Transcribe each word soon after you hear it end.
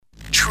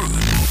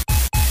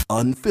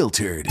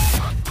Unfiltered.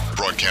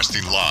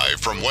 Broadcasting live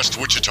from West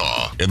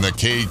Wichita in the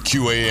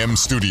KQAM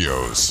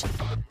studios.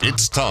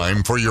 It's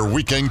time for your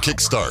weekend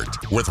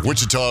kickstart with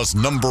Wichita's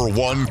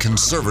 #1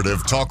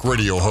 conservative talk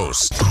radio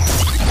host.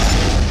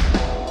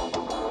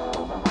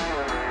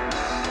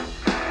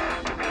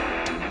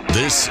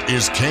 This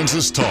is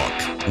Kansas Talk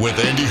with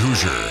Andy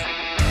Hoosier.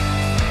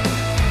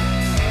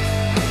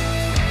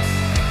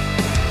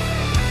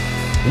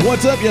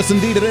 What's up? Yes,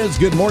 indeed it is.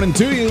 Good morning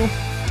to you.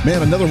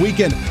 Man, another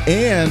weekend,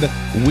 and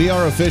we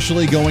are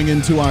officially going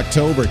into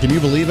October. Can you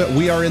believe it?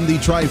 We are in the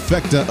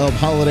trifecta of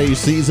holiday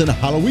season.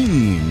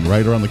 Halloween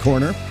right around the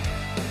corner.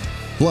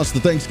 Plus the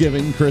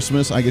Thanksgiving,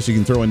 Christmas. I guess you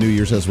can throw in New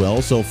Year's as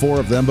well. So 4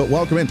 of them, but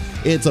welcome in.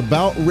 It's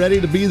about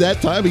ready to be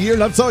that time of year,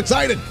 and I'm so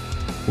excited.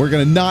 We're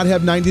going to not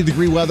have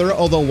 90-degree weather,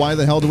 although why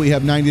the hell do we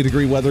have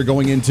 90-degree weather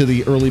going into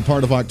the early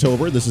part of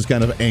October? This is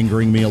kind of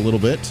angering me a little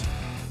bit.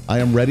 I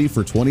am ready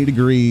for 20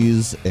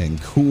 degrees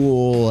and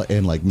cool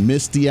and like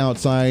misty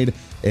outside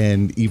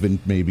and even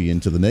maybe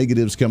into the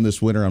negatives come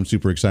this winter. I'm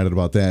super excited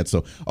about that.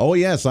 So, oh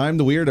yes, I'm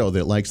the weirdo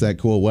that likes that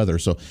cool weather.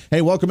 So,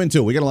 hey, welcome into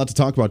it. We got a lot to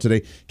talk about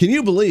today. Can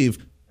you believe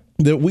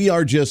that we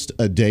are just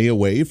a day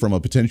away from a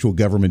potential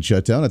government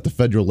shutdown at the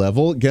federal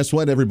level? Guess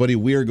what, everybody?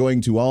 We are going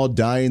to all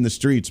die in the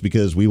streets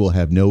because we will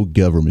have no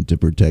government to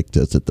protect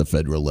us at the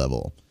federal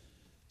level.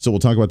 So we'll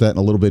talk about that in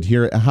a little bit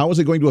here. How is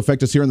it going to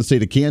affect us here in the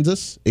state of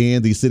Kansas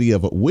and the city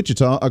of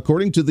Wichita?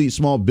 According to the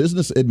Small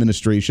Business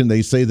Administration,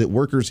 they say that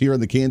workers here in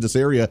the Kansas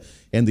area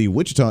and the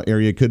Wichita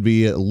area could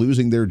be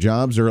losing their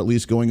jobs or at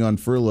least going on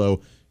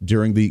furlough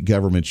during the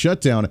government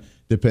shutdown,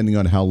 depending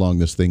on how long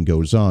this thing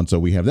goes on. So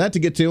we have that to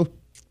get to.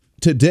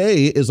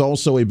 Today is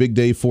also a big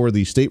day for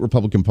the state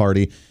Republican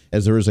Party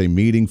as there is a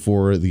meeting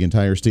for the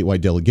entire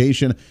statewide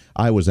delegation.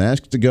 I was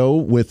asked to go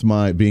with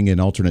my being an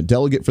alternate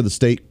delegate for the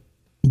state,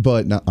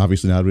 but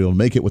obviously not able to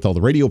make it with all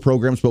the radio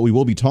programs, but we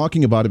will be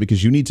talking about it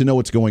because you need to know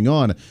what's going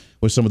on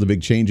with some of the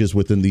big changes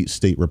within the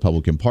state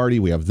Republican Party.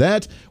 We have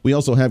that. We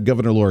also have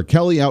Governor Laura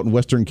Kelly out in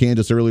Western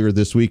Kansas earlier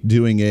this week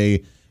doing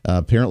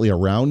apparently a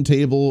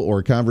roundtable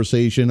or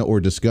conversation or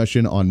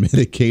discussion on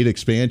Medicaid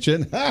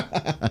expansion.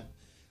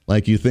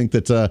 Like you think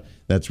that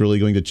that's really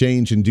going to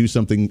change and do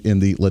something in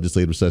the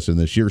legislative session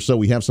this year. So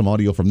we have some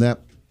audio from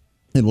that,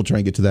 and we'll try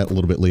and get to that a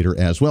little bit later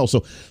as well.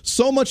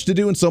 So much to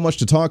do and so much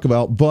to talk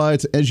about.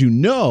 But as you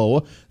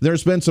know,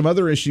 there's been some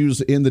other issues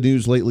in the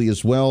news lately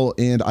as well.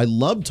 And I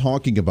love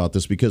talking about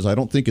this because I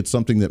don't think it's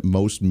something that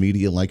most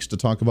media likes to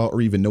talk about or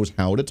even knows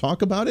how to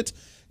talk about it.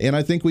 And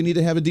I think we need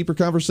to have a deeper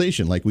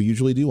conversation like we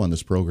usually do on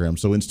this program.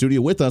 So in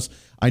studio with us,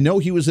 I know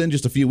he was in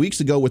just a few weeks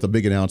ago with a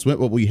big announcement,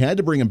 but we had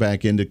to bring him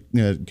back in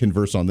to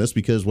converse on this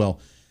because, well,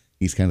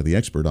 he's kind of the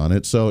expert on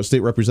it. So State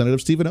Representative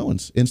Stephen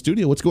Owens in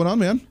studio. What's going on,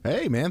 man?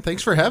 Hey, man.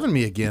 Thanks for having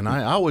me again.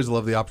 I always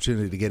love the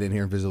opportunity to get in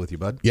here and visit with you,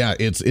 bud. Yeah,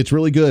 it's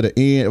really good.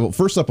 And well,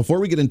 first up, before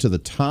we get into the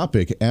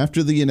topic,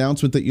 after the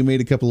announcement that you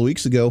made a couple of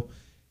weeks ago,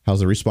 how's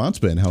the response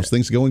been? How's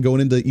things going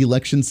into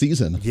election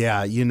season?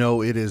 Yeah,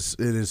 it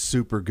is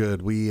super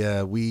good.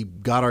 We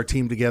got our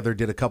team together,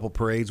 did a couple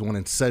parades, one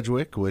in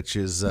Sedgwick, which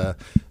is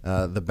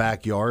the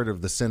backyard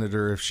of the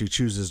senator if she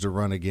chooses to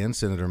run again,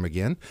 Senator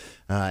McGinn,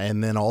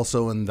 and then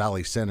also in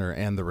Valley Center.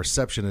 And the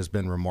reception has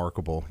been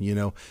remarkable.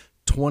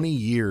 20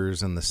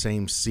 years in the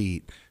same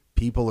seat.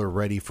 People are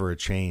ready for a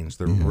change.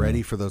 They're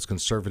ready for those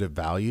conservative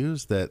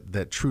values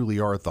that truly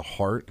are at the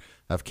heart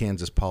of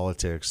Kansas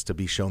politics to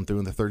be shown through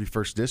in the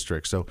 31st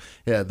district. So,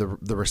 yeah, the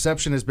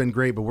reception has been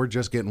great, but we're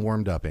just getting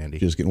warmed up, Andy.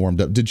 Just getting warmed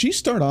up. Did she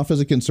start off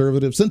as a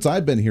conservative? Since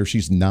I've been here,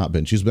 she's not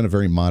been. She's been a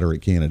very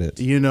moderate candidate.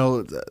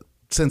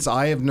 Since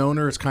I have known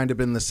her, it's kind of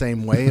been the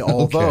same way.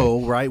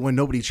 Although, right, when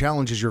nobody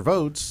challenges your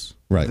votes,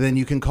 right, then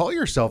you can call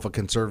yourself a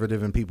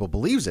conservative and people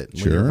believes it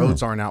when your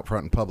votes aren't out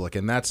front in public.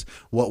 And that's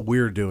what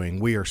we're doing.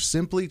 We are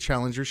simply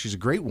challengers. She's a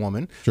great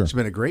woman. Sure. She's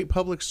been a great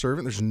public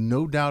servant. There's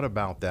no doubt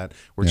about that.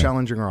 We're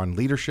challenging her on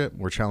leadership.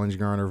 We're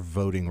challenging her on her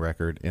voting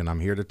record. And I'm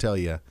here to tell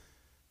you,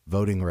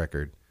 voting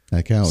record.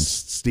 That counts.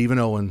 Stephen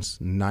Owens,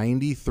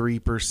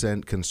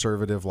 93%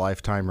 conservative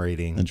lifetime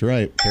rating. That's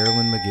right.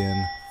 Carolyn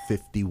McGinn,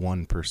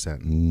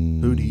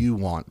 51%. Who do you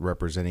want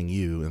representing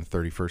you in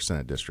 31st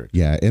Senate District?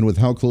 Yeah, and with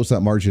how close that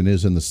margin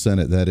is in the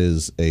Senate, that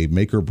is a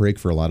make or break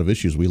for a lot of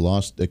issues. We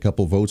lost a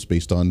couple votes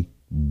based on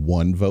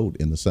one vote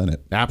in the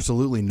Senate.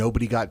 Absolutely.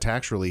 Nobody got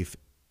tax relief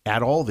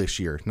at all this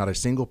year. Not a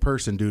single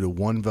person due to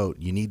one vote.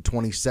 You need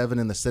 27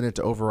 in the Senate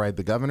to override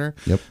the governor.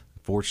 Yep.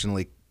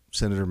 Fortunately,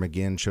 Senator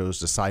McGinn chose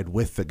to side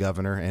with the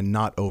governor and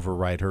not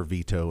override her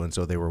veto, and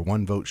so they were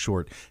one vote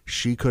short.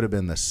 She could have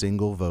been the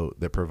single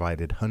vote that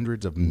provided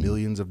hundreds of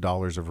millions of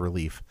dollars of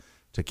relief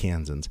to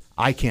Kansans.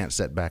 I can't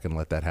sit back and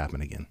let that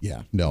happen again.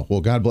 Yeah, no. Well,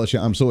 God bless you.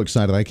 I'm so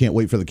excited. I can't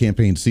wait for the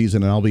campaign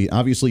season, and I'll be,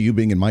 obviously you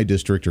being in my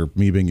district or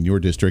me being in your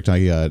district,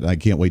 I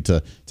can't wait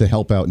to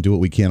help out and do what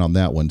we can on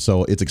that one.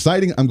 So it's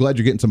exciting. I'm glad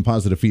you're getting some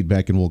positive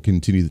feedback, and we'll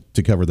continue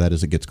to cover that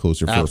as it gets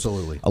closer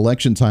for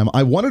election time.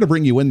 I wanted to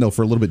bring you in, though,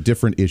 for a little bit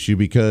different issue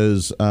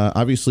because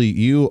obviously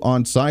you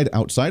outside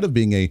of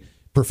being a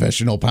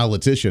professional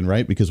politician,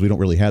 right? Because we don't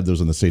really have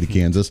those in the state of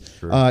Kansas.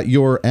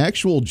 Your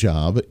actual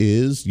job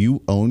is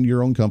you own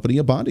your own company,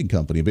 a bonding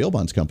company, a bail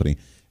bonds company.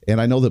 And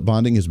I know that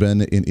bonding has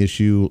been an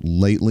issue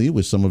lately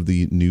with some of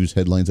the news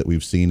headlines that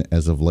we've seen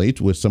as of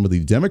late, with some of the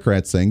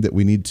Democrats saying that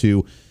we need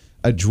to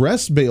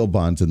address bail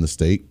bonds in the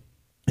state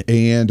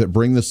and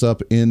bring this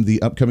up in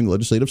the upcoming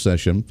legislative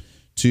session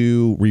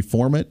to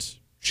reform it,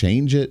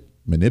 change it,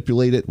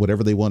 manipulate it,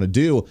 whatever they want to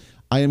do.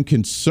 I am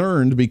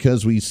concerned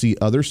because we see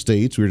other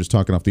states, we were just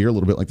talking off the air a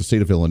little bit, like the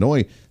state of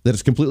Illinois, that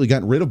has completely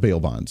gotten rid of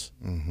bail bonds,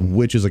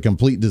 which is a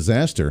complete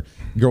disaster.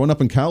 Growing up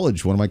in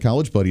college, one of my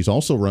college buddies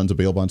also runs a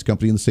bail bonds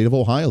company in the state of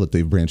Ohio that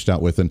they've branched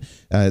out with, and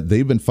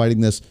they've been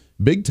fighting this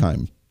big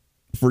time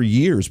for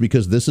years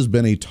because this has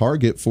been a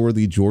target for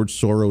the George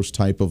Soros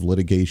type of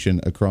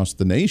litigation across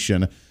the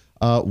nation.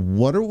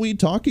 What are we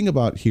talking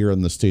about here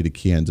in the state of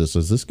Kansas?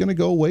 Is this going to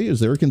go away? Is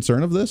there a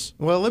concern of this?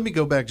 Well, let me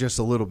go back just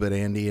a little bit,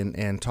 Andy,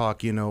 and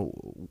talk.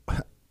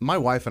 My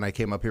wife and I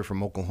came up here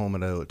from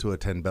Oklahoma to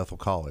attend Bethel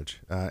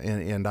College,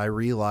 and I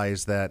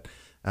realized that,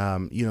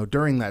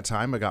 during that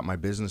time I got my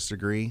business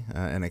degree,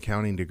 an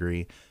accounting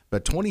degree,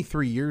 but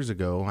 23 years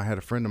ago I had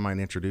a friend of mine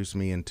introduce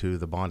me into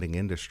the bonding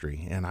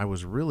industry, and I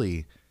was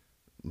really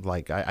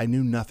I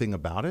knew nothing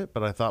about it,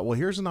 but I thought, well,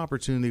 here's an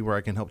opportunity where I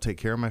can help take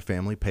care of my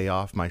family, pay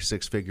off my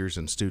 6 figures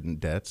in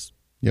student debts.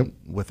 Yep.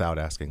 Without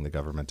asking the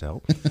government to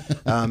help.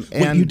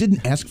 Wait, you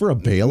didn't ask for a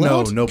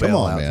bailout? No Come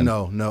bailout.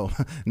 on, man.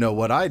 No.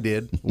 What I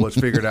did was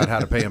figured out how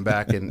to pay them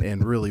back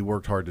and really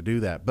worked hard to do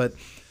that. But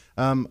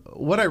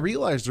what I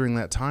realized during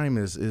that time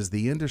is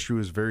the industry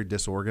was very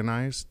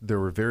disorganized. There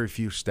were very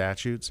few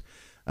statutes,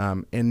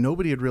 and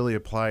nobody had really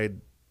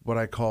applied what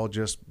I call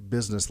just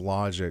business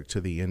logic to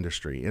the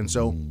industry. And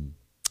so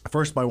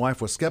first my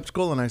wife was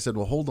skeptical, and I said,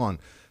 well, hold on.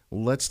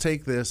 Let's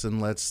take this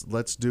and let's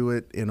do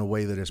it in a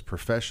way that is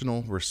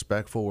professional,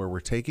 respectful, where we're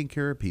taking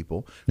care of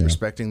people,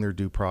 respecting their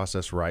due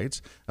process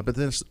rights, but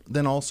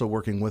then also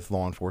working with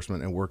law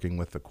enforcement and working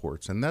with the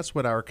courts. And that's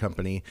what our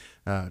company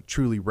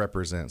truly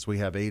represents. We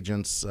have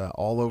agents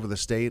all over the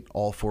state,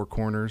 all 4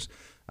 corners,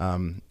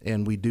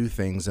 and we do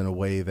things in a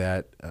way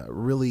that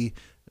really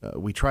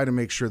we try to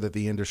make sure that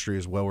the industry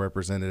is well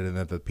represented and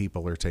that the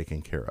people are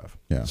taken care of.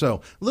 Yeah.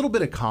 So a little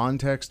bit of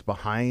context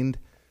behind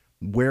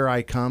where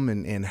I come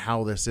and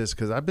how this is,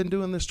 because I've been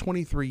doing this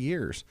 23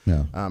 years.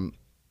 Yeah.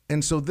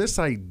 And so this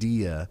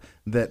idea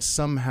that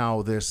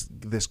somehow this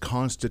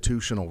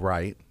constitutional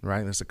right,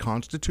 there's a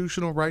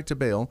constitutional right to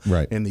bail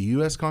in the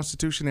U.S.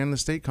 Constitution and the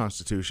state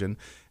Constitution.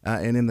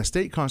 And in the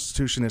state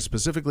Constitution, it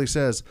specifically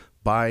says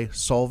by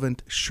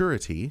solvent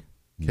surety,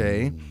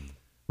 okay?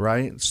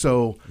 Right?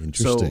 So,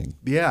 interesting.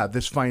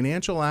 This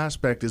financial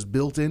aspect is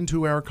built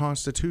into our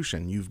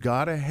Constitution. You've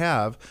got to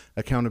have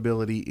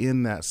accountability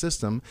in that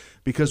system,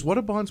 because what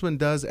a bondsman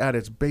does at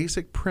its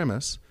basic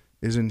premise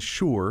is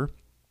ensure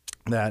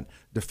that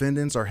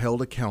defendants are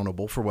held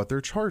accountable for what they're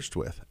charged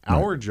with.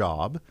 Our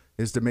job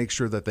is to make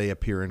sure that they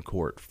appear in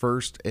court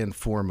first and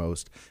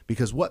foremost,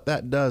 because what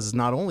that does is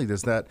not only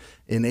does that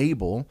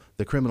enable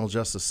the criminal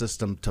justice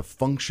system to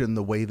function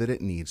the way that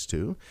it needs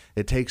to,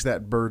 it takes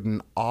that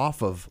burden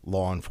off of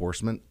law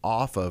enforcement,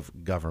 off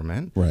of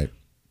government. Right.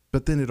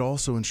 But then it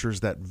also ensures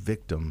that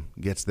victim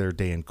gets their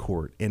day in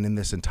court. And in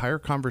this entire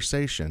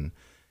conversation,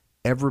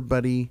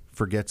 everybody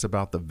forgets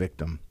about the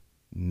victim.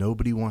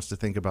 Nobody wants to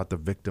think about the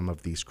victim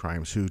of these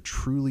crimes, who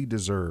truly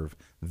deserve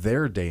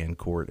their day in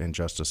court and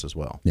justice as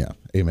well. Yeah,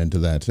 amen to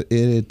that.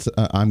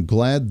 I'm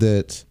glad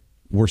that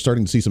we're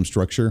starting to see some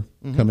structure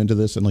come into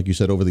this. And like you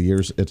said, over the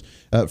years, it's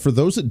for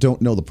those that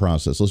don't know the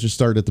process, let's just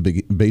start at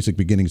the basic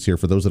beginnings here.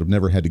 For those that have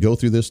never had to go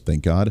through this,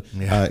 thank God,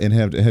 and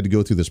have had to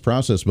go through this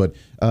process. But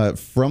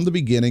from the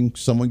beginning,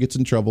 someone gets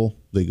in trouble,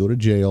 they go to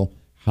jail.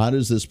 How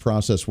does this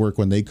process work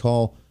when they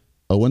call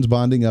Owens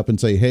Bonding up and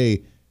say,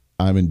 hey,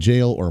 I'm in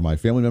jail, or my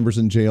family member's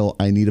in jail,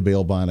 I need a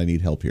bail bond, I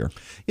need help here?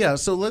 Yeah,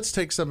 so let's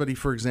take somebody,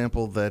 for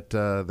example,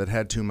 that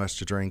had too much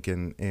to drink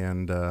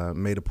and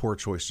made a poor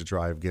choice to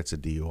drive, gets a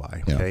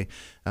DUI, okay?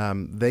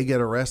 They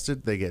get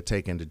arrested, they get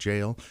taken to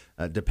jail.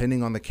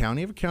 Depending on the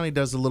county, every county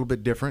does a little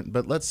bit different,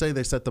 but let's say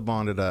they set the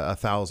bond at a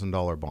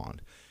 $1,000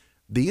 bond.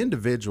 The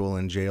individual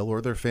in jail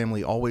or their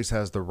family always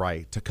has the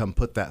right to come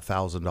put that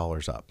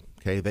 $1,000 up.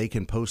 Okay, they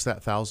can post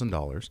that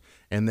 $1,000,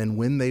 and then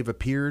when they've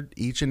appeared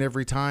each and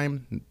every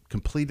time,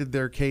 completed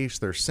their case,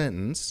 their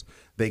sentence,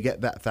 they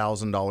get that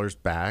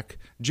 $1,000 back,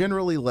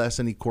 generally less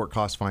any court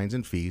cost, fines,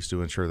 and fees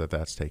to ensure that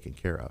that's taken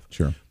care of.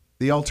 Sure.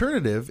 The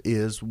alternative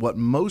is what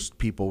most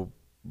people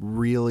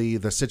really,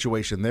 the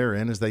situation they're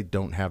in is they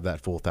don't have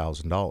that full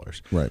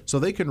 $1,000. Right. So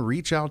they can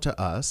reach out to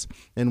us,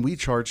 and we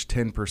charge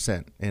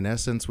 10%. In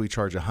essence, we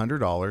charge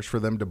 $100 for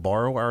them to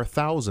borrow our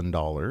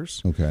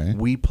 $1,000. Okay.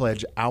 We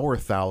pledge our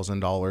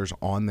 $1,000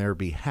 on their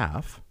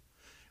behalf.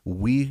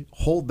 We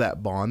hold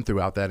that bond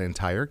throughout that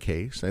entire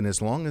case, and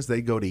as long as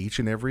they go to each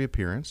and every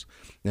appearance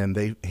and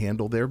they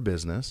handle their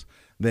business,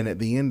 then at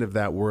the end of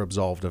that, we're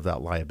absolved of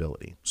that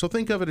liability. So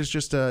think of it as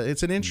just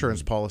it's an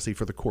insurance policy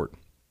for the court.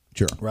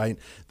 Sure. Right?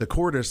 The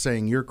court is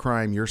saying your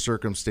crime, your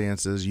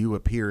circumstances, you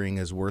appearing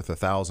is worth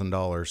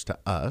 $1,000 to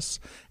us.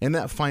 And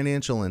that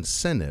financial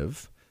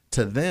incentive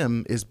to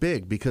them is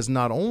big, because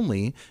not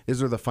only is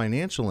there the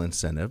financial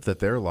incentive that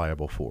they're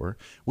liable for,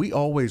 we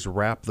always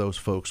wrap those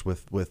folks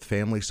with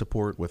family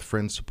support, with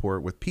friend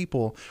support, with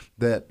people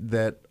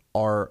that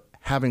are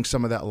having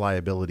some of that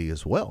liability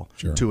as well,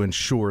 sure, to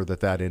ensure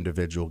that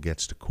individual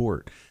gets to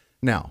court.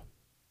 Now,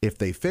 if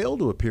they fail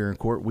to appear in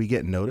court, we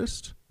get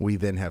noticed. We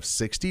then have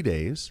 60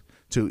 days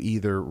to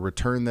either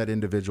return that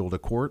individual to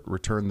court,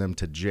 return them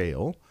to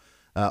jail,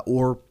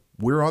 or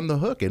we're on the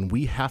hook and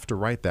we have to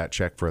write that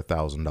check for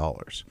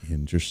 $1,000.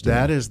 Interesting.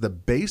 That is the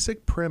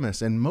basic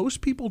premise. And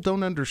most people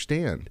don't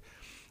understand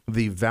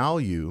the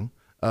value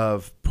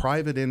of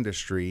private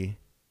industry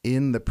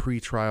in the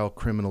pretrial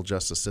criminal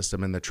justice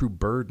system and the true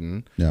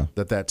burden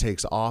that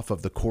takes off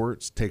of the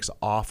courts, takes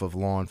off of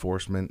law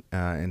enforcement,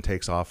 and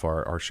takes off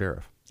our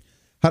sheriff.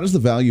 How does the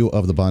value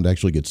of the bond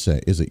actually get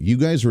set? Is it you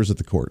guys or is it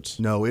the courts?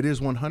 No, it is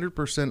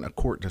 100% a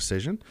court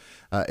decision.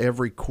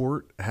 Every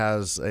court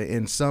has,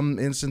 in some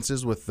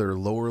instances with their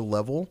lower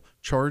level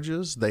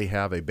charges, they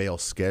have a bail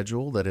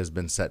schedule that has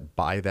been set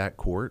by that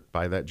court,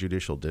 by that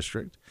judicial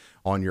district.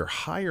 On your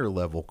higher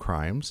level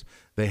crimes,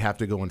 they have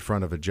to go in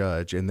front of a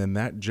judge, and then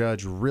that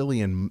judge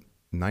really in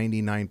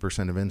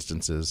 99% of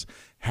instances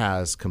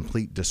has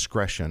complete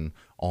discretion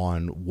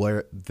on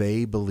where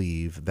they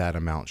believe that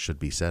amount should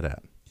be set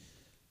at.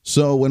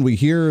 So when we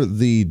hear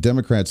the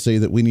Democrats say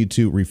that we need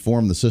to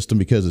reform the system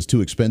because it's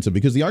too expensive,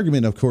 because the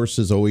argument, of course,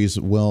 is always,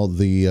 well,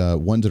 the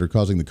ones that are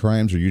causing the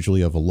crimes are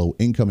usually of a low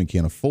income and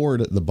can't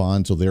afford the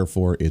bond, so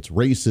therefore it's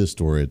racist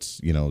or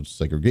it's,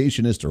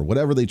 segregationist or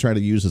whatever they try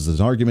to use as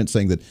an argument,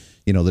 saying that,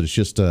 that it's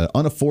just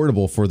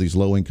unaffordable for these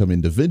low income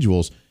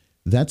individuals.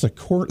 That's a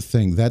court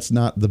thing. That's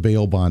not the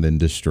bail bond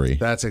industry.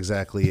 That's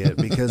exactly it,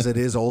 because it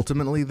is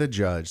ultimately the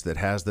judge that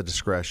has the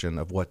discretion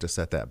of what to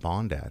set that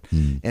bond at.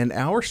 And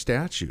our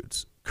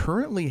statutes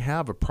currently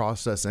have a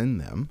process in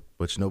them,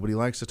 which nobody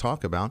likes to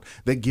talk about,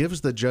 that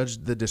gives the judge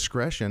the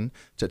discretion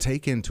to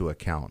take into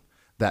account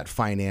that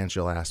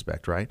financial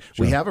aspect, right?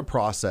 Sure. We have a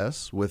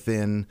process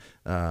within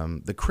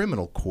the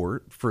criminal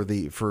court for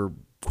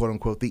quote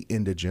unquote the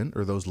indigent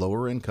or those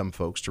lower income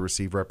folks to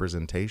receive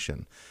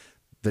representation.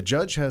 The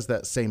judge has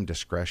that same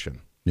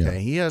discretion. Yeah.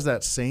 Okay? He has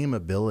that same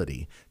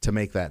ability to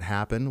make that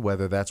happen,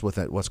 whether that's with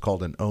what's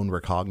called an own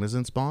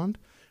recognizance bond,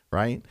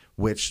 right?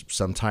 Which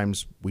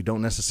sometimes we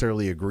don't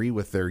necessarily agree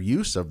with their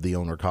use of the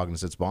own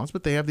recognizance bonds,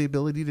 but they have the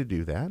ability to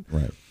do that.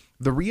 Right.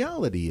 The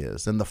reality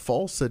is, and the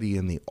falsity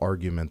in the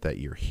argument that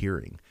you're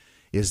hearing,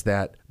 is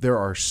that there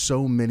are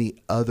so many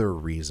other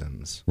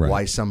reasons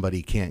why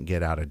somebody can't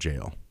get out of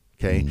jail.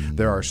 Okay,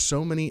 there are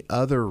so many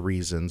other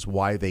reasons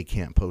why they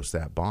can't post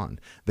that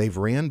bond. They've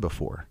ran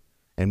before,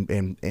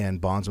 and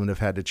bondsmen have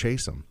had to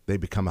chase them. They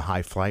become a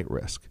high flight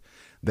risk.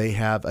 They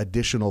have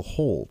additional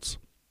holds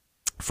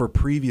for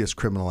previous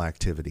criminal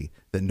activity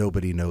that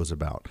nobody knows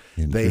about.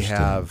 They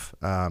have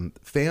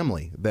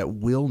family that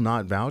will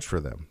not vouch for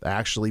them,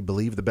 actually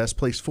believe the best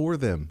place for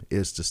them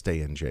is to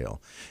stay in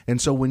jail. And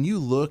so when you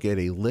look at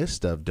a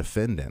list of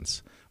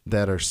defendants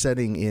that are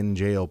sitting in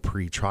jail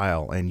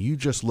pre-trial, and you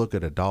just look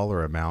at a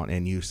dollar amount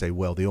and you say,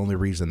 well, the only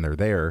reason they're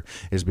there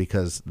is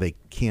because they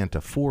can't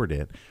afford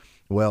it.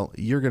 Well,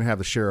 you're going to have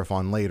the sheriff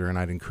on later, and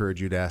I'd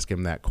encourage you to ask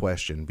him that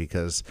question,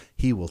 because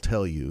he will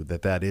tell you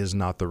that is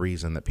not the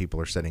reason that people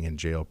are sitting in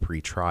jail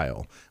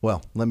pre-trial.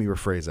 Well, let me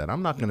rephrase that.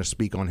 I'm not going to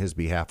speak on his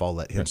behalf. I'll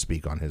let him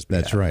speak on his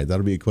behalf. That's right.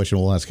 That'll be a question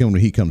we'll ask him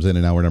when he comes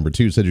in hour number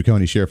 2. Sedgwick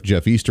County Sheriff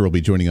Jeff Easter will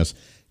be joining us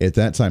at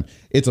that time.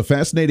 It's a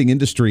fascinating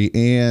industry,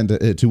 and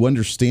to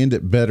understand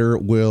it better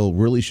will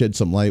really shed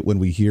some light when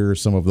we hear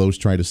some of those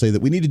try to say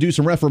that we need to do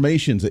some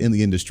reformations in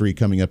the industry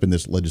coming up in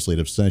this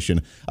legislative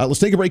session. Let's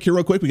take a break here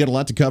real quick. We got a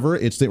lot to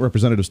cover. It's State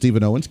Representative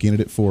Stephen Owens,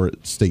 candidate for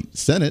State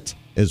Senate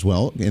as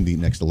well in the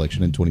next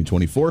election in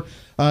 2024.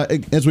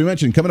 As we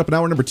mentioned, coming up in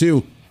hour number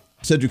 2,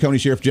 Sedgwick County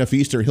Sheriff Jeff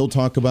Easter, he'll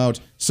talk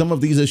about some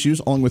of these issues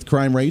along with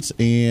crime rates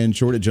and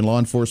shortage in law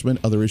enforcement,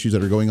 other issues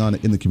that are going on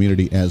in the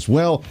community as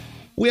well.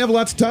 We have a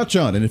lot to touch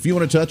on, and if you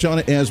want to touch on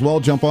it as well,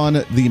 jump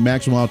on the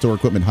Maximum Outdoor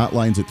Equipment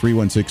hotlines at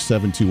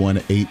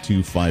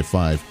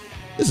 316-721-8255.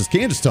 This is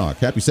Kansas Talk.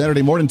 Happy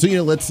Saturday morning to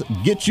you. Let's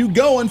get you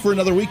going for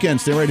another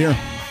weekend. Stay right here.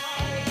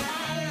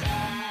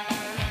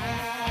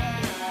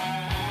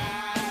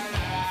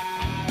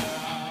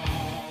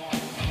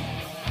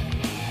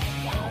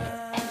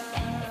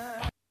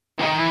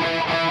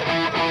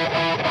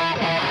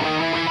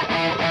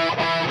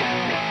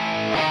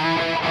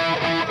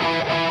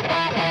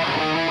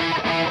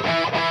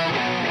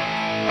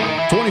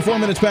 24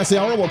 minutes past the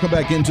hour. Welcome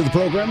back into the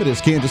program. It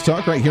is Kansas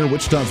Talk right here,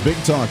 Wichita's Big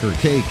Talker,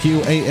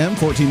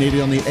 KQAM,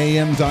 1480 on the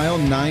AM dial,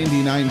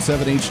 99.7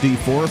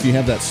 HD4. If you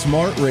have that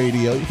smart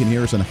radio, you can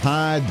hear us in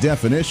high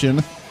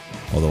definition,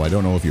 although I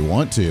don't know if you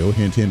want to.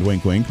 Hint, hint,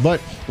 wink, wink.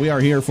 But we are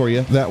here for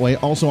you that way.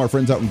 Also, our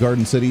friends out in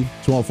Garden City,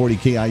 1240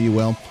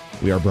 KIUL.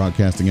 We are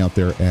broadcasting out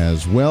there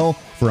as well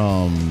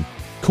from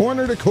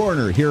corner to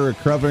corner here,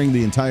 covering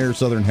the entire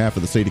southern half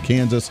of the state of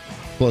Kansas.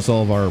 plus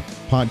all of our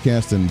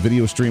podcast and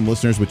video stream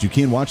listeners, which you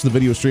can watch the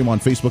video stream on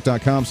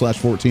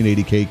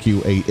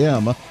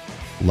Facebook.com/1480KQAM. A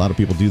lot of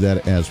people do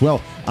that as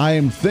well. I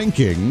am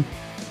thinking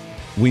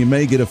we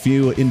may get a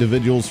few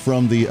individuals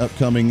from the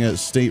upcoming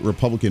state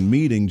Republican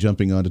meeting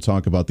jumping on to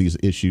talk about these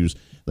issues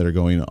that are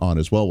going on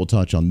as well. We'll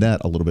touch on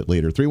that a little bit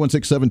later.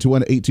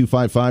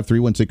 316-721-8255,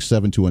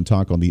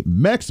 316-721-TALK on the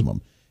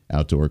Maximum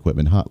Outdoor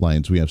Equipment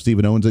Hotlines. We have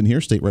Stephen Owens in here,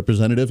 state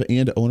representative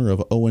and owner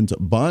of Owens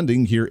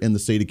Bonding here in the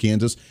state of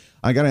Kansas.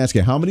 I got to ask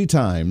you, how many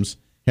times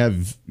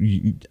have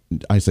you,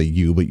 I say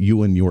you, but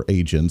you and your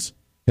agents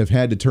have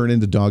had to turn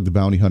into Dog the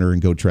Bounty Hunter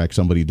and go track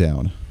somebody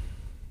down?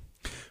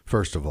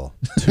 First of all,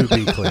 to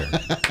be clear,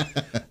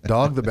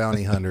 Dog the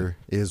Bounty Hunter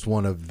is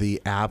one of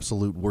the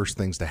absolute worst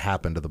things to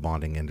happen to the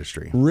bonding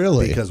industry.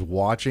 Really? Because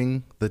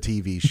watching the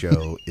TV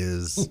show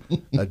is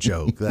a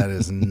joke. That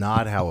is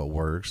not how it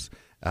works.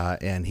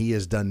 And he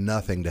has done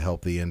nothing to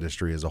help the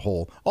industry as a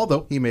whole,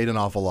 although he made an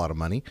awful lot of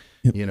money.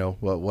 You know,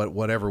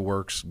 whatever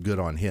works, good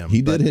on him.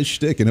 He did his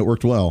shtick, and it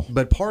worked well.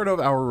 But part of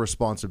our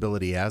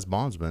responsibility as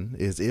bondsmen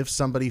is if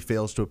somebody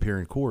fails to appear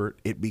in court,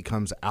 it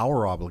becomes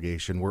our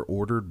obligation. We're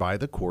ordered by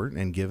the court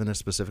and given a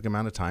specific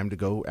amount of time to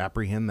go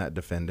apprehend that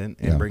defendant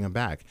and bring him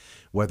back,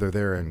 whether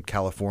they're in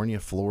California,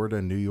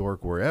 Florida, New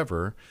York,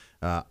 wherever.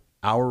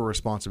 Our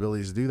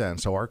responsibility is to do that.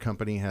 And so our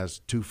company has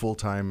 2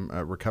 full-time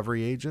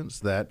recovery agents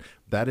that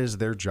is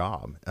their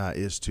job,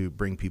 is to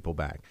bring people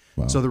back.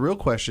 Wow. So the real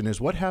question is,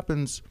 what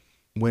happens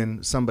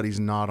when somebody's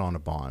not on a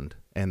bond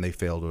and they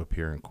fail to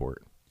appear in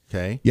court?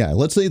 Okay. Yeah,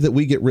 let's say that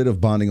we get rid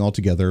of bonding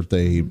altogether.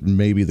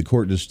 Maybe the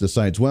court just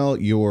decides, well,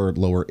 you're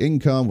lower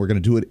income. We're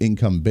going to do it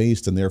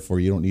income-based, and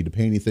therefore you don't need to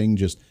pay anything.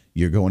 Just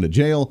you're going to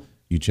jail.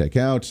 You check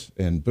out,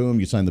 and boom,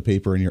 you sign the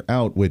paper and you're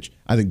out, which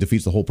I think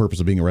defeats the whole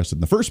purpose of being arrested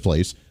in the first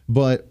place.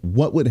 But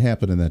what would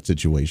happen in that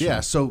situation? Yeah,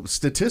 so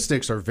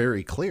statistics are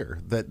very clear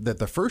that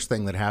the first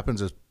thing that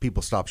happens is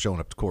people stop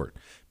showing up to court.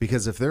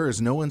 Because if there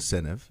is no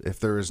incentive, if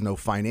there is no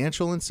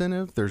financial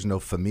incentive, there's no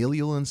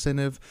familial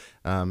incentive,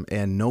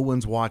 and no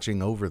one's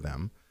watching over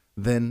them,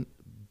 then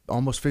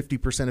almost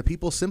 50% of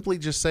people simply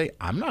just say,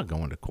 I'm not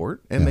going to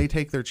court, and they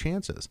take their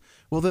chances.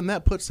 Well, then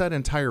that puts that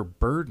entire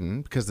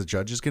burden, because the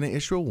judge is going to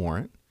issue a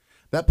warrant,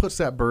 that puts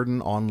that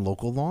burden on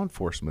local law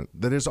enforcement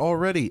that is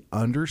already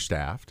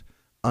understaffed,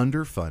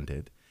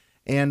 underfunded,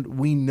 and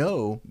we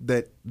know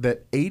that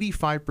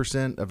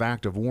 85% of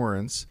active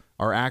warrants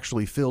are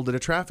actually filled at a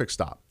traffic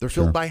stop. They're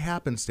filled by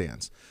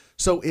happenstance.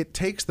 So it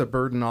takes the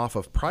burden off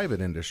of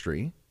private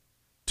industry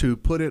to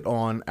put it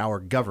on our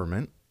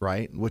government,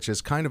 right, which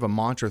is kind of a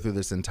mantra through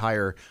this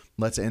entire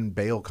let's end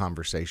bail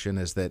conversation,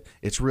 is that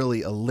it's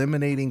really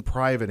eliminating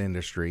private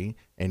industry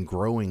and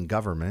growing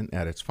government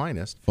at its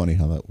finest. Funny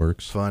how that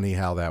works. Yeah.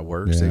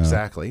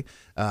 Exactly.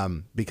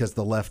 Because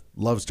the left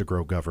loves to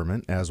grow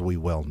government, as we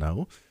well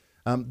know.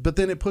 But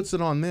then it puts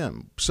it on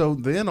them. So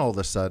then all of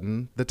a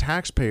sudden, the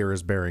taxpayer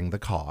is bearing the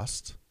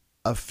cost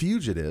of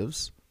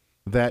fugitives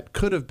that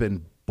could have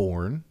been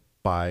borne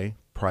by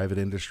private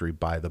industry,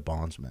 by the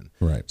bondsman.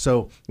 Right.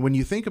 So when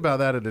you think about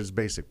that at its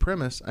basic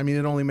premise, I mean,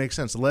 it only makes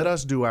sense. Let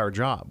us do our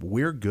job.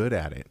 We're good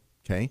at it.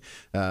 Okay.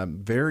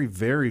 Very,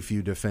 very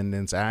few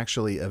defendants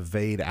actually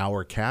evade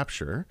our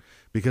capture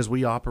because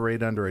we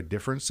operate under a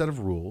different set of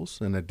rules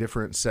and a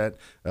different set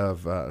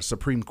of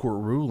Supreme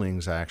Court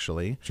rulings,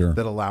 actually,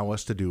 that allow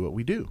us to do what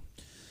we do.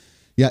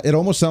 Yeah, it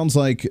almost sounds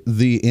like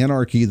the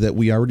anarchy that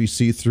we already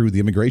see through the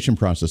immigration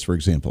process, for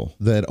example,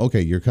 that,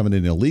 okay, you're coming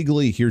in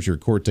illegally. Here's your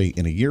court date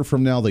in a year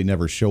from now. They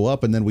never show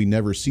up, and then we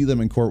never see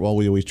them in court while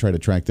we always try to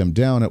track them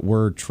down.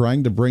 We're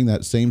trying to bring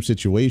that same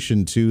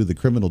situation to the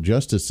criminal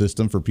justice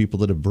system for people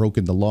that have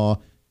broken the law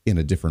in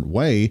a different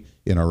way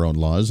in our own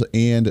laws,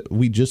 and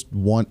we just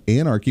want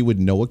anarchy with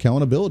no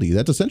accountability.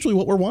 That's essentially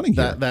what we're wanting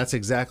here. That's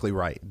exactly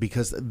right,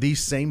 because these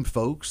same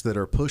folks that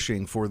are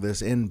pushing for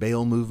this end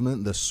bail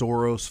movement, the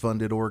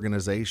Soros-funded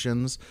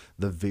organizations,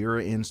 the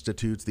Vera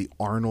Institutes, the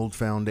Arnold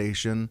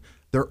Foundation,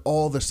 they're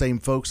all the same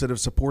folks that have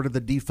supported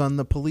the defund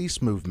the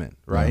police movement,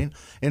 right? Yeah.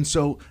 And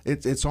so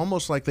it's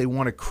almost like they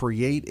want to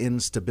create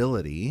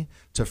instability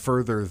to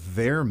further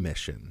their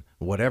mission,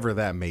 whatever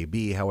that may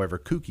be, however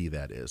kooky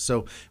that is.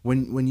 So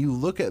when you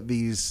look at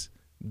these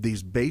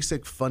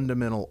basic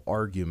fundamental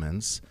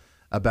arguments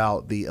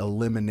about the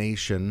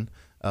elimination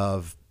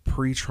of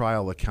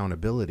pretrial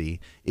accountability,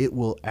 it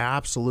will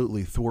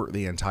absolutely thwart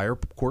the entire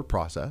court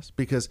process,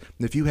 because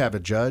if you have a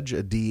judge,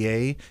 a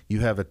DA, you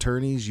have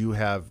attorneys, you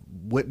have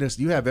witness,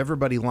 you have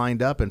everybody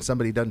lined up and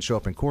somebody doesn't show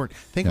up in court,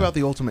 think about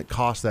the ultimate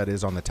cost that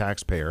is on the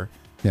taxpayer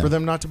for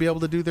them not to be able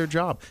to do their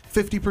job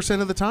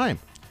 50% of the time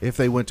if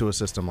they went to a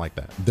system like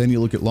that. Then you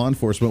look at law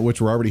enforcement,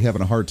 which we're already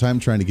having a hard time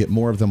trying to get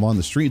more of them on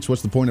the streets.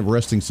 What's the point of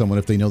arresting someone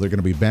if they know they're going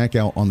to be back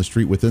out on the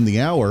street within the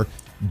hour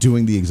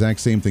doing the exact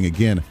same thing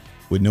again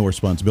with no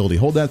responsibility?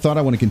 Hold that thought.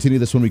 I want to continue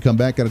this when we come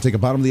back. Got to take a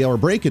bottom of the hour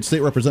break. It's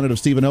State Representative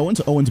Stephen Owens,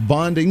 Owens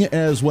Bonding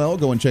as well.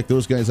 Go and check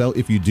those guys out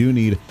if you do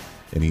need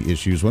any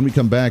issues. When we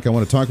come back, I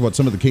want to talk about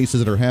some of the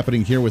cases that are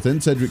happening here within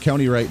Sedgwick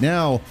County right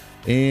now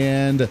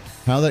and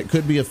how that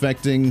could be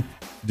affecting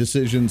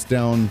decisions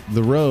down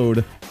the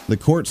road, the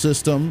court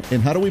system,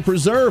 and how do we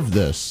preserve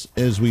this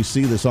as we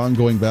see this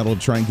ongoing battle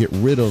to try and get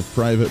rid of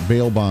private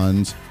bail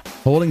bonds,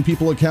 holding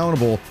people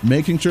accountable,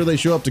 making sure they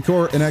show up to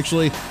court and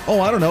actually, be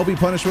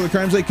punished for the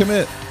crimes they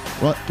commit.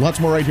 Well, lots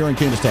more right here on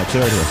Kansas Talk.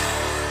 Stay right here.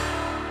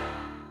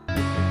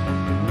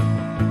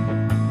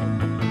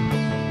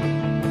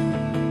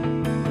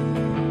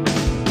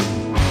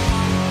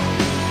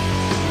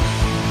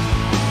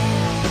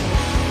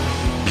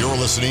 You're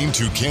listening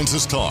to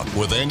Kansas Talk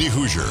with Andy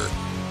Hoosier.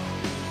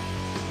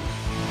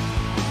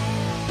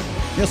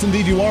 Yes,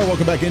 indeed you are.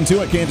 Welcome back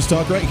into it. Kansas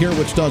Talk right here,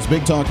 Wichita's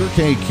Big Talker,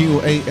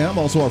 KQAM.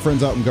 Also our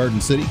friends out in Garden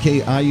City,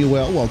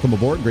 KIUL. Welcome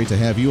aboard. Great to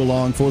have you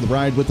along for the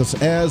ride with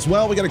us as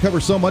well. We got to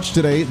cover so much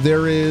today.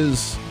 There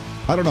is,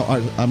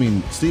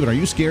 Stephen, are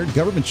you scared?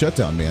 Government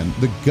shutdown, man.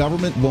 The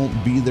government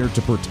won't be there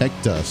to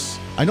protect us.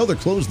 I know they're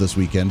closed this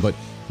weekend, but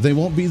they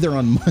won't be there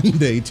on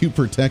Monday to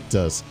protect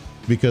us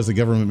because the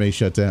government may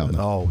shut down.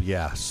 Oh,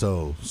 yeah.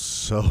 So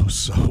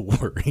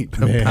worried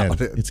about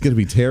it. It's going to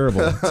be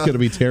terrible. It's going to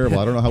be terrible.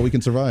 I don't know how we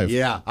can survive.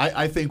 Yeah,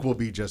 I think we'll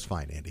be just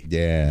fine, Andy.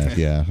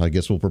 Yeah. I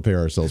guess we'll prepare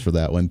ourselves for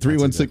that one.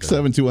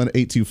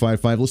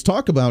 316-721-8255. Let's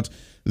talk about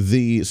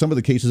some of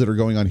the cases that are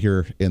going on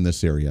here in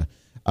this area.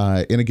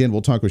 And again,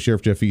 we'll talk with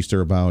Sheriff Jeff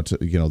Easter about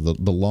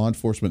the law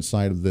enforcement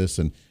side of this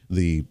and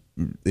the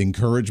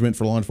encouragement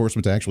for law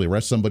enforcement to actually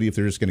arrest somebody if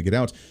they're just going to get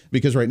out.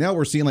 Because right now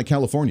we're seeing like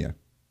California.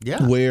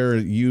 Yeah. Where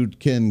you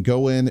can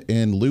go in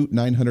and loot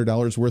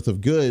 $900 worth of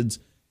goods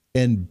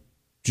and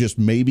just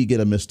maybe get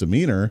a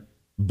misdemeanor,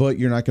 but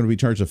you're not going to be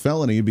charged a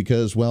felony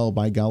because, well,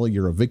 by golly,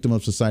 you're a victim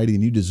of society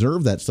and you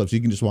deserve that stuff. So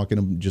you can just walk in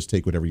and just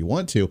take whatever you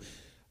want to.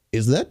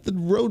 Is that the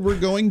road we're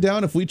going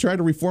down if we try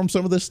to reform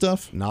some of this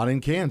stuff? Not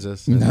in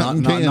Kansas. Not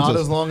Not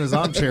as long as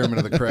I'm chairman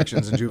of the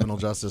Corrections and Juvenile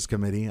Justice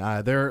Committee.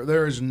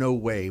 There is no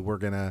way we're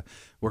gonna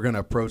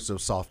approach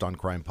those soft on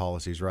crime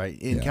policies. Right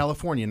in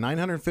California,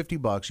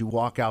 $950. You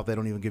walk out, they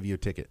don't even give you a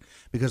ticket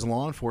because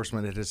law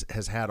enforcement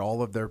has had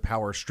all of their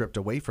power stripped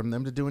away from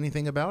them to do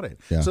anything about it.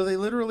 Yeah. So they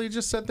literally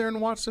just sit there and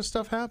watch this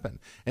stuff happen,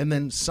 and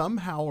then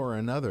somehow or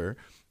another,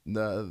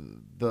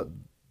 the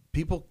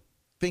people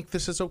think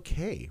this is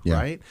okay,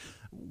 right?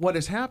 What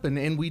has happened,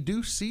 and we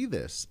do see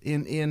this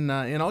in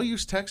I'll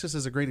use Texas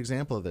as a great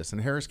example of this. In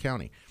Harris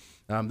County,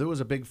 there was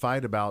a big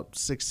fight about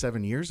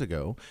 6-7 years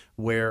ago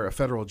where a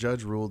federal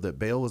judge ruled that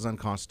bail was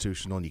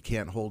unconstitutional and you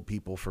can't hold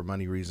people for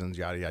money reasons,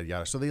 yada, yada,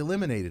 yada. So they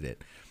eliminated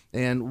it.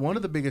 And one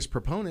of the biggest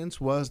proponents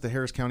was the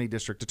Harris County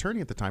District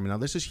Attorney at the time. Now,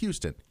 this is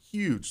Houston,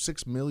 huge,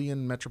 6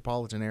 million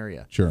metropolitan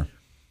area. Sure.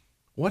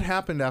 What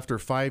happened after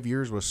 5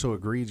 years was so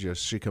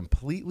egregious, she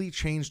completely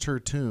changed her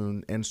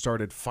tune and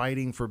started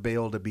fighting for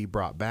bail to be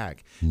brought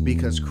back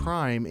because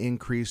crime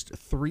increased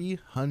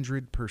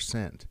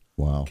 300%.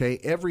 Wow. Okay,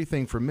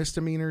 everything from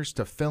misdemeanors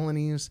to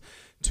felonies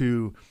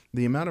to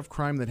the amount of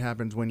crime that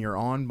happens when you're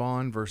on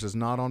bond versus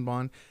not on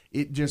bond.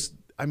 It just,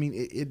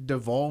 it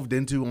devolved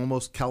into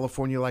almost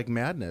California-like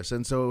madness.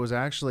 And so it was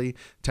actually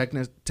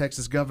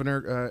Texas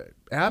Governor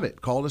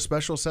Abbott called a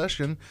special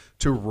session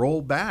to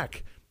roll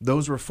back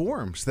those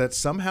reforms that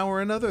somehow or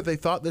another they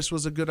thought this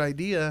was a good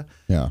idea.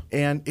 Yeah.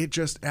 And it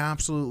just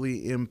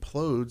absolutely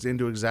implodes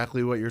into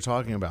exactly what you're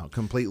talking about,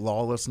 complete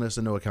lawlessness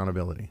and no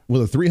accountability.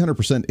 With a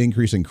 300%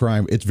 increase in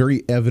crime, it's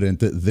very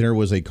evident that there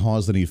was a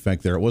cause and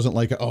effect there. It wasn't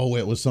like,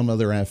 it was some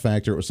other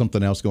factor. It was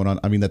something else going on.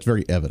 That's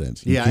very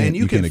evident. And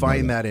you can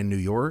find that in New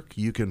York.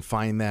 You can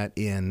find that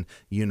in,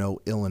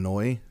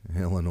 Illinois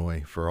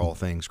for all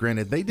things.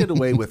 Granted, they did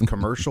away with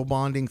commercial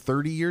bonding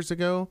 30 years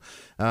ago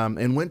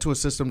and went to a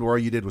system where all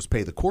you did was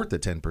pay the court the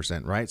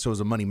 10%, right? So it was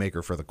a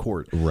moneymaker for the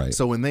court. Right.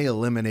 So when they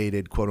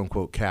eliminated quote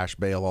unquote cash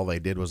bail, all they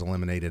did was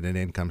eliminated an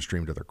income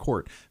stream to their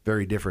court.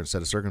 Very different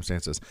set of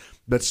circumstances.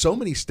 But so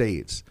many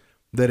states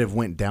that have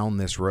went down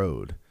this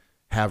road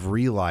have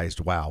realized,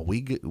 wow,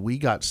 we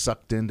got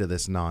sucked into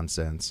this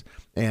nonsense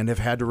and have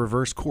had to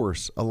reverse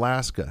course.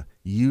 Alaska,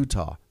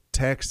 Utah,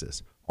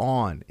 Texas,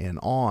 on and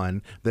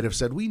on, that have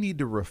said we need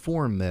to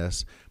reform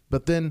this.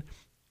 But then,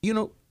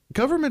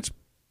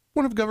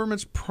 one of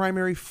government's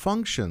primary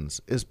functions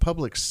is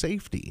public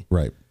safety.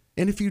 Right.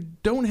 And if you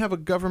don't have a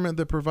government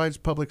that provides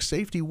public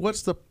safety,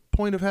 what's the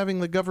point of having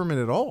the government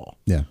at all?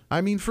 Yeah.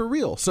 For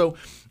real. So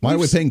why are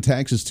we paying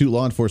taxes to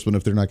law enforcement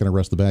if they're not going to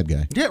arrest the bad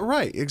guy? Yeah,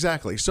 right.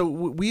 Exactly. So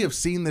we have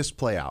seen this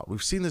play out.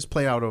 We've seen this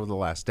play out over the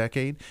last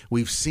decade.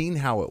 We've seen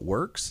how it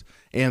works.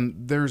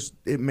 And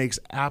it makes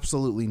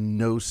absolutely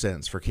no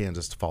sense for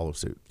Kansas to follow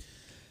suit.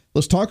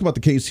 Let's talk about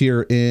the case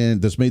here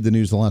that's made the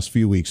news the last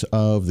few weeks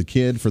of the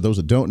kid. For those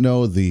that don't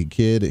know, the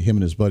kid, him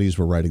and his buddies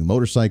were riding a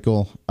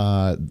motorcycle.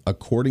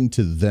 According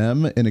to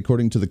them and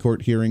according to the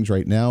court hearings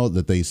right now,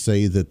 that they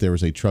say that there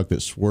was a truck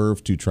that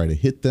swerved to try to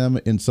hit them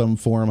in some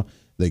form.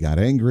 They got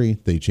angry.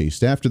 They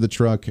chased after the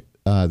truck.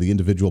 The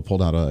individual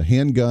pulled out a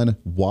handgun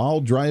while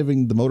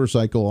driving the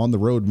motorcycle on the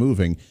road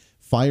moving,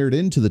 fired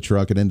into the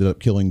truck and ended up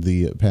killing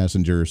the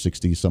passenger,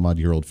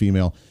 60-some-odd-year-old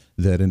female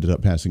that ended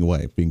up passing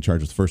away, being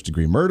charged with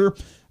first-degree murder.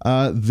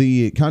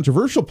 The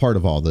controversial part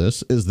of all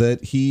this is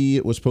that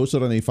he was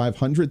posted on a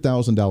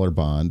 $500,000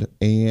 bond,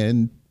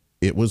 and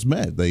it was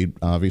met. They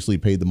obviously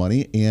paid the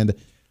money, and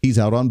he's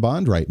out on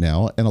bond right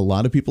now, and a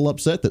lot of people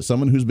upset that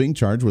someone who's being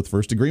charged with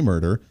first-degree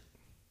murder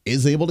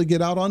is able to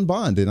get out on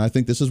bond, and I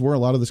think this is where a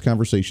lot of this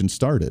conversation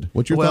started.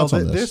 What's your thoughts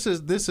on this?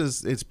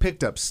 It's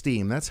picked up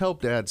steam. That's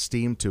helped add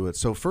steam to it.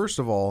 So first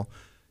of all,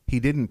 he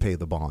didn't pay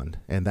the bond,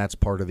 and that's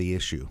part of the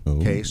issue.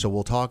 Okay, so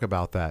we'll talk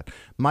about that.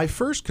 My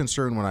first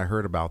concern when I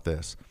heard about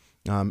this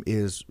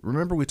is,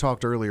 remember we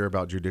talked earlier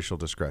about judicial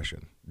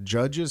discretion.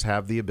 Judges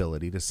have the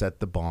ability to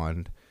set the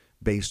bond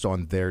based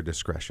on their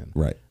discretion.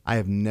 Right. I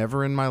have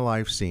never in my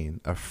life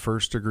seen a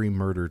first-degree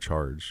murder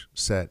charge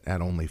set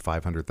at only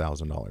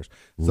 $500,000.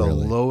 The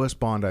lowest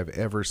bond I've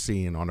ever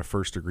seen on a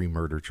first-degree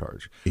murder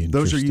charge.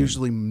 Those are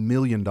usually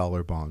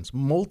million-dollar bonds,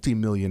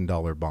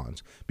 multi-million-dollar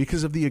bonds,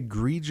 because of the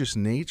egregious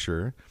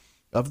nature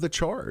of the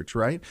charge,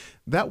 right?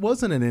 That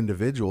wasn't an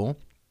individual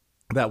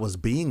that was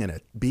being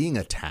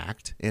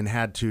attacked and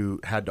had to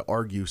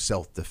argue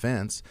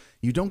self-defense.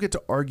 You don't get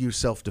to argue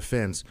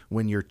self-defense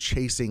when you're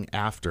chasing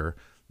after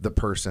the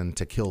person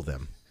to kill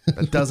them.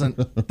 That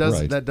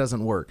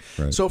doesn't work.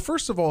 Right. So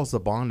first of all is the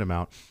bond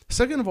amount.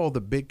 Second of all, the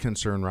big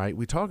concern, right?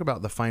 We talk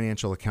about the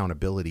financial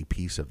accountability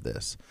piece of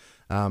this.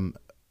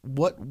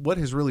 What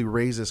has really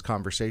raised this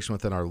conversation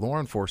within our law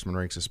enforcement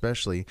ranks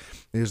especially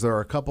is there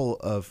are a couple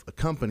of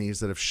companies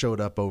that have showed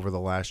up over the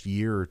last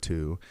year or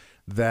two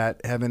that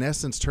have in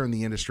essence turned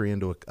the industry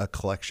into a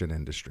collection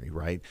industry,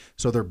 right?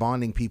 So they're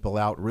bonding people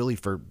out really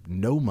for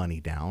no money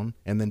down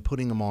and then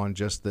putting them on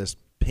just this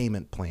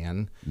payment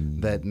plan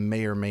that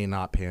may or may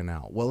not pan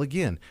out. Well,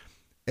 again,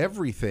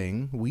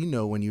 everything we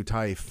know, when you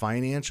tie a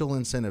financial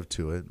incentive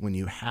to it, when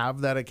you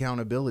have that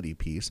accountability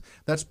piece,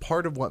 that's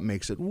part of what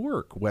makes it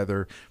work,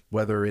 whether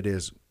it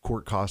is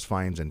court cost,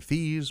 fines, and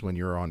fees, when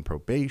you're on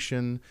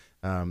probation,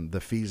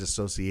 the fees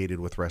associated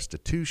with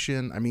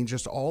restitution. I mean,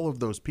 just all of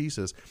those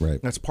pieces.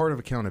 Right. That's part of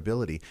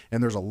accountability.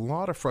 And there's a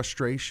lot of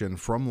frustration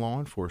from law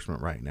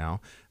enforcement right now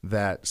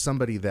that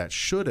somebody that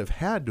should have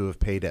had to have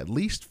paid at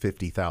least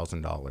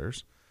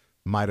 $50,000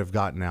 might have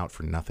gotten out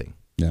for nothing.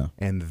 Yeah.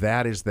 And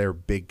that is their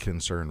big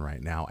concern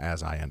right now,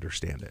 as I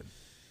understand it.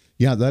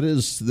 Yeah, that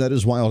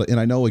is wild. And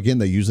I know, again,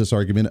 they use this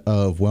argument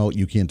of, well,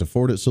 you can't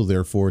afford it, so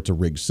therefore it's a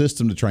rigged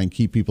system to try and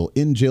keep people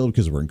in jail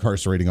because we're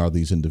incarcerating all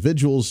these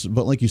individuals.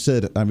 But like you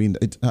said, I mean,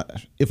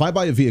 if I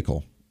buy a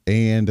vehicle,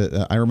 and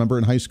I remember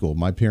in high school,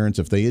 my parents,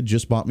 if they had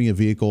just bought me a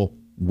vehicle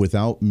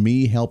without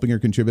me helping or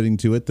contributing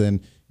to it,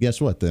 then guess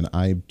what? Then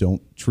I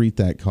don't treat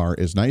that car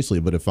as nicely.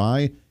 But if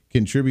I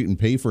contribute and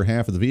pay for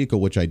half of the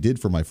vehicle, which I did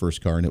for my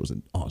first car, and it was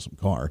an awesome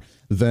car,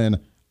 then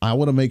I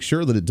want to make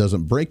sure that it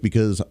doesn't break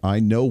because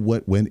I know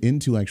what went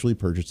into actually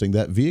purchasing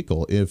that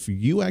vehicle. If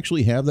you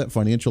actually have that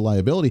financial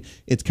liability,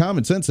 it's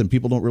common sense, and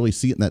people don't really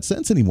see it in that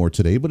sense anymore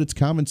today, but it's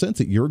common sense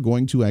that you're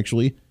going to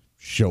actually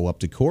show up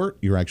to court.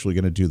 You're actually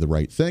going to do the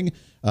right thing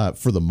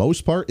for the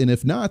most part. And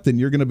if not, then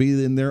you're going to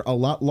be in there a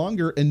lot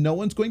longer and no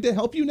one's going to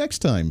help you next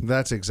time.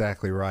 That's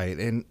exactly right.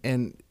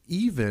 And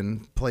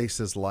even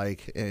places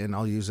like, and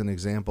I'll use an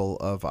example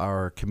of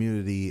our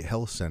community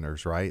health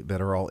centers, right,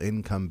 that are all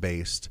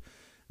income-based,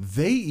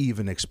 they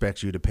even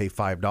expect you to pay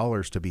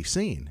 $5 to be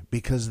seen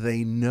because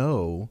they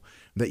know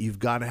that you've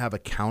got to have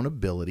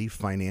accountability,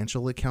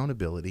 financial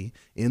accountability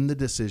in the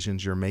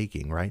decisions you're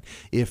making, right?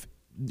 If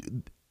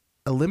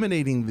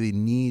eliminating the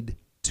need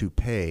to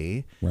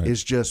pay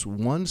is just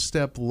one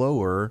step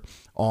lower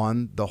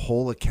on the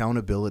whole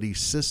accountability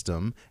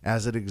system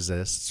as it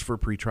exists for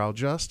pretrial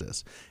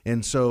justice.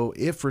 And so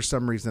if for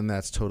some reason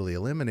that's totally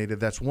eliminated,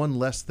 that's one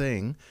less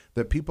thing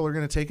that people are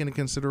going to take into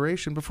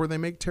consideration before they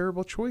make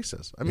terrible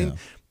choices. I mean,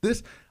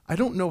 I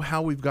don't know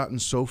how we've gotten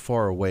so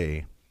far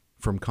away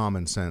from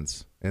common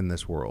sense in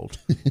this world.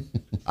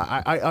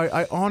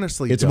 I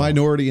honestly It's don't. a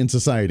minority in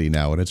society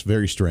now, and it's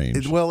very strange.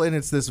 And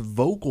it's this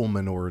vocal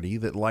minority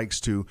that likes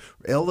to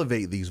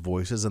elevate these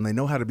voices, and they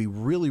know how to be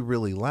really,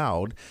 really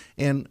loud.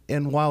 And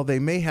while they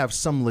may have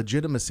some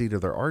legitimacy to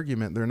their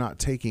argument, they're not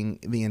taking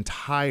the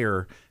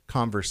entire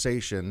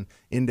conversation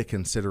into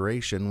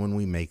consideration when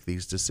we make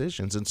these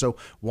decisions. And so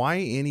why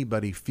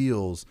anybody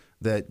feels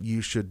that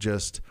you should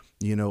just,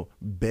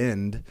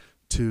 bend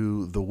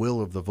to the will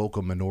of the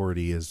vocal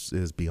minority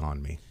is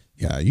beyond me.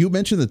 Yeah, you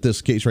mentioned that this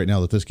case right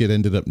now, that this kid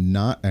ended up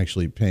not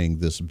actually paying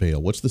this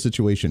bail. What's the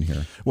situation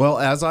here? Well,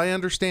 as I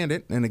understand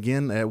it, and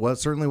again, it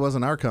certainly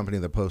wasn't our company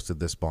that posted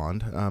this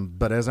bond,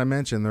 but as I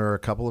mentioned, there are a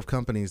couple of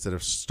companies that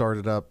have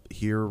started up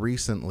here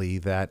recently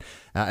that,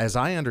 as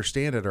I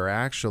understand it, are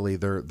actually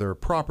they're a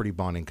property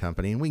bonding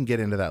company, and we can get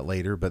into that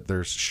later, but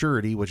there's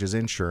surety, which is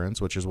insurance,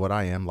 which is what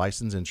I am,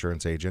 licensed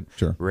insurance agent,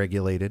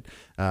 regulated,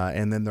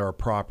 and then there are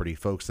property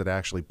folks that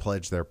actually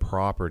pledge their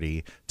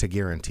property to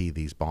guarantee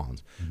these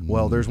bonds.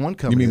 Well, there's one one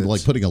company. You mean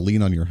like putting a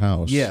lien on your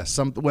house? Yes.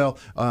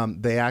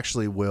 They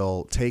actually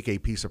will take a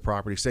piece of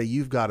property. Say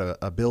you've got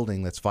a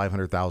building that's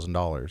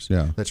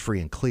 $500,000 that's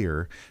free and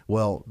clear.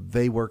 Well,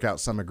 they work out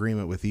some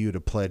agreement with you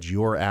to pledge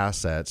your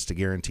assets to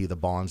guarantee the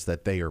bonds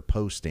that they are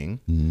posting.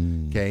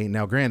 Okay.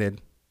 Now,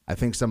 granted, I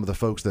think some of the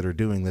folks that are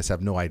doing this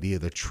have no idea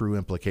the true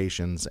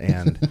implications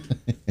and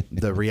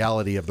the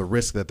reality of the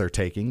risk that they're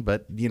taking,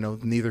 but,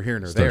 neither here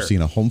nor there. Start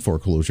seeing a home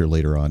foreclosure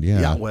later on,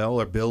 Yeah, well,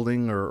 or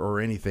building or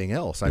anything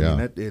else. I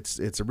mean,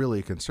 it's really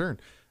a concern.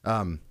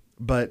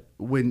 But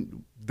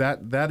when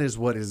that is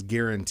what is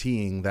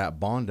guaranteeing that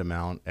bond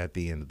amount at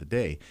the end of the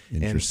day.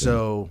 And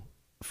so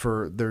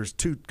there's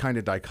two kind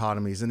of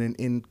dichotomies, and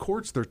in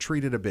courts, they're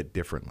treated a bit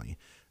differently.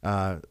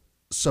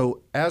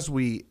 So as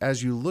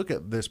you look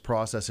at this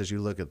process, as you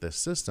look at this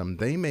system,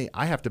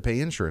 I have to pay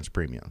insurance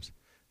premiums.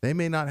 They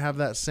may not have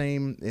that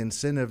same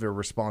incentive or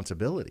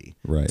responsibility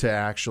to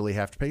actually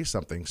have to pay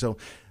something. So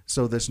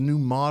this new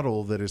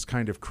model that is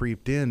kind of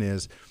creeped in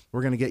is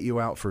we're going to get you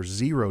out for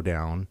zero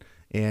down,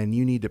 and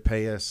you need to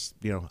pay us,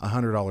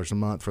 $100 a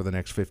month for the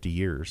next 50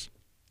 years.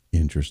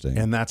 Interesting.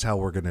 And that's how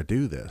we're going to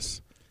do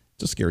this.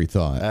 It's a scary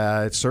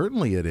thought.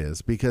 Certainly it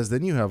is, because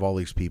then you have all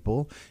these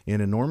people in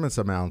enormous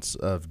amounts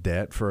of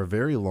debt for a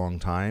very long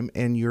time,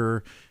 and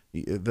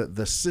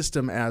the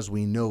system as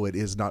we know it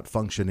is not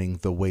functioning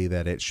the way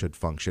that it should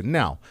function.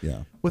 Now,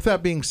 with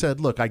that being said,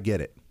 look, I get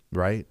it,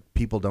 right?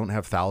 People don't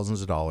have thousands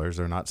of dollars.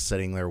 They're not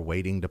sitting there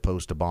waiting to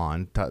post a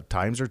bond.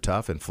 Times are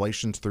tough.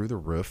 Inflation's through the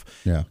roof.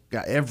 Yeah.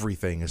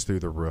 Everything is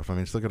through the roof. I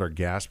mean, just look at our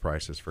gas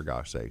prices, for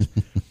gosh sakes.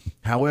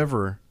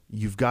 However,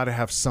 you've got to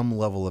have some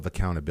level of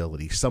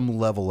accountability, some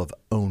level of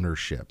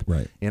ownership.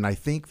 Right. And I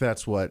think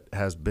that's what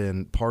has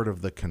been part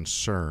of the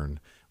concern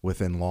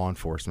within law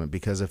enforcement,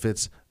 because if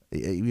it's,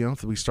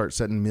 if we start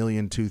setting $1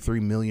 million, $2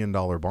 million, $3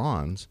 million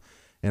bonds,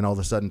 and all of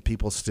a sudden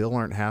people still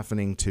aren't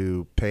having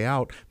to pay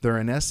out,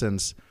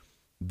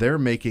 they're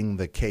making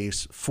the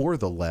case for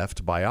the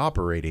left by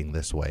operating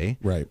this way,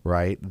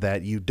 right?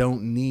 That you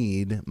don't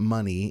need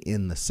money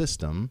in the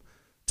system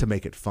to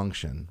make it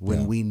function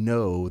when we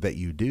know that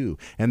you do.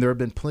 And there have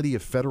been plenty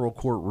of federal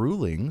court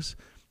rulings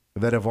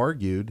that have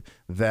argued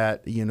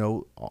that,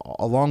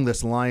 along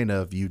this line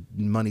of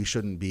money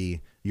shouldn't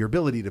be, your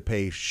ability to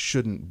pay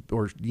shouldn't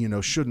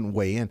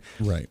weigh in.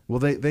 Right. Well,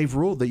 they've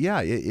ruled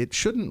that, it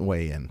shouldn't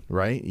weigh in,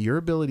 right? Your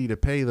ability to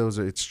pay,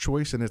 it's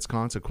choice and its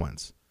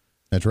consequence.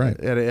 That's right.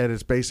 At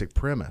its basic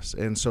premise.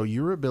 And so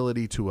your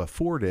ability to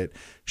afford it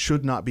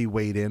should not be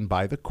weighed in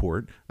by the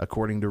court,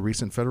 according to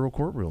recent federal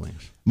court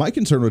rulings. My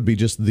concern would be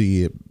just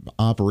the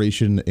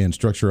operation and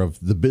structure of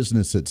the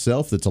business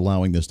itself that's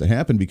allowing this to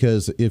happen,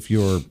 because if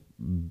you're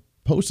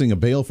posting a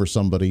bail for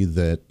somebody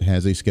that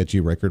has a sketchy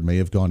record, may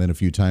have gone in a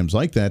few times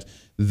like that,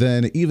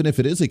 then even if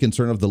it is a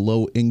concern of the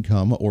low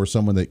income or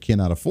someone that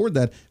cannot afford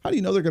that, how do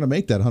you know they're going to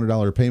make that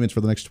 $100 payments for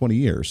the next 20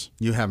 years?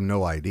 You have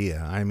no idea.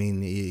 I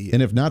mean,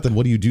 and if not, then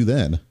what do you do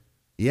then?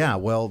 Yeah,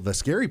 well, the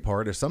scary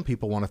part is some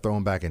people want to throw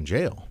them back in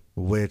jail,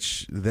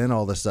 which then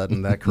all of a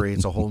sudden that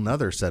creates a whole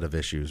nother set of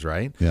issues,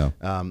 right? Yeah.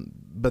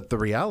 But the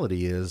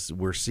reality is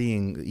we're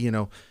seeing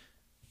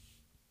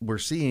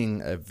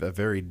a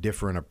very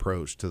different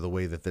approach to the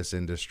way that this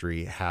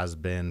industry has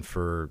been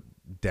for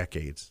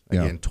decades,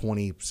 again,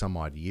 20 some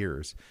odd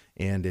years.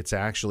 And it's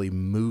actually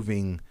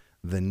moving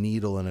the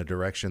needle in a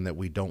direction that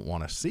we don't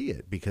want to see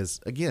it.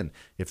 Because, again,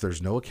 if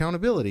there's no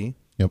accountability,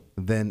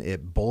 then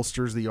it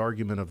bolsters the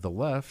argument of the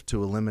left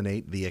to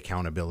eliminate the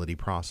accountability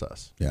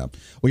process. Yeah.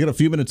 We got a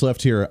few minutes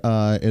left here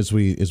as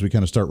we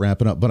kind of start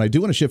wrapping up. But I do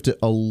want to shift it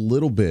a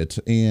little bit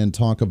and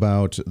talk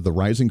about the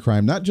rising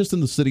crime, not just in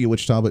the city of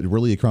Wichita, but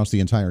really across the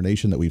entire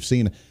nation that we've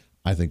seen.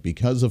 I think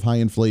because of high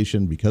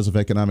inflation, because of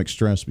economic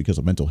stress, because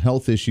of mental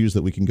health issues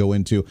that we can go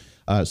into,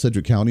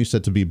 Sedgwick County is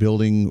set to be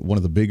building one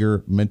of the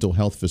bigger mental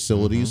health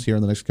facilities here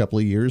in the next couple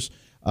of years.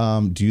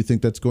 Do you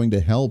think that's going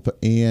to help?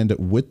 And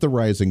with the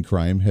rising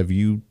crime, have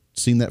you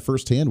seen that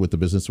firsthand with the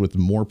business, with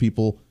more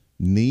people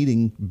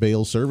needing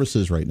bail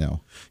services right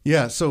now?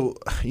 Yeah, so,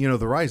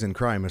 the rise in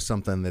crime is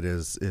something that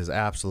is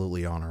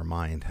absolutely on our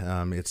mind.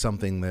 It's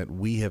something that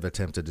we have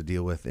attempted to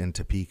deal with in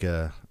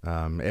Topeka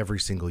every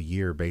single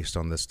year based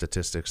on the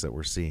statistics that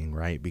we're seeing,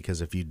 right?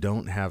 Because if you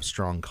don't have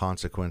strong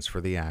consequence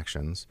for the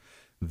actions,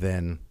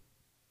 then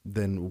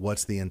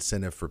what's the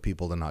incentive for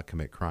people to not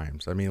commit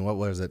crimes? I mean, what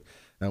was it?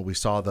 We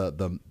saw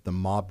the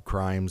mob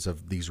crimes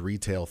of these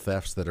retail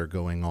thefts that are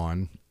going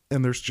on,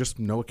 and there's just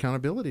no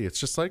accountability. It's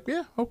just like,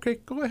 yeah, okay,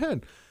 go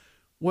ahead.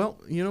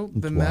 Well,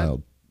 then that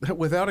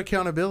without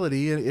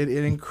accountability, it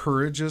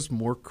encourages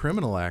more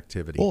criminal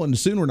activity. Well, and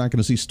soon we're not going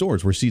to see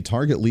stores. We see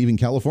Target leaving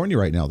California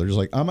right now. They're just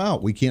like, I'm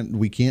out. We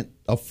can't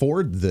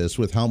afford this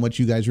with how much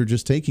you guys are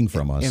just taking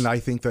from us. And I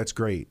think that's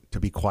great, to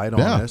be quite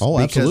honest. Oh,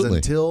 absolutely. Because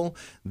until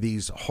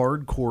these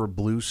hardcore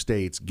blue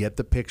states get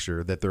the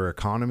picture that their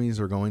economies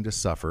are going to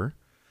suffer,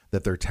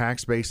 that their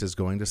tax base is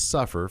going to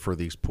suffer for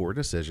these poor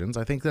decisions,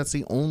 I think that's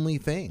the only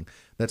thing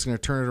that's going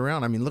to turn it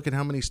around. I mean, look at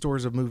how many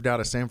stores have moved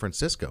out of San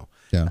Francisco.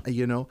 Yeah.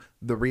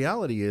 The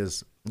reality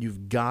is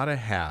you've got to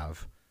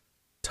have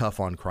tough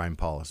on crime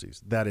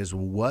policies. That is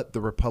what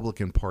the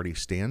Republican Party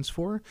stands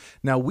for.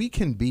 Now, we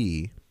can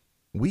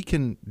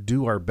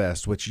do our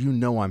best, which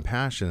I'm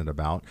passionate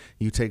about.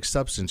 You take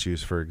substance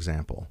use, for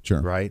example,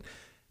 sure. Right?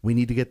 We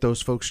need to get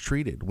those folks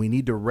treated. We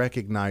need to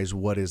recognize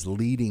what is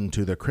leading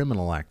to the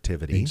criminal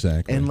activity.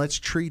 Exactly. And let's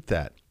treat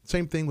that.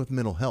 Same thing with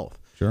mental health.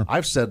 Sure.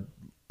 I've said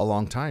a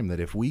long time that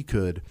if we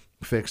could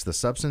fix the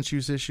substance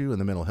use issue and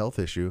the mental health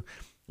issue,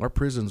 our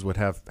prisons would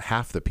have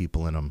half the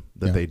people in them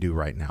that they do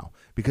right now,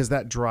 because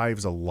that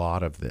drives a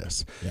lot of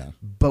this. Yeah.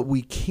 But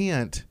we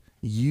can't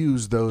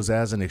use those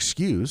as an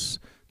excuse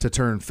to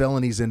turn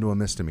felonies into a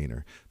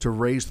misdemeanor, to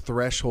raise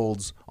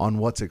thresholds on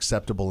what's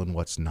acceptable and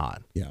what's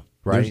not. Yeah.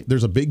 Right.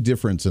 There's a big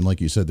difference. And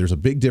like you said, there's a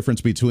big difference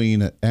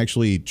between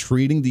actually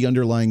treating the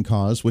underlying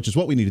cause, which is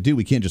what we need to do.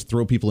 We can't just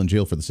throw people in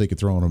jail for the sake of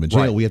throwing them in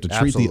jail. Right. We have to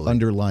treat the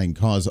underlying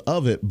cause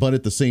of it. But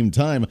at the same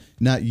time,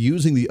 not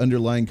using the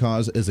underlying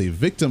cause as a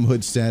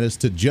victimhood status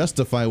to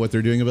justify what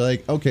they're doing and be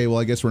like, okay, well,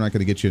 I guess we're not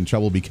going to get you in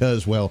trouble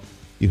because, well,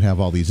 you have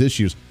all these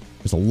issues.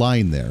 There's a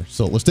line there.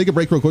 So let's take a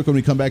break real quick. When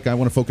we come back, I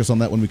want to focus on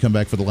that when we come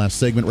back for the last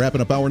segment. Wrapping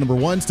up hour number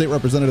 1, State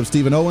Representative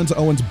Stephen Owens,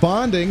 Owens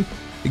Bonding.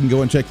 You can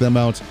go and check them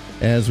out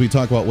as we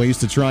talk about ways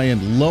to try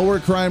and lower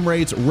crime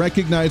rates,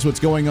 recognize what's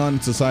going on in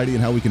society,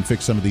 and how we can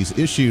fix some of these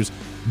issues.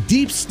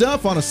 Deep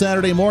stuff on a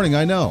Saturday morning,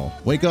 I know.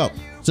 Wake up,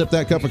 sip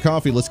that cup of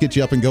coffee. Let's get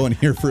you up and going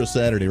here for a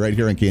Saturday right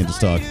here on Kansas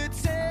Talk.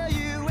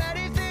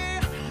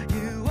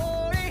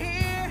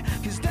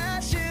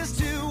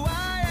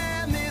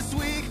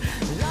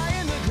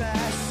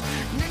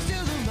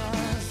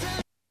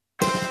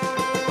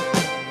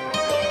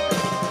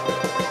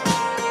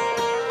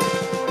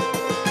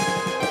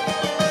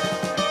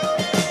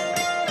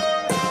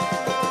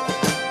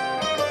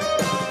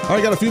 All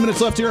right, got a few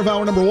minutes left here of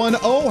hour number 1.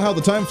 Oh, how the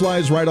time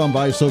flies right on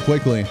by so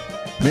quickly.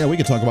 Man, we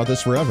could talk about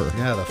this forever.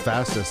 Yeah, the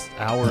fastest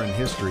hour in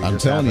history. I'm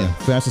telling you,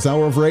 fastest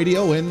hour of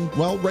radio in,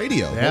 well,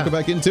 radio. Yeah. Welcome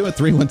back into it.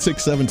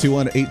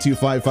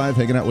 316-721-8255.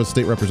 Hanging out with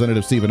State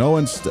Representative Stephen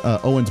Owens,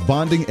 Owens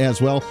Bonding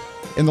as well.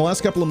 In the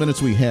last couple of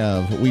minutes we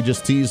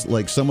just teased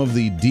like some of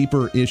the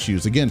deeper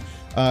issues. Again,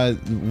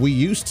 we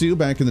used to,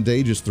 back in the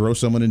day, just throw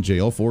someone in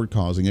jail for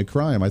causing a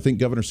crime. I think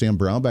Governor Sam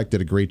Brownback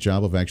did a great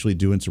job of actually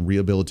doing some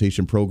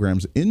rehabilitation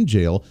programs in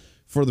jail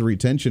for the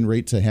retention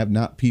rate to have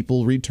not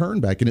people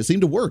return back, and it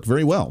seemed to work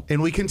very well.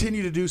 And we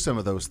continue to do some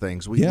of those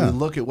things. We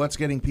look at what's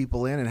getting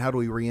people in and how do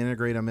we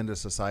reintegrate them into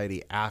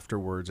society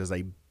afterwards as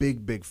a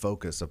big, big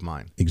focus of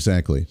mine.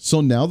 Exactly.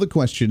 So now the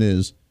question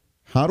is,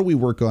 how do we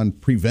work on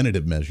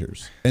preventative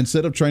measures?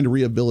 Instead of trying to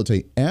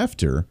rehabilitate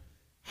after,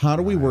 how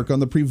do we work on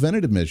the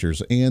preventative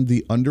measures and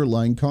the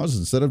underlying causes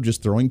instead of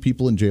just throwing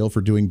people in jail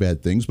for doing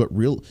bad things, but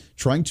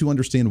trying to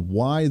understand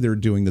why they're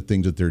doing the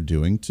things that they're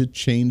doing to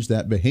change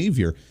that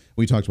behavior?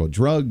 We talked about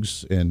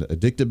drugs and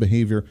addictive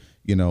behavior,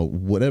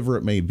 whatever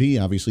it may be.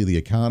 Obviously, the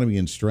economy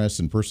and stress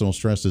and personal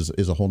stress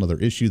is a whole other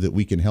issue that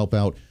we can help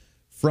out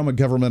from a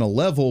governmental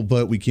level,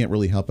 but we can't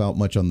really help out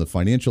much on the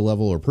financial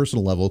level or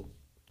personal level.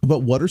 But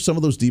what are some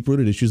of those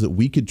deep-rooted issues that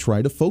we could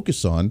try to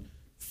focus on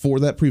for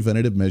that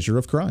preventative measure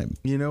of crime?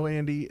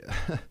 Andy,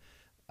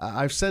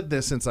 I've said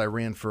this since I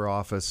ran for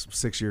office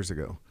 6 years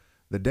ago.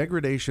 The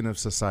degradation of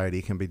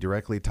society can be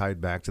directly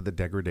tied back to the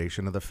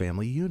degradation of the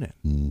family unit,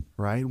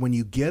 right? When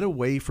you get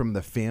away from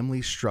the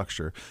family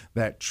structure,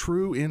 that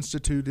true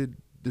instituted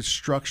the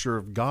structure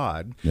of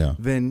God,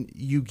 then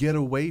you get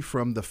away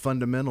from the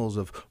fundamentals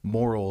of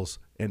morals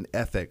and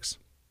ethics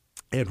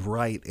and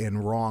right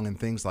and wrong and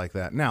things like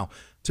that. Now,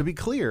 to be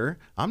clear,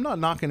 I'm not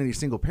knocking any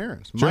single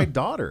parents. Sure. My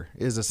daughter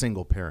is a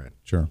single parent.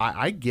 Sure.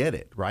 I get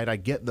it, right? I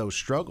get those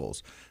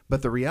struggles.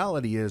 But the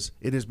reality is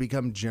it has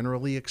become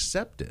generally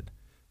accepted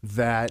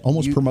that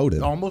almost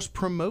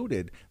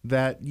promoted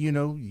that,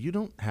 you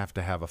don't have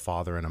to have a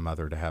father and a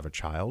mother to have a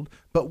child.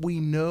 But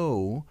we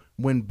know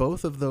when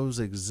both of those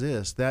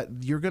exist that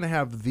you're going to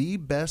have the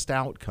best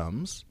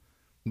outcomes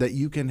that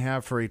you can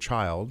have for a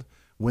child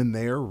when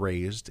they are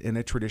raised in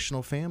a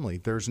traditional family.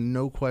 There's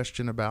no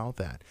question about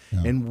that.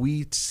 Yeah. And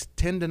we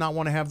tend to not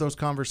want to have those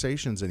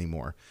conversations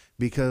anymore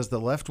because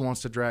the left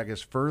wants to drag us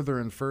further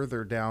and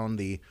further down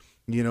the,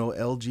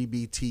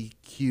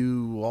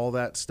 LGBTQ, all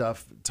that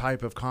stuff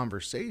type of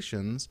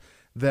conversations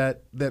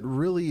that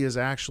really is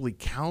actually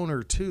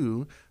counter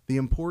to the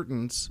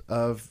importance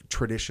of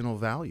traditional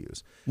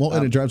values. Well,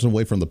 and it drives them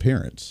away from the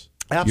parents.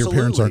 Absolutely.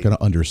 Your parents aren't going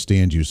to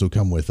understand you, so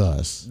come with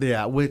us.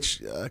 Yeah,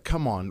 which,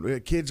 come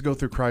on, kids go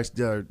through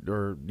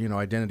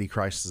identity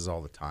crises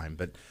all the time,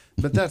 but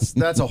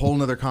that's a whole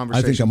nother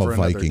conversation. I think I'm for a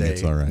another Viking. day.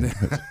 It's all right.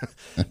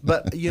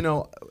 But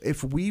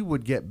if we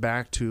would get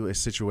back to a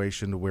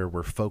situation where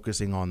we're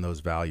focusing on those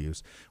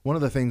values, one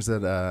of the things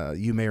that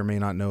you may or may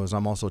not know is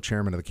I'm also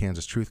chairman of the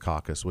Kansas Truth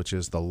Caucus, which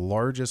is the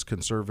largest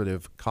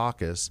conservative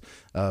caucus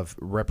of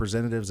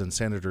representatives and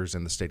senators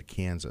in the state of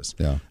Kansas.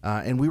 Yeah.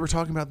 And we were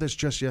talking about this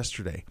just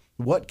yesterday.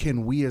 What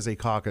can we as a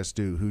caucus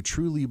do who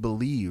truly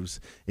believes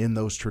in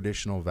those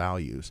traditional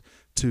values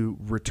to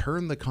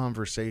return the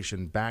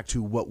conversation back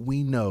to what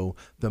we know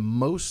the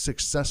most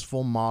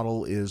successful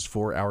model is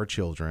for our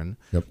children,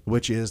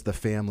 which is the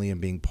family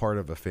and being part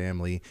of a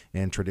family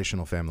and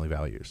traditional family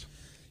values.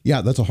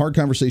 Yeah, that's a hard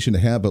conversation to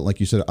have, but like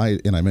you said, I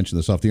mentioned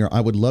this off the air,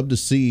 I would love to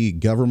see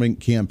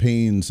government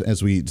campaigns,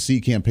 as we see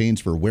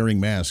campaigns for wearing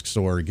masks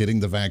or getting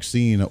the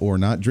vaccine or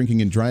not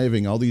drinking and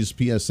driving, all these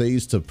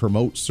PSAs to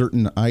promote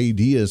certain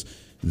ideas.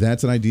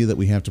 That's an idea that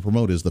we have to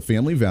promote, is the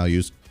family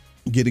values,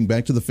 getting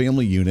back to the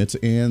family units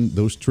and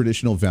those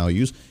traditional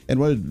values. And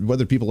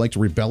whether people like to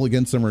rebel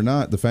against them or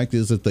not, the fact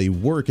is that they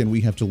work, and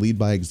we have to lead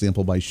by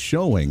example by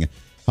showing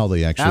how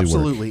they actually work.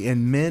 Absolutely.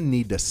 And men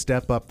need to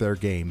step up their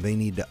game. They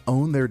need to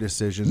own their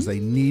decisions. They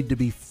need to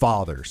be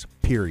fathers,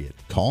 period.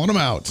 Calling them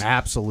out.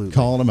 Absolutely.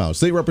 Calling them out.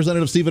 State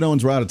Representative Stephen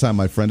Owens, we're out of time,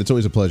 my friend. It's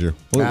always a pleasure.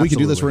 Well, we could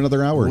do this for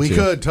another hour or two. We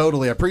could,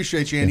 totally. I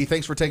appreciate you, Andy.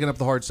 Thanks for taking up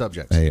the hard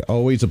subjects. Hey,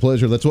 always a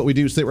pleasure. That's what we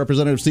do. State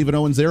Representative Stephen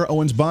Owens there.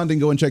 Owens Bonding.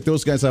 Go and check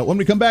those guys out. When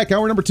we come back,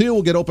 hour number 2,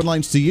 we'll get open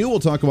lines to you. We'll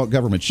talk about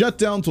government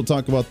shutdowns. We'll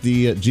talk about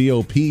the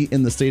GOP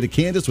in the state of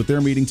Kansas with their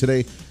meeting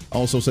today.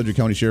 Also, Sedgwick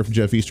County Sheriff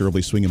Jeff Easter will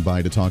be swinging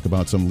by to talk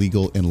about some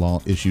legal and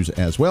law issues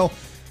as well.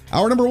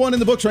 Hour number 1 in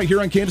the books right here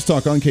on Kansas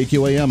Talk on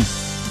KQAM.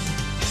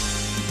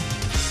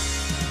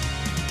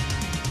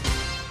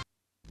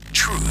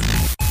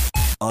 Truth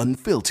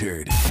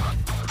Unfiltered.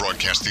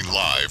 Broadcasting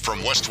live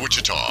from West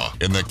Wichita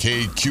in the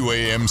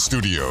KQAM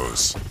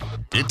studios.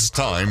 It's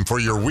time for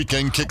your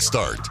weekend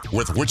kickstart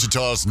with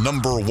Wichita's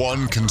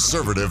 #1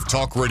 conservative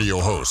talk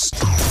radio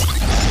host.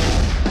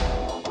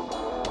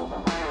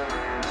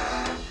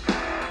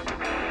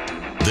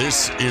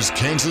 This is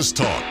Kansas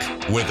Talk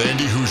with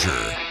Andy Hoosier.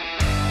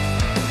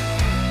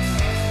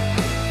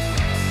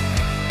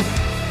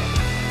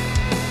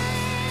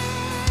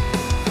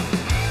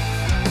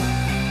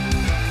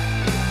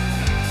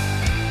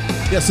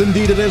 Yes,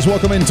 indeed it is.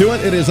 Welcome into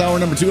it. It is hour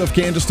number 2 of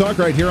Kansas Talk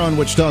right here on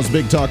Wichita's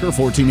Big Talker,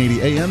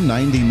 1480 AM,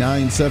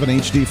 99.7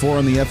 HD4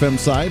 on the FM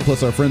side,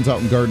 plus our friends out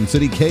in Garden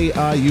City,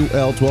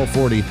 KIUL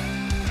 1240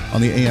 on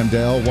the AM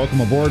dial.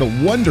 Welcome aboard.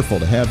 Wonderful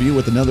to have you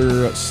with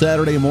another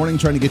Saturday morning,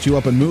 trying to get you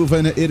up and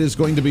moving. It is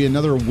going to be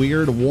another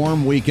weird,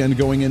 warm weekend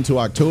going into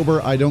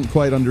October. I don't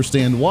quite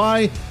understand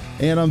why,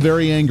 and I'm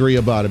very angry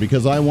about it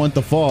because I want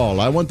the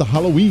fall. I want the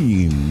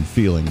Halloween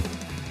feeling.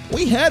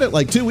 We had it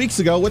like 2 weeks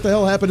ago. What the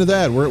hell happened to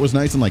that? Where it was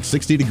nice and like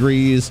 60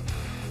 degrees,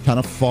 kind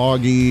of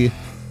foggy.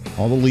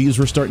 All the leaves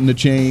were starting to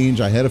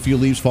change. I had a few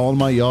leaves fall in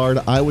my yard.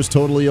 I was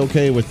totally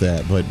okay with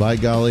that. But by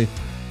golly,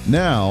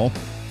 now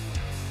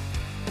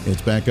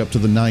it's back up to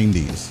the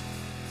 90s.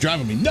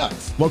 Driving me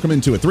nuts. Welcome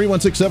into it.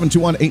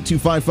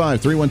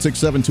 316-721-8255.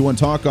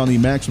 316-721-TALK on the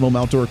Maximum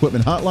Outdoor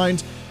Equipment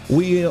hotlines.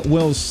 We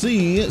will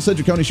see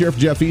Sedgwick County Sheriff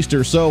Jeff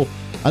Easter. So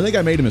I think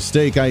I made a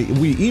mistake.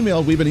 We've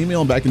been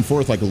emailing back and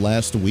forth like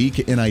last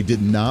week, and I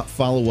did not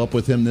follow up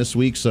with him this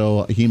week.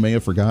 So he may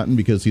have forgotten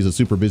because he's a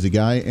super busy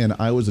guy, and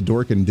I was a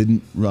dork and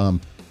didn't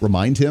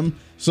remind him.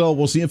 So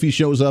we'll see if he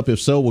shows up. If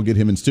so, we'll get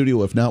him in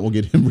studio. If not, we'll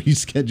get him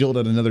rescheduled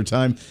at another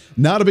time.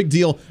 Not a big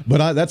deal,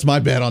 but that's my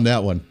bad on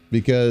that one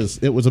because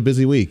it was a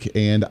busy week,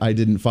 and I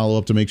didn't follow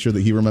up to make sure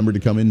that he remembered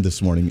to come in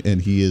this morning, and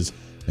he is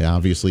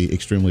obviously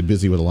extremely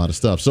busy with a lot of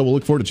stuff. So we'll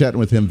look forward to chatting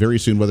with him very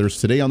soon, whether it's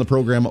today on the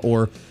program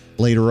or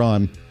later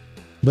on.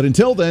 But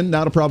until then,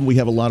 not a problem. We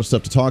have a lot of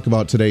stuff to talk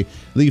about today.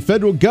 The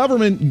federal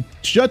government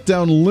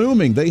shutdown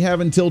looming. They have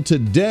until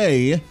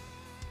today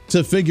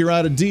to figure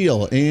out a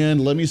deal. And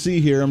let me see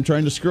here. I'm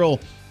trying to scroll.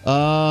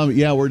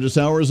 We're just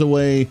hours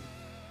away,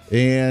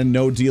 and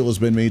no deal has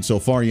been made so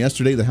far.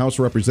 Yesterday, the House of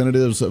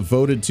Representatives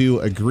voted to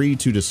agree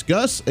to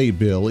discuss a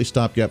bill, a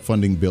stopgap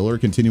funding bill or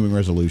continuing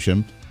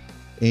resolution,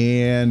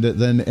 and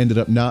then ended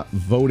up not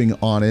voting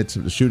on it,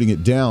 shooting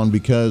it down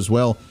because,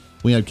 well,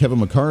 we had Kevin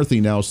McCarthy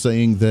now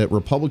saying that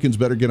Republicans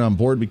better get on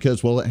board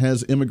because, well, it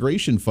has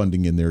immigration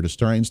funding in there to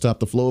try and stop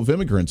the flow of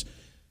immigrants.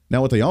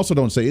 Now, what they also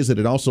don't say is that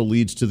it also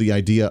leads to the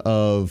idea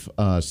of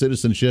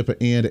citizenship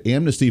and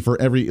amnesty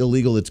for every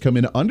illegal that's come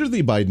in under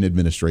the Biden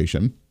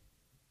administration.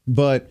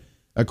 But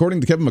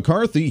according to Kevin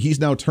McCarthy, he's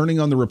now turning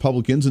on the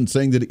Republicans and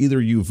saying that either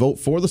you vote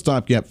for the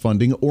stopgap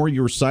funding or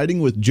you're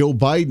siding with Joe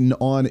Biden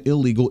on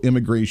illegal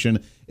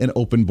immigration and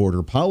open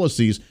border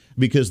policies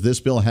because this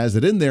bill has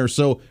it in there.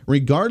 So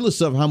regardless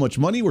of how much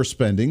money we're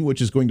spending,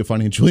 which is going to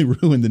financially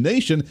ruin the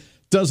nation,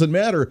 doesn't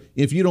matter.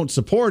 If you don't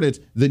support it,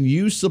 then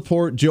you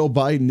support Joe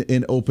Biden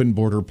in open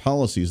border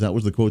policies. That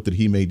was the quote that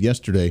he made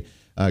yesterday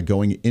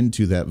going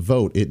into that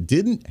vote. It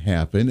didn't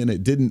happen and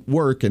it didn't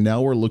work. And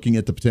now we're looking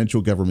at the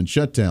potential government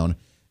shutdown.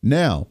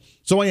 Now,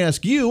 so I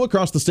ask you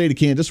across the state of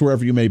Kansas,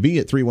 wherever you may be,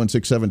 at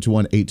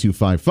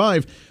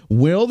 316-721-8255,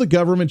 will the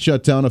government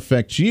shutdown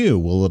affect you?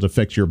 Will it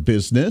affect your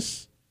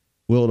business?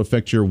 Will it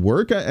affect your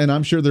work? And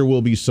I'm sure there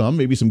will be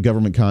maybe some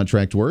government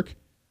contract work.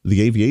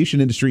 The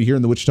aviation industry here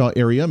in the Wichita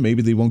area,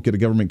 maybe they won't get a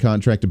government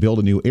contract to build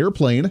a new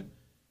airplane.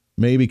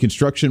 Maybe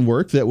construction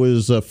work that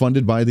was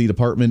funded by the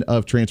Department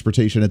of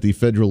Transportation at the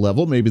federal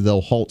level. Maybe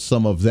they'll halt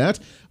some of that.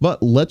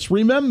 But let's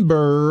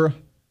remember,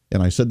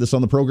 and I said this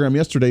on the program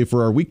yesterday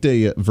for our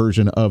weekday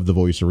version of The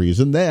Voice of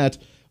Reason, that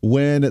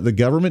when the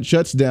government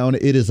shuts down,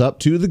 it is up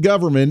to the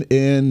government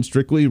and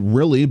strictly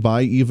really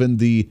by even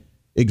the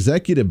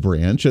executive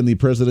branch and the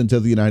President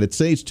of the United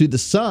States to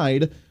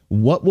decide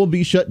what will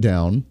be shut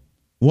down,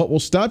 what will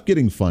stop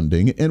getting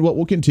funding, and what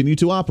will continue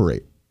to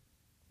operate.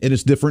 And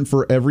it's different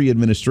for every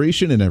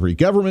administration and every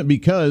government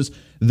because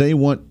they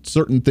want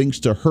certain things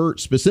to hurt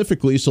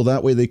specifically so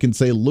that way they can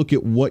say, look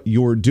at what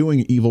you're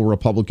doing, evil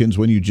Republicans,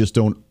 when you just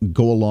don't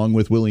go along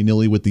with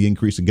willy-nilly with the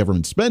increase in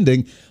government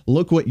spending.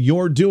 Look what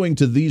you're doing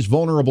to these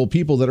vulnerable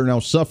people that are now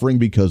suffering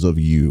because of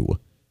you.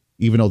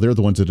 Even though they're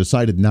the ones that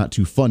decided not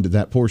to fund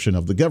that portion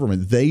of the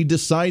government. They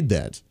decide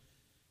that.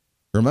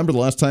 Remember, the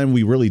last time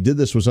we really did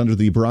this was under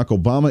the Barack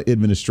Obama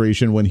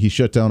administration when he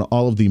shut down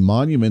all of the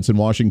monuments in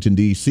Washington,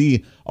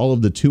 D.C., all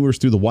of the tours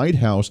through the White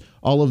House,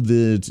 all of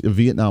the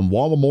Vietnam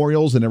Wall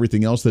memorials and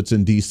everything else that's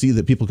in D.C.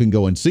 that people can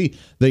go and see.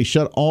 They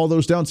shut all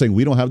those down saying,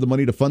 we don't have the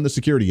money to fund the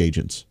security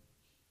agents.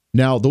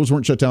 Now, those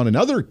weren't shut down in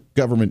other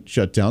government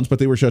shutdowns, but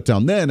they were shut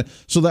down then.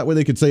 So that way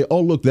they could say,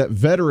 oh, look, that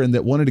veteran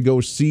that wanted to go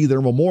see their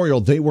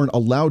memorial, they weren't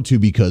allowed to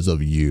because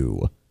of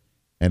you.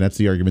 And that's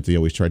the argument they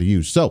always try to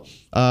use. So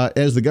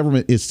as the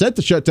government is set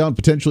to shut down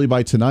potentially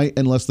by tonight,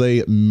 unless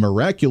they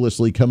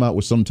miraculously come out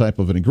with some type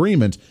of an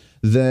agreement,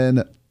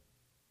 then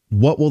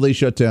what will they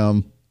shut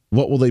down?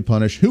 What will they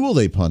punish? Who will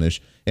they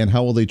punish? And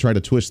how will they try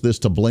to twist this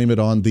to blame it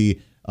on the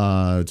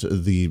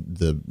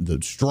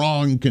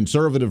strong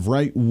conservative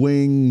right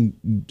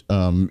wing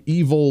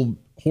evil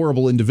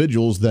horrible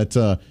individuals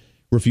that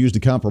refuse to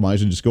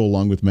compromise and just go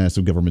along with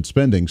massive government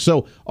spending.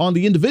 So on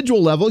the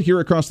individual level here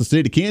across the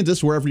state of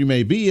Kansas, wherever you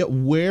may be,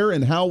 where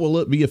and how will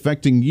it be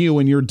affecting you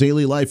in your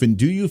daily life? And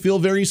do you feel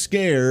very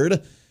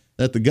scared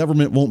that the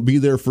government won't be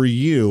there for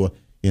you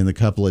in the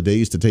couple of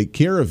days to take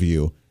care of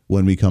you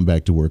when we come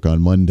back to work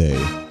on Monday?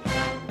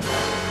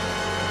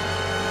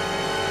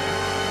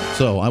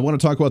 So I want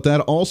to talk about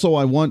that. Also,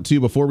 I want to,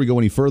 before we go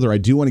any further, I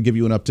do want to give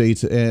you an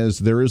update as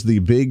there is the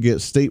big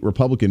state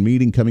Republican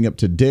meeting coming up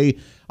today.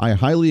 I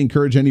highly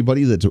encourage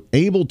anybody that's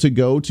able to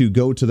go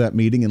to that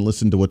meeting and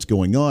listen to what's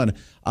going on.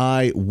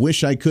 I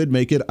wish I could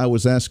make it. I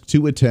was asked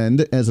to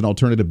attend as an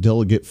alternative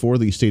delegate for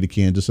the state of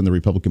Kansas and the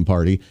Republican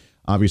Party.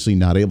 Obviously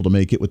not able to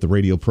make it with the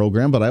radio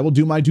program, but I will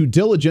do my due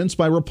diligence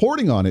by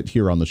reporting on it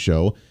here on the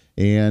show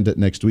and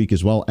next week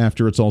as well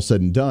after it's all said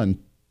and done,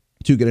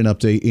 to get an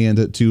update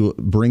and to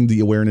bring the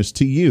awareness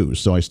to you.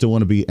 So I still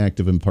want to be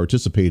active and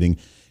participating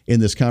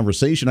in this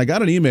conversation. I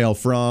got an email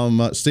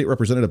from State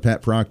Representative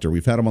Pat Proctor.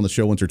 We've had him on the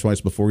show once or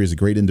twice before. He's a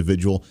great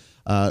individual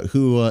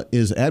who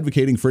is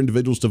advocating for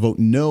individuals to vote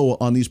no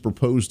on these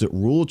proposed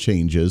rule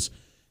changes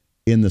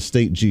in the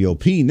state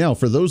GOP. Now,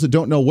 for those that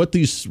don't know what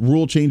these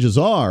rule changes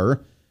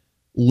are,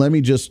 let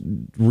me just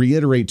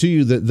reiterate to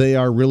you that they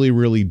are really,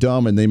 really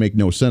dumb and they make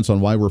no sense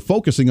on why we're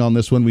focusing on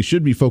this when we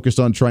should be focused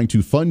on trying to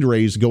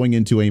fundraise going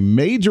into a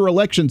major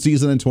election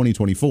season in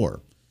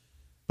 2024.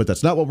 But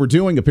that's not what we're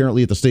doing,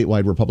 apparently, at the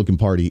statewide Republican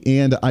Party.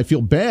 And I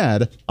feel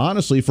bad,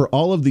 honestly, for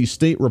all of these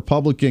state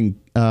Republican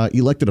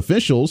elected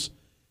officials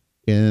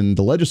in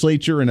the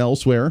legislature and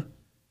elsewhere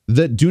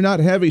that do not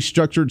have a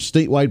structured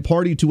statewide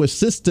party to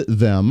assist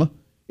them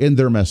in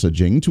their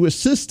messaging, to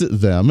assist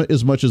them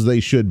as much as they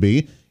should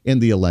be in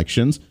the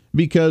elections,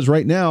 because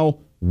right now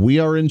we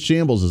are in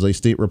shambles as a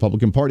state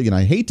Republican Party. And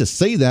I hate to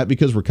say that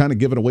because we're kind of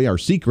giving away our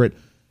secret,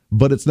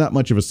 but it's not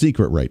much of a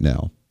secret right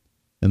now.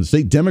 And the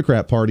state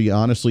Democrat Party,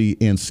 honestly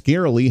and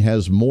scarily,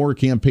 has more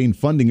campaign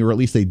funding, or at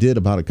least they did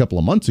about a couple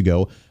of months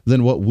ago,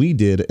 than what we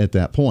did at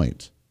that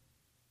point.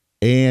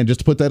 And just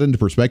to put that into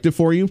perspective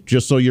for you,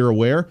 just so you're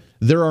aware,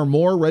 there are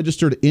more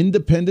registered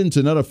independents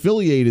and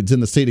unaffiliateds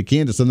in the state of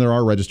Kansas than there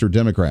are registered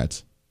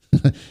Democrats.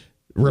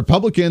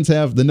 Republicans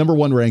have the number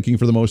one ranking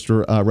for the most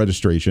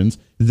registrations.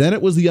 Then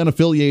it was the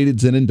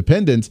unaffiliateds and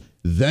independents.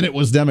 Then it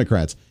was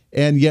Democrats.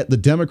 And yet the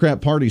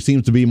Democrat Party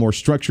seems to be more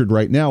structured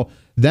right now.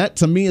 That,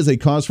 to me, is a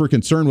cause for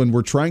concern when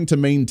we're trying to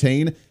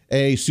maintain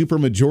a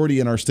supermajority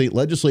in our state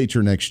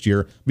legislature next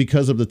year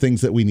because of the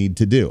things that we need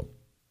to do,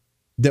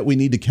 that we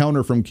need to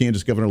counter from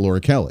Kansas Governor Laura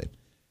Kelly.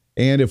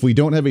 And if we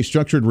don't have a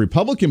structured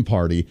Republican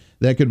Party,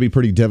 that could be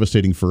pretty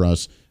devastating for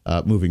us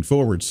moving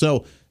forward.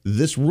 So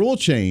this rule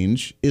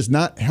change is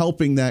not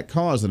helping that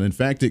cause. And in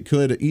fact, it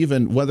could,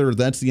 even whether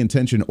that's the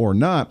intention or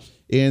not,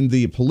 in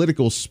the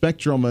political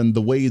spectrum and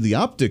the way the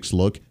optics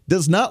look,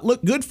 does not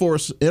look good for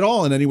us at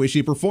all in any way,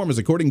 shape, or form. As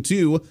according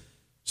to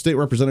State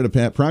Representative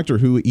Pat Proctor,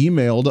 who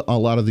emailed a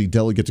lot of the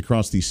delegates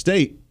across the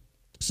state,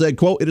 said,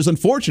 quote, "It is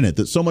unfortunate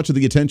that so much of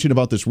the attention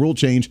about this rule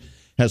change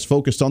has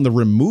focused on the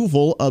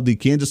removal of the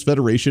Kansas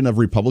Federation of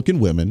Republican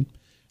Women,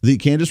 the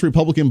Kansas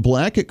Republican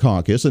Black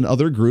Caucus, and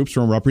other groups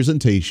from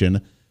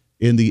representation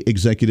in the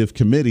executive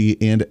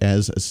committee and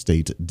as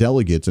state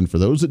delegates." And for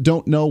those that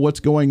don't know what's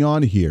going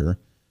on here,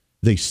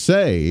 they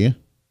say,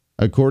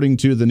 according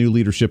to the new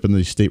leadership in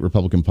the state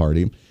Republican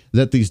Party,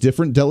 that these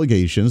different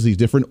delegations, these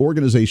different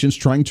organizations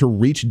trying to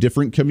reach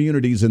different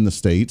communities in the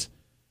state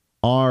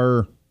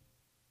are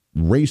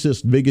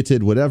racist,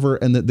 bigoted, whatever,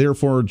 and that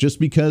therefore just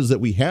because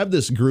that we have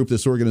this group,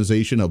 this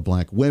organization of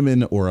black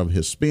women or of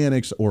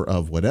Hispanics or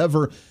of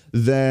whatever,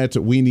 that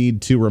we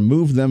need to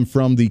remove them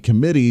from the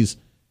committees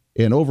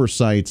and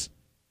oversights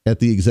at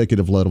the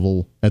executive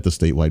level at the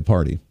statewide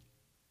party,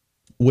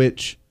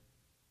 which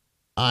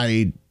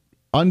I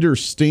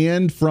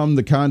understand from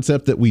the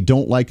concept that we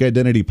don't like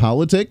identity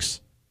politics.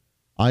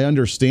 I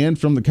understand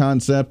from the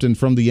concept and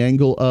from the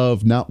angle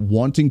of not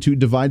wanting to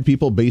divide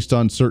people based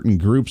on certain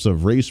groups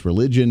of race,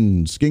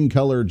 religion, skin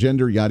color,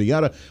 gender, yada,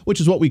 yada,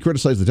 which is what we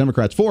criticize the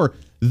Democrats for.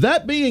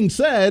 That being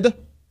said,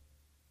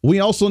 we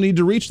also need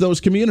to reach those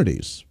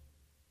communities.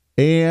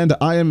 And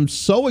I am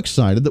so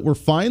excited that we're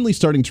finally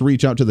starting to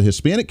reach out to the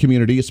Hispanic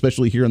community,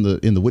 especially here in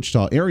the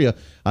Wichita area.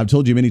 I've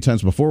told you many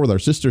times before with our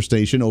sister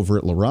station over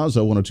at La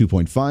Raza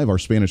 102.5, our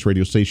Spanish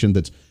radio station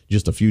that's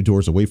just a few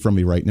doors away from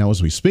me right now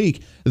as we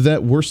speak,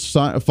 that we're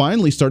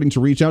finally starting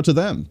to reach out to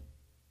them.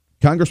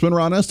 Congressman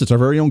Ron Estes, our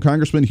very own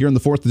congressman here in the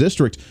 4th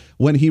District,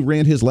 when he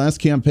ran his last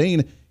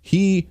campaign,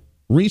 he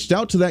reached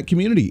out to that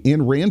community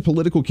and ran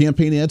political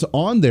campaign ads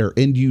on there.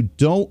 And you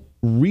don't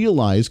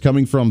realize,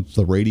 coming from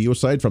the radio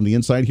side, from the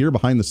inside here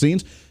behind the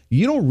scenes,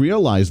 you don't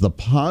realize the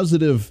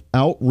positive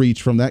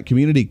outreach from that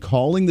community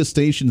calling the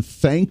station,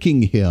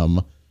 thanking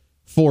him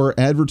for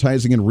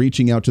advertising and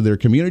reaching out to their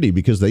community,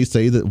 because they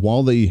say that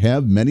while they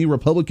have many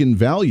Republican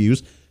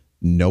values,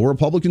 no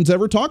Republicans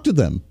ever talk to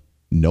them.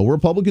 No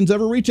Republicans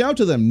ever reach out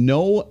to them.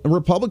 No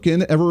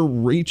Republican ever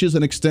reaches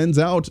and extends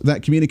out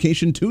that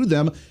communication to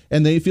them,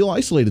 and they feel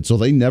isolated, so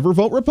they never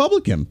vote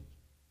Republican.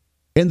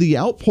 And the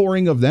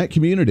outpouring of that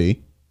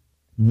community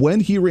when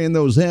he ran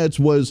those ads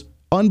was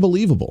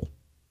unbelievable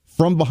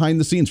from behind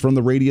the scenes, from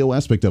the radio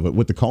aspect of it,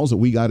 with the calls that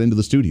we got into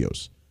the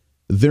studios.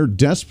 They're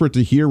desperate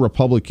to hear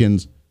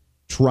Republicans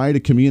try to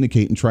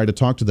communicate and try to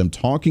talk to them,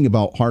 talking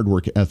about hard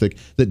work ethic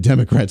that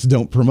Democrats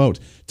don't promote,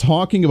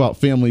 talking about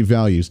family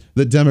values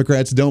that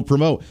Democrats don't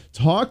promote,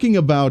 talking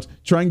about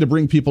trying to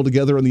bring people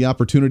together and the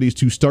opportunities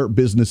to start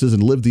businesses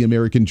and live the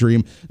American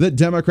dream that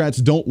Democrats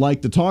don't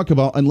like to talk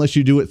about unless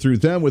you do it through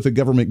them with a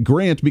government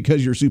grant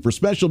because you're super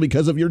special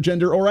because of your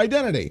gender or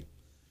identity.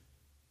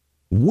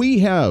 We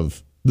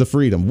have the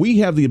freedom. We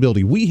have the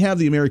ability. We have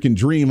the American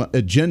dream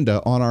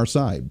agenda on our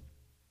side.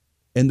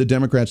 And the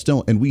Democrats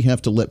don't. And we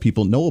have to let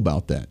people know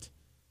about that.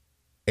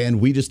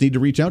 And we just need to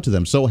reach out to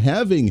them. So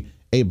having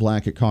a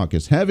black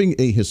caucus, having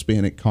a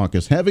Hispanic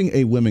caucus, having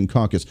a women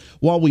caucus,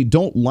 while we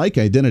don't like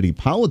identity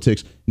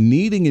politics,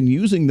 needing and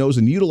using those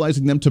and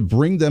utilizing them to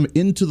bring them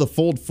into the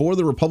fold for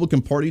the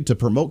Republican Party to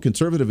promote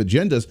conservative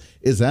agendas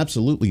is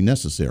absolutely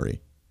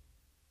necessary.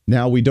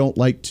 Now, we don't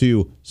like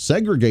to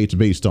segregate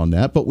based on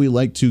that, but we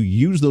like to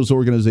use those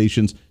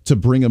organizations to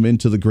bring them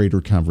into the greater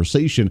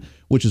conversation,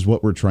 which is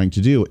what we're trying to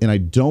do. And I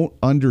don't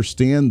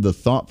understand the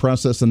thought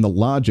process and the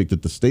logic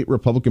that the state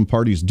Republican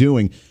Party is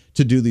doing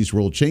to do these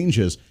rule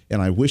changes.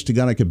 And I wish to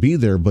God I could be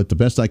there, but the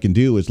best I can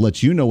do is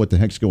let you know what the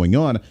heck's going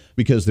on,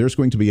 because there's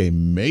going to be a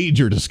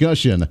major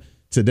discussion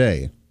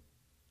today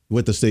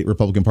with the state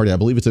Republican Party. I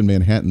believe it's in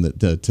Manhattan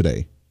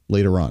today,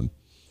 later on.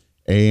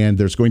 And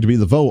there's going to be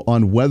the vote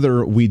on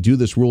whether we do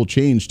this rule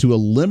change to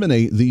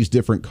eliminate these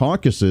different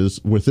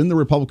caucuses within the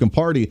Republican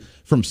Party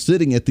from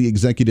sitting at the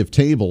executive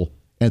table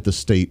at the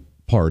state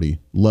party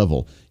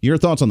level. Your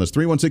thoughts on this?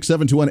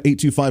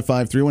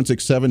 316-721-8255,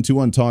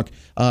 316-721-TALK.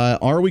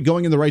 Are we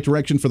going in the right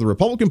direction for the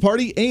Republican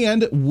Party?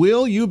 And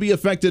will you be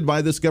affected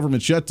by this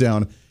government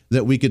shutdown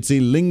that we could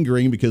see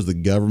lingering because the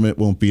government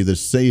won't be there to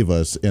save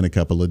us in a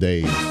couple of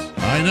days?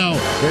 I know.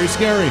 Very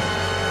scary.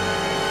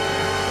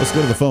 Let's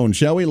go to the phone,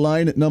 shall we?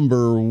 Line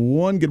number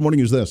 1. Good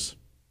morning. Who's this?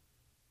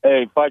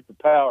 Hey, fight the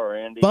power,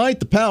 Andy. Fight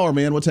the power,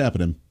 man. What's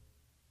happening?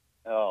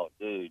 Oh,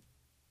 dude.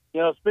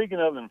 You know, speaking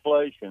of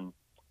inflation,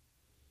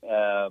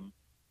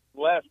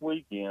 last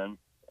weekend,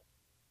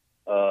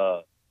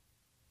 the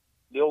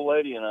old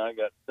lady and I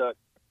got stuck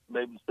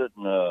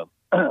babysitting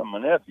my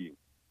nephew.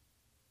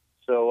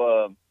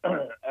 So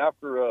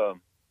after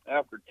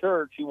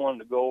church, he wanted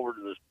to go over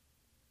to this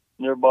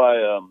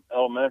nearby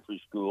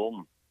elementary school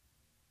and,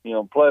 you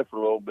know, play for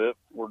a little bit.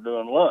 We're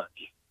doing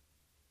lunch.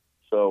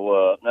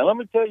 So now let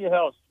me tell you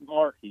how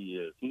smart he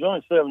is. He's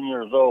only 7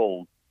 years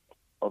old,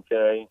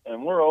 okay?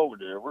 And we're over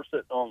there. We're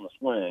sitting on the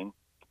swing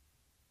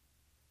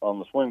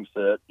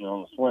set, you know,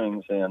 on the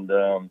swings, and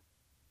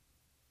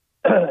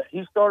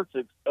he starts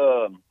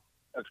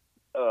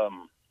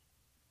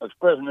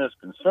expressing his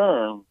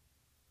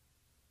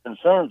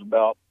concerns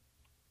about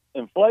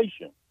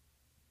inflation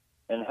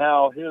and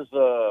how his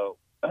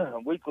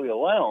weekly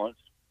allowance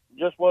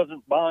just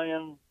wasn't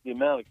buying the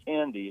amount of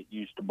candy it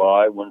used to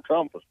buy when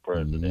Trump was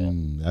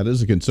president. That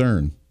is a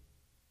concern.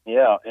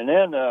 Yeah, and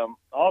then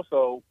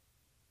also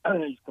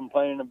he's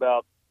complaining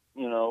about,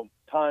 you know,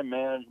 time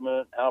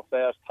management, how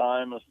fast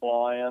time is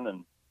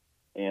flying,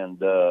 and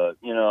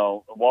you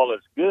know, while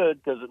it's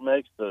good because it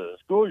makes the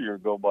school year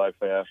go by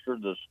faster,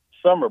 the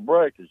summer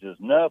break is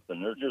just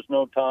nothing. There's just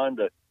no time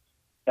to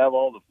have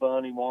all the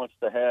fun he wants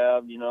to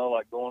have, you know,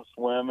 like going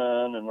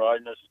swimming and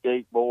riding a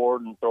skateboard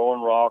and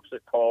throwing rocks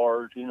at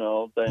cars, you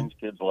know, things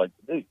kids like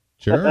to do.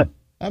 Sure.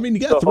 I mean,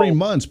 you got 3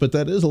 months, but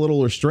that is a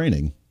little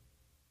restraining.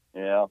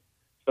 Yeah.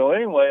 So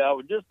anyway, I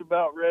was just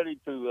about ready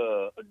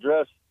to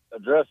address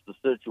the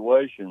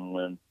situation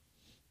when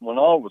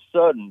all of a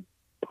sudden,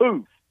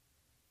 poof,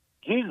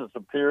 Jesus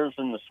appears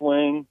in the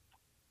swing,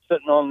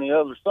 sitting on the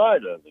other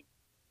side of him.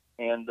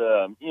 And,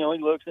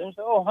 he looks at him and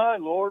says, "Oh, hi,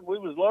 Lord. We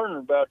was learning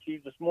about you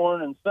this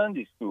morning in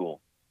Sunday school.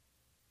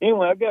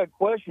 Anyway, I got a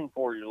question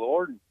for you,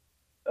 Lord.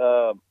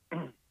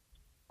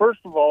 First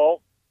of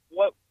all,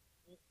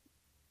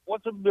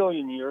 what's a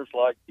billion years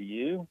like to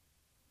you?"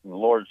 And the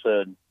Lord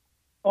said,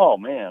 "Oh,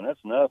 man,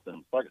 that's nothing.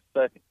 It's like a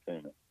second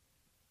to me."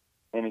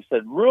 And he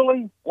said,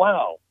 "Really?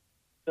 Wow."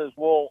 He says,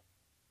 "Well,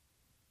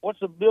 what's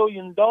 $1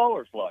 billion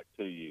like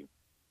to you?"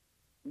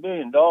 $1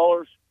 billion,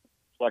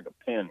 it's like a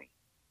penny.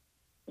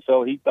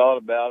 So he thought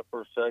about it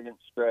for a second,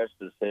 scratched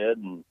his head,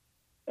 and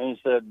he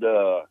said,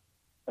 I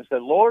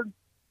said, "Lord,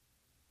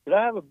 could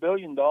I have $1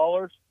 billion?"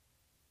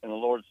 And the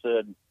Lord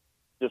said,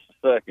 "Just a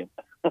second."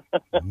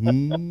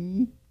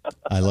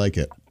 I like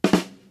it.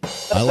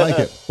 I like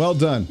it. Well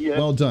done. Yeah.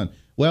 Well done.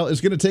 Well,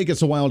 it's going to take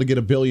us a while to get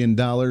 $1 billion,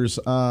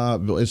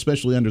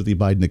 especially under the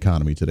Biden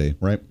economy today,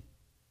 right?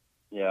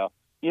 Yeah.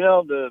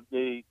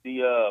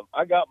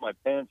 I got my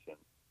pension,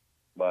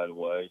 by the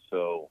way,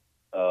 so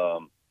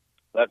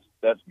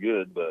that's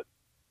good. But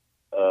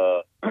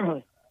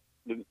the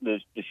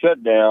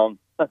shutdown,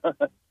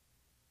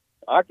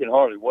 I can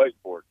hardly wait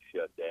for it to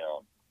shut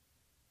down.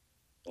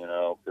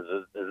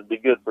 Because it'd be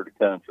good for the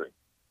country.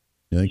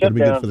 You think it'd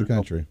be good for the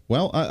country?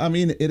 Well, I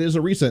mean, it is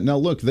a reset. Now,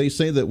 look, they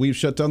say that we've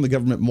shut down the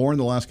government more in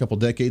the last couple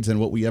of decades than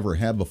what we ever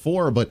had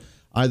before, but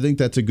I think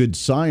that's a good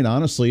sign,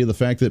 honestly, the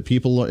fact that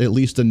people, at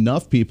least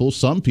enough people,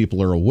 some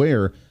people are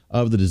aware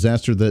of the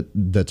disaster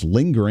that's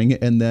lingering,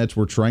 and that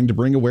we're trying to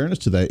bring awareness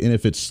to that. And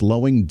if it's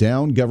slowing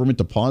down government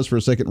to pause for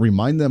a second,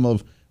 remind them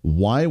of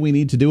why we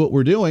need to do what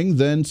we're doing,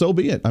 then so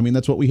be it. I mean,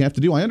 that's what we have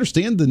to do. I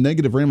understand the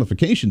negative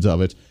ramifications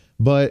of it,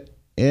 but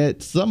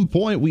at some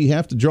point we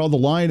have to draw the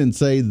line and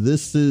say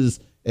this is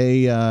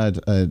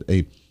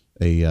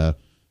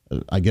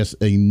I guess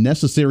a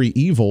necessary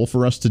evil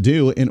for us to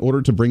do in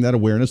order to bring that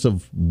awareness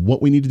of what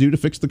we need to do to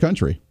fix the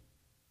country.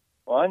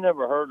 Well, I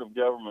never heard of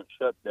government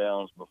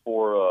shutdowns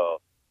before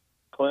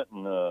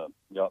Clinton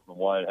got in the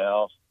White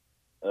House,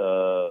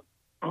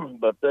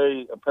 but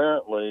they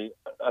apparently,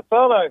 I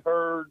thought I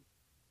heard,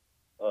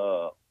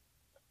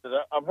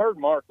 I've heard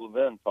Mark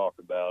Levin talk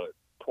about it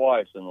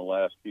twice in the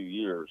last few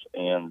years,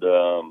 and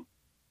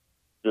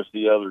just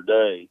the other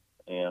day,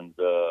 and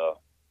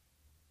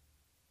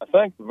I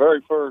think the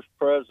very first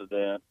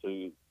president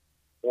to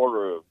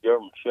order a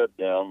government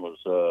shutdown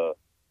was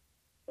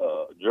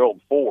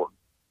Gerald Ford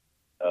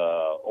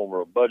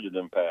over a budget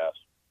impasse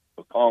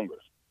with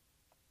Congress.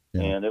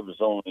 Yeah. And it was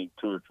only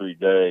 2 or 3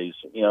 days.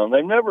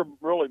 They've never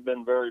really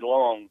been very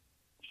long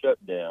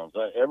shutdowns.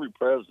 Every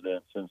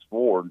president since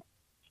Ford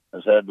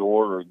has had to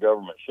order a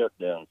government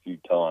shutdown a few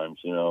times.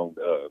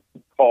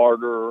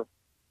 Carter,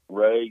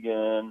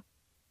 Reagan,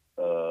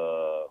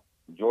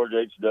 George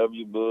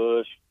H.W.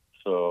 Bush.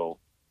 So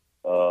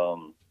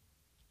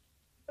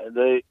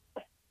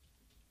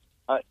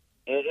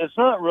it's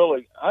not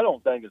really. I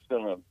don't think it's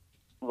going to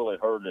really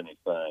hurt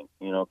anything.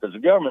 Because the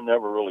government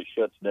never really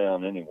shuts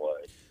down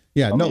anyway.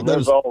 Yeah,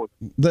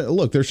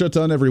 look, they're shut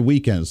down every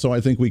weekend, so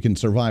I think we can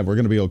survive. We're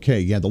going to be okay.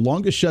 Yeah, the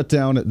longest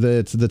shutdown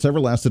that's ever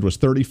lasted was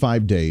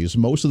 35 days.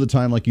 Most of the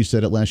time, like you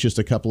said, it lasts just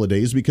a couple of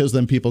days because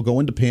then people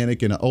go into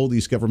panic and,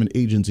 these government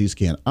agencies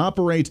can't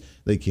operate,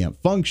 they can't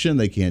function,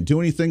 they can't do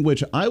anything,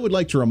 which I would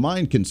like to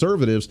remind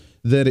conservatives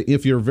that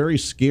if you're very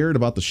scared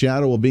about the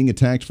shadow of being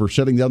attacked for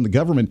shutting down the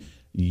government,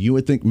 you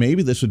would think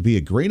maybe this would be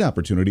a great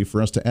opportunity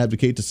for us to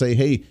advocate to say,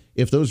 hey,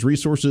 if those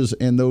resources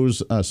and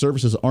those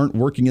services aren't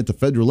working at the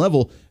federal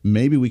level,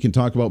 maybe we can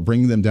talk about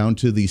bringing them down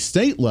to the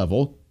state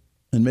level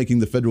and making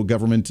the federal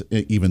government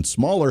even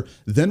smaller.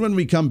 Then when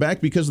we come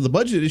back because of the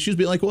budget issues,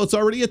 be like, well, it's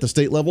already at the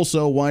state level,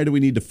 so why do we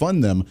need to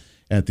fund them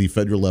at the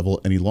federal level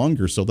any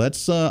longer? So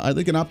that's, I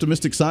think, an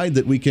optimistic side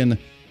that we can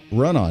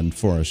run on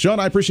for us.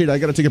 Sean, I appreciate it. I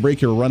got to take a break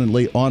here. We're running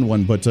late on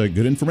one, but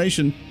good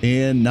information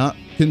and not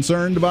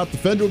concerned about the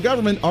federal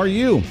government. Are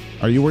you?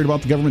 Are you worried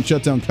about the government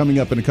shutdown coming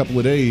up in a couple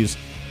of days?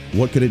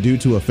 What could it do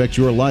to affect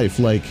your life?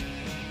 I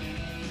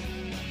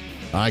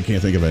can't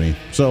think of any.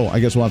 So I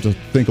guess we'll have to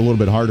think a little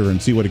bit harder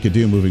and see what it could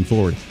do moving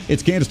forward.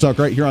 It's Kansas Talk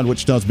right here on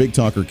Wichita's Big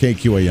Talker,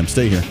 KQAM.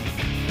 Stay here.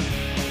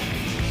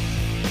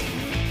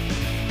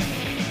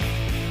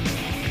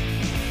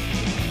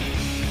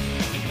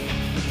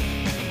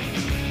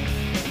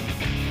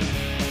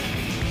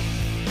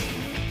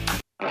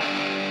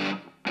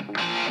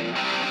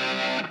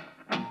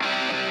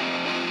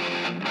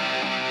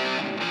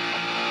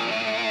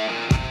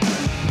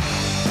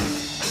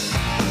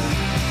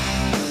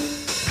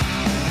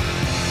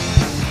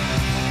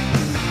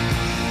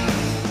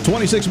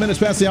 26 minutes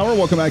past the hour.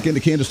 Welcome back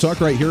into Kansas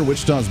Talk right here,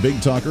 Wichita's Big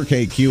Talker,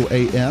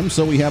 KQAM.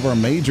 So we have our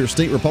major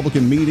state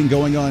Republican meeting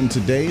going on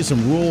today.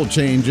 Some rule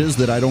changes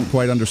that I don't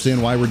quite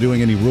understand why we're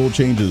doing any rule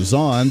changes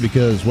on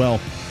because, well,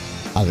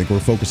 I think we're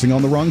focusing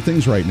on the wrong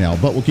things right now,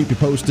 but we'll keep you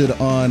posted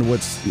on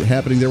what's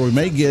happening there. We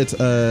may get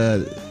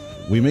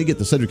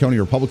the Sedgwick County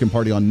Republican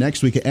Party on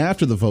next week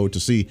after the vote to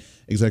see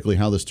exactly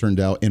how this turned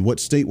out and what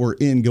state we're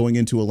in going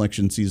into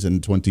election season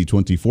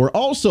 2024.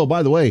 Also,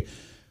 by the way,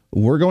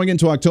 we're going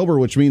into October,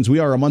 which means we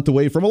are a month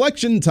away from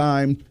election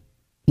time,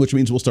 which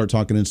means we'll start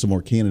talking to some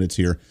more candidates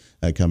here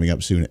coming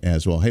up soon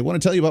as well. Hey, I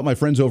want to tell you about my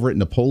friends over at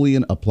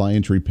Napoleon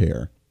Appliance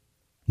Repair.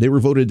 They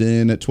were voted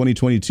in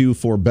 2022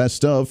 for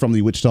Best of from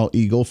the Wichita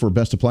Eagle for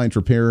Best Appliance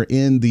Repair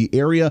in the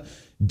area.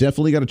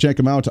 Definitely got to check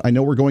them out. I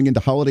know we're going into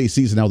holiday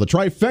season now, the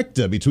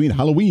trifecta between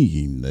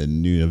Halloween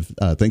and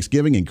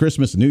Thanksgiving and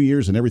Christmas and New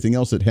Year's and everything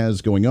else it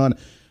has going on.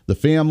 The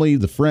family,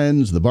 the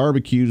friends, the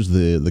barbecues,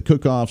 the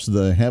cook-offs,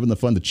 the having the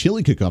fun, the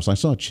chili cook-offs. I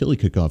saw a chili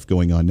cook-off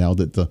going on now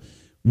that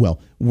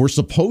we're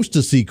supposed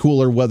to see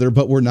cooler weather,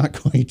 but we're not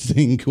quite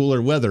seeing cooler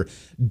weather.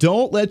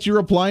 Don't let your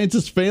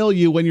appliances fail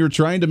you when you're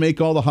trying to make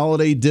all the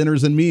holiday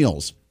dinners and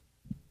meals.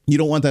 You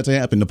don't want that to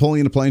happen.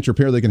 Napoleon Appliance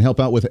Repair, they can help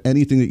out with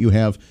anything that you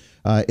have.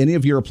 Any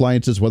of your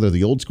appliances, whether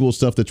the old school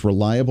stuff that's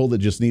reliable that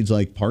just needs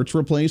like parts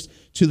replaced,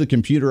 to the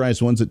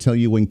computerized ones that tell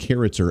you when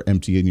carrots are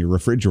empty in your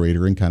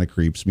refrigerator and kind of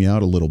creeps me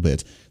out a little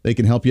bit. They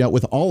can help you out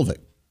with all of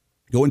it.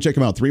 Go and check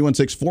them out,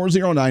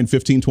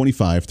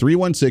 316-409-1525,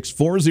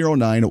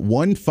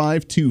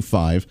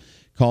 316-409-1525.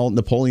 Call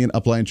Napoleon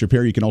Appliance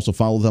Repair. You can also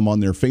follow them on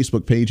their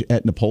Facebook page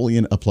at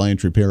Napoleon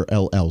Appliance Repair,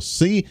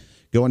 LLC.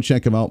 Go and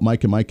check them out.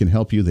 Mike and Mike can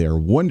help you there.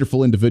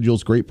 Wonderful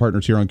individuals, great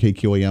partners here on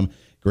KQAM,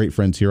 great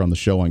friends here on the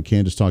show on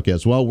Kansas Talk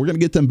as well. We're going to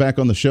get them back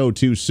on the show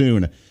too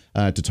soon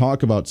to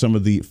talk about some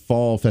of the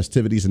fall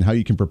festivities and how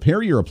you can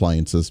prepare your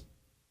appliances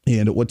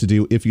and what to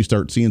do if you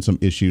start seeing some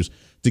issues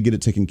to get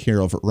it taken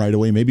care of right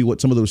away. Maybe what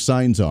some of those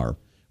signs are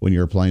when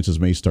your appliances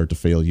may start to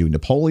fail you.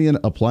 Napoleon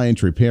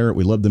Appliance Repair.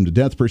 We love them to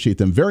death. Appreciate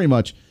them very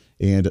much.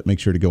 And make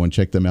sure to go and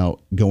check them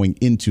out going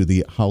into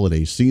the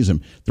holiday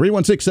season.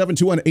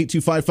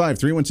 316-721-8255,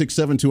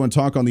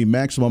 316-721-TALK on the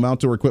Maximum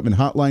Outdoor Equipment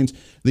hotlines.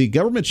 The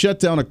government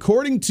shutdown,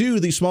 according to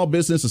the Small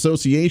Business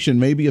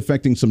Association, may be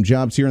affecting some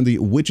jobs here in the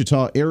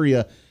Wichita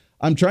area.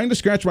 I'm trying to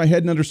scratch my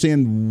head and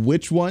understand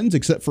which ones,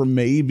 except for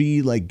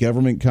maybe like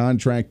government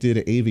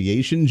contracted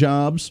aviation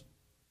jobs,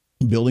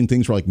 building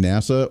things for like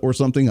NASA or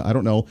something. I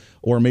don't know.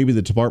 Or maybe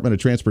the Department of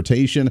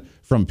Transportation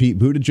from Pete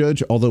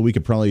Buttigieg, although we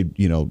could probably,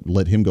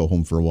 let him go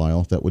home for a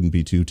while. That wouldn't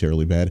be too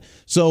terribly bad.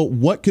 So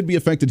what could be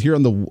affected here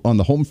on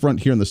the home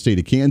front here in the state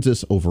of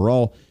Kansas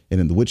overall and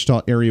in the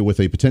Wichita area with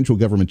a potential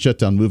government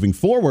shutdown moving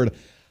forward?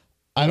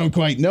 I don't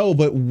quite know,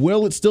 but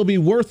will it still be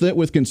worth it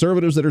with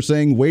conservatives that are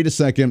saying, wait a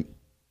second,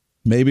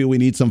 maybe we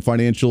need some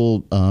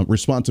financial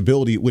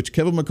responsibility, which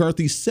Kevin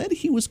McCarthy said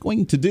he was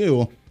going to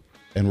do.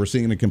 And we're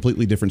seeing a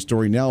completely different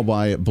story now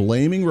by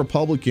blaming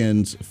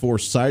Republicans for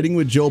siding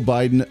with Joe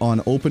Biden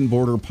on open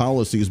border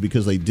policies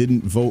because they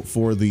didn't vote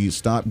for the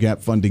stopgap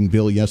funding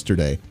bill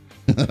yesterday.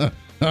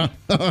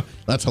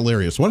 That's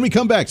hilarious. When we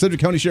come back, Sedgwick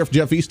County Sheriff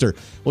Jeff Easter,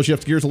 we'll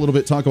shift gears a little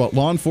bit, talk about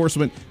law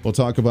enforcement. We'll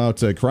talk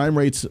about crime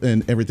rates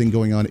and everything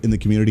going on in the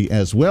community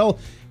as well.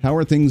 How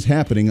are things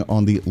happening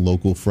on the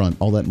local front?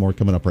 All that and more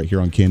coming up right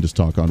here on Kansas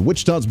Talk on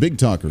Wichita's Big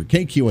Talker,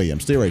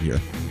 KQAM. Stay right here.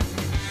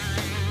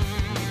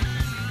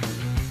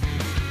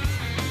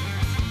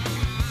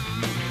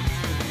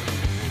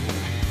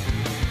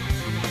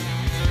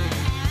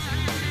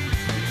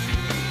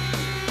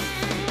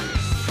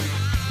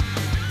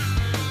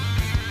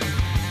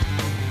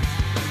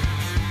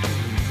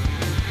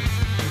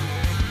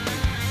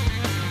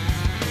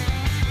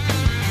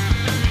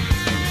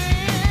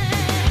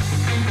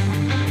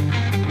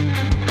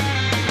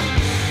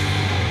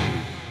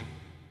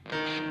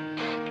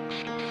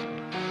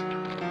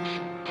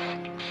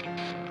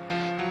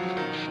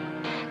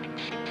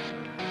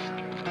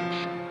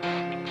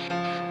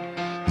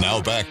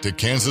 Now back to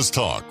Kansas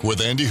Talk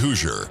with Andy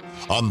Hoosier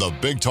on the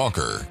Big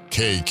Talker,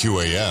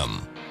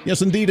 KQAM.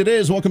 Yes, indeed it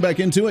is. Welcome back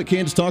into it.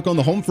 Kansas Talk on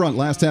the home front.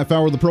 Last half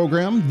hour of the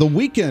program. The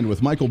Weekend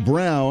with Michael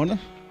Brown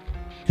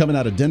coming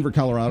out of Denver,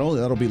 Colorado.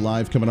 That'll be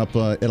live coming up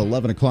at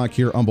 11 o'clock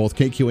here on both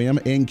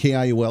KQAM and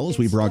KIUL as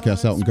we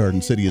broadcast out in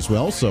Garden City as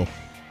well. So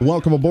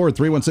welcome aboard,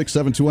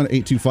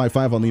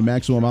 316-721-8255 on the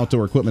Maximum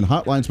Outdoor Equipment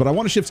hotlines. But I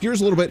want to shift gears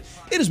a little bit.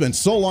 It has been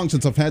so long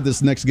since I've had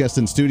this next guest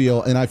in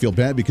studio, and I feel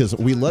bad because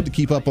we love to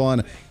keep up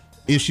on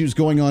issues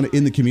going on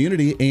in the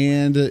community,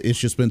 and it's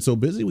just been so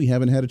busy we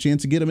haven't had a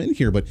chance to get him in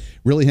here, but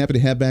really happy to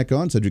have back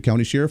on Sedgwick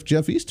County Sheriff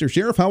Jeff Easter.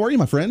 Sheriff, how are you,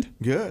 my friend?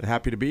 Good.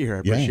 Happy to be here. I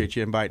appreciate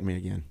you inviting me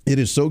again. It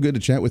is so good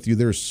to chat with you.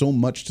 There's so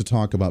much to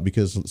talk about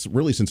because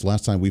really since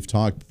last time we've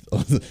talked,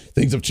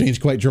 things have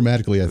changed quite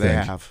dramatically, I think. They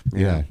have.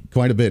 Yeah,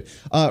 quite a bit.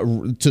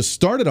 To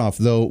start it off,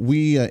 though,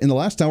 we in the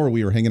last hour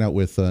we were hanging out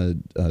with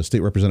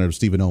State Representative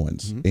Stephen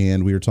Owens,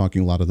 and we were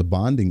talking a lot of the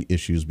bonding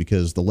issues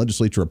because the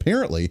legislature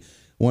apparently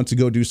wants to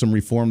go do some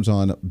reforms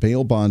on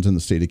bail bonds in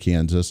the state of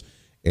Kansas.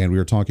 And we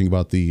were talking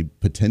about the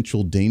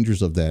potential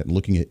dangers of that and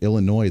looking at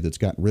Illinois that's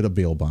gotten rid of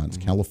bail bonds,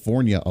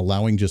 California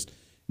allowing just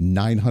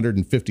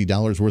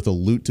 $950 worth of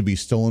loot to be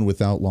stolen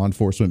without law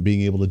enforcement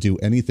being able to do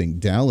anything.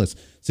 Dallas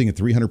seeing a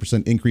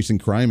 300% increase in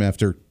crime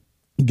after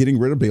getting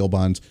rid of bail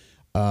bonds.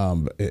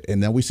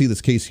 And now we see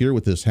this case here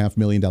with this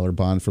 $500,000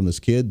 bond from this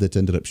kid that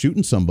ended up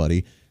shooting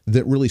somebody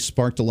that really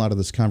sparked a lot of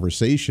this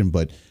conversation.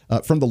 But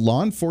from the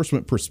law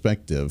enforcement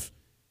perspective,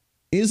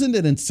 isn't it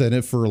an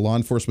incentive for a law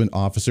enforcement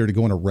officer to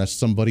go and arrest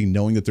somebody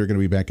knowing that they're going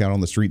to be back out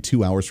on the street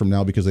 2 hours from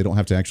now because they don't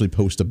have to actually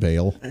post a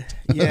bail?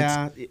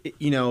 Yeah,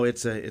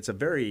 it's a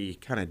very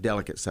kind of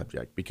delicate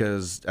subject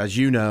because, as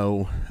you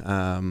know,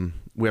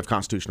 we have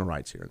constitutional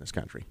rights here in this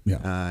country.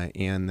 Yeah.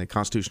 And the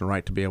constitutional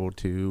right to be able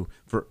to,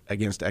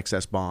 against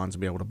excess bonds,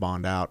 and be able to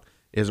bond out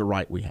is a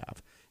right we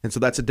have. And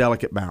so that's a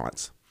delicate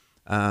balance.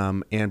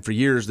 And for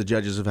years, the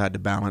judges have had to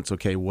balance,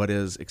 okay, what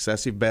is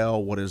excessive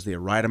bail? What is the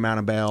right amount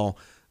of bail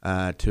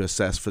to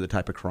assess for the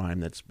type of crime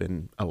that's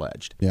been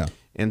alleged? Yeah.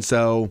 And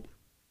so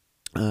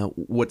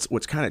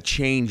what's kind of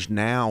changed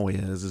now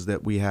is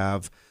that we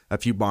have a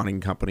few bonding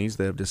companies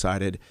that have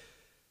decided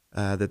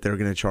that they're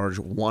going to charge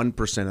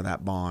 1% of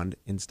that bond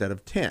instead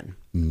of 10.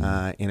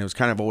 And it was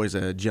kind of always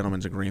a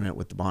gentleman's agreement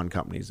with the bond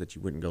companies that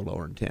you wouldn't go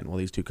lower than 10. Well,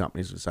 these two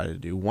companies decided to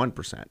do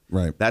 1%.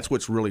 Right. That's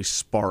what's really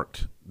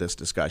sparked this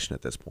discussion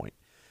at this point.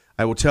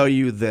 I will tell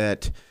you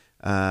that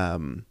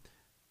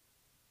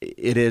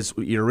it is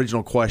your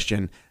original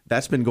question.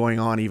 That's been going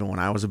on even when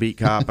I was a beat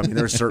cop. I mean,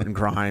 there's certain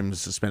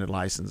crimes, suspended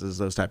licenses,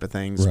 those type of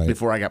things. Right.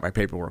 Before I got my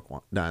paperwork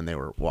done, they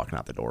were walking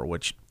out the door,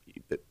 which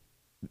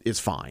is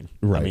fine.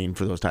 Right. I mean,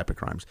 for those type of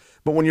crimes.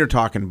 But when you're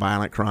talking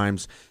violent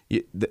crimes,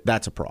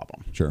 that's a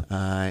problem. Sure.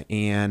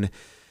 And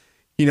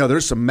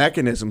there's some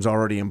mechanisms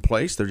already in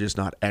place. They're just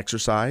not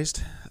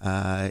exercised.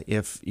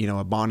 If,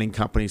 a bonding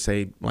company,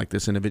 say, like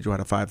this individual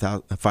had a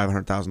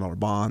 $500,000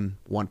 bond,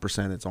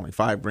 1%, it's only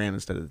 $5,000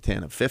 instead of the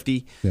 10 of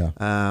 50.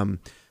 Yeah.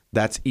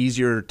 That's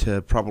easier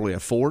to probably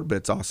afford, but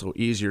it's also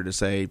easier to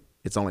say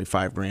it's only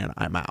 $5,000.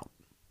 I'm out.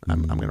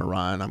 I'm going to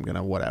run. I'm going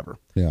to whatever.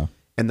 Yeah.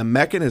 And the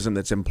mechanism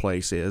that's in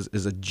place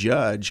is a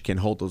judge can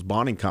hold those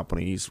bonding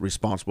companies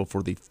responsible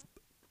for the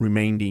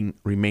remaining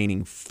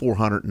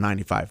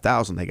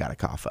 $495,000 they got to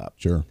cough up.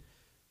 Sure.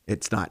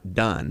 It's not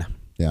done.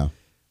 Yeah.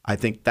 I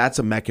think that's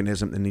a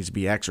mechanism that needs to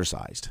be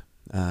exercised,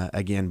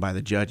 again, by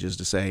the judges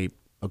to say,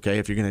 okay,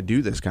 if you're going to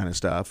do this kind of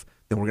stuff,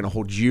 then we're going to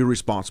hold you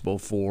responsible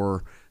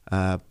for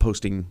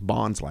posting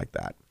bonds like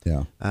that.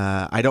 Yeah.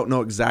 I don't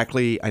know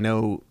exactly. I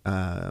know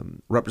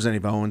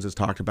Representative Owens has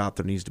talked about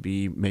there needs to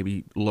be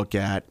maybe look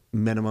at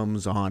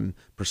minimums on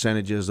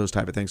percentages, those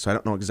type of things. So I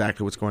don't know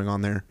exactly what's going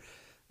on there.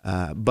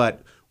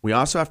 But we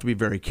also have to be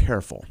very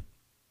careful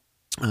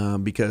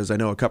because I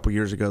know a couple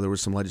years ago there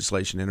was some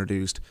legislation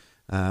introduced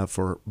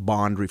for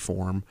bond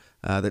reform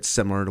that's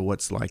similar to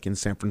what's like in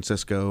San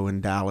Francisco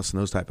and Dallas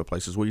and those type of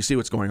places where you see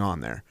what's going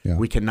on there. Yeah.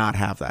 We cannot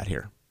have that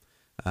here.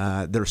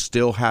 There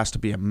still has to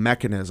be a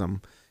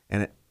mechanism,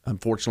 and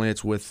unfortunately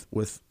it's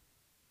with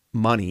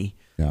money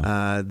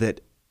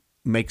that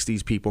makes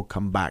these people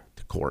come back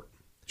to court.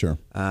 Sure.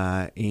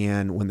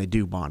 And when they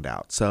do bond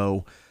out.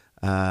 So,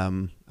 I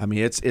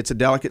mean, it's a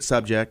delicate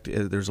subject.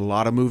 There's a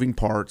lot of moving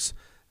parts.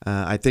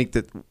 I think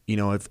that,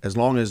 as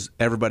long as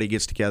everybody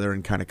gets together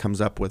and kind of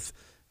comes up with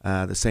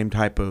the same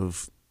type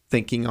of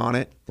thinking on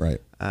it,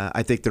 right.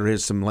 I think there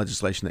is some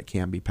legislation that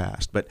can be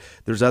passed. But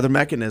there's other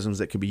mechanisms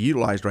that could be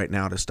utilized right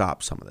now to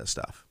stop some of this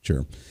stuff.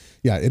 Sure.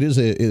 Yeah, it is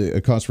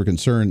a cause for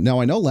concern. Now,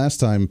 I know last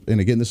time,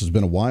 and again, this has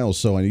been a while,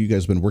 so I know you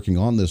guys have been working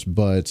on this,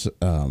 but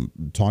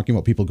talking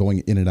about people going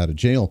in and out of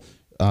jail,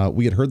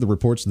 we had heard the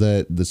reports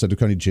that the Sedgwick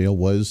County Jail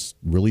was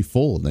really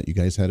full and that you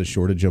guys had a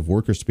shortage of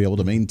workers to be able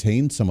to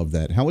maintain some of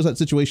that. How is that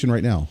situation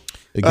right now?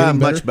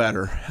 Much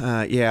better.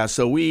 Yeah,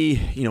 so we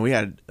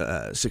had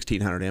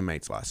 1,600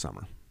 inmates last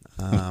summer.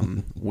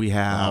 We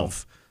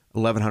have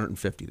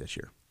 1,150 this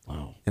year.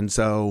 Wow. And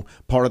so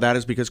part of that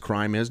is because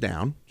crime is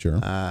down. Sure.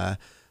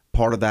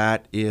 Part of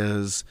that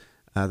is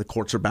the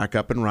courts are back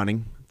up and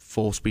running,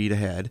 full speed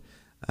ahead.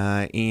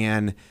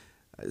 And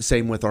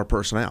same with our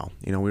personnel.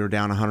 We were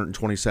down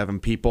 127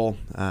 people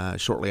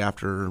shortly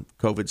after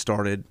COVID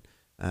started.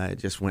 It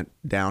just went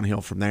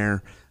downhill from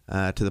there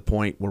to the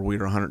point where we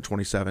were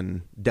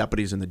 127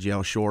 deputies in the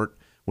jail short,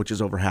 which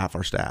is over half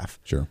our staff.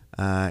 Sure.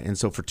 And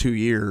so for 2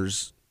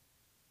 years,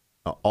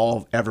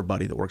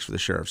 everybody that works for the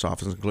sheriff's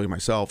office, including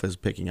myself, is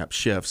picking up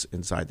shifts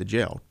inside the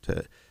jail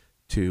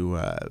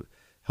to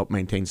help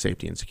maintain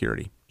safety and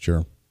security.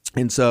 Sure.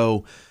 And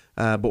so,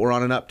 but we're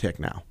on an uptick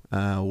now.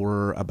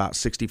 We're about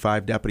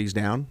 65 deputies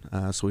down,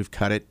 so we've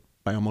cut it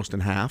by almost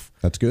in half.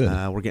 That's good.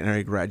 We're getting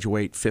ready to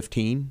graduate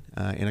 15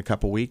 in a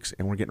couple weeks,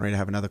 and we're getting ready to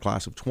have another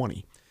class of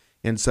 20.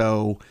 And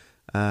so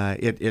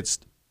the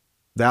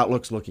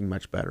outlook's looking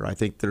much better. I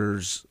think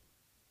there's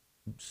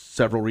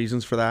several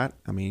reasons for that.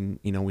 I mean,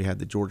 we had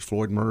the George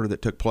Floyd murder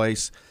that took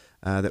place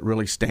that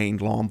really stained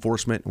law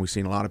enforcement, and we've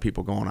seen a lot of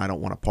people going, I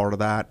don't want a part of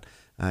that.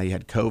 You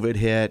had COVID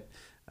hit,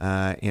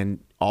 and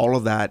all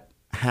of that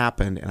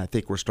happened, and I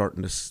think we're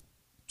starting to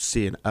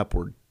see an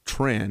upward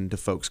trend to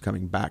folks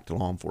coming back to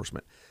law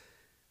enforcement.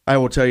 I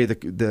will tell you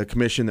the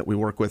commission that we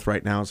work with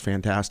right now is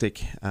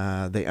fantastic.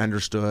 They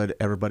understood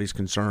everybody's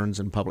concerns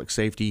in public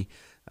safety,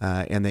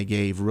 and they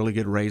gave really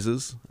good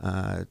raises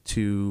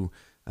to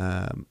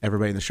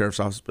everybody in the sheriff's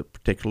office, but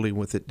particularly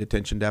with the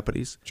detention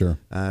deputies. Sure.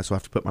 So I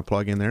have to put my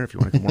plug in there if you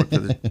want to come work for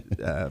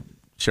the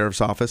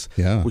sheriff's office.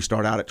 Yeah. We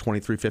start out at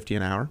 $23.50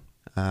 an hour,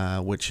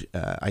 which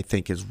I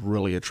think is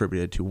really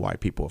attributed to why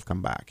people have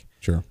come back.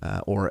 Sure.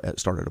 Or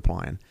started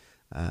applying.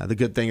 The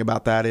good thing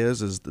about that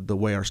is the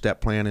way our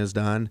step plan is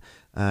done.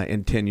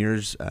 In 10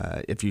 years,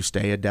 if you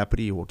stay a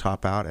deputy, you will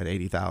top out at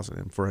 $80,000.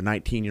 And for a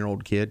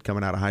 19-year-old kid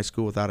coming out of high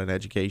school without an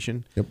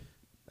education,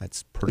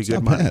 that's pretty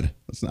good money. Bad.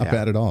 That's not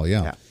bad at all.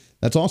 Yeah.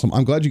 That's awesome.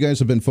 I'm glad you guys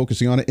have been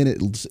focusing on it,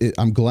 and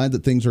I'm glad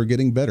that things are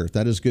getting better.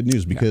 That is good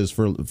news because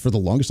for the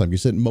longest time, you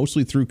said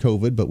mostly through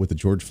COVID, but with the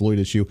George Floyd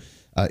issue,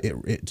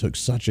 it took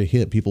such a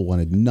hit. People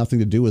wanted nothing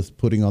to do with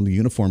putting on the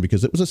uniform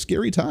because it was a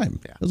scary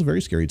time. Yeah. It was a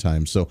very scary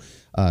time. So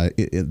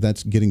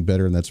that's getting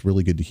better, and that's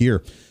really good to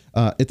hear.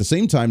 At the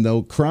same time,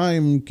 though,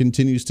 crime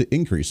continues to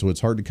increase. So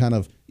it's hard to kind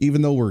of,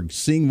 even though we're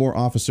seeing more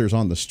officers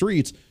on the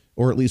streets,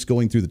 or at least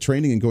going through the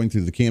training and going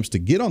through the camps to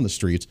get on the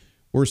streets,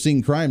 we're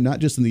seeing crime, not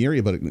just in the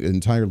area, but an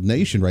entire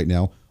nation right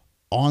now,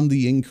 on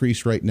the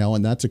increase right now.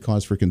 And that's a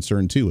cause for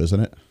concern too, isn't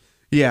it?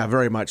 Yeah,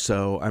 very much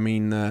so. I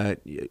mean,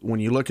 when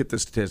you look at the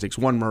statistics,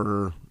 one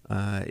murder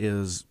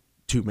is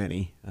too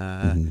many.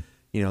 You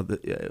know,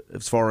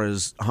 as far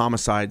as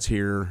homicides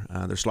here,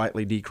 they're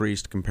slightly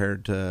decreased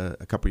compared to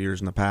a couple years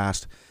in the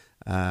past.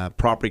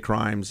 Property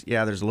crimes,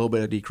 there's a little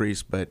bit of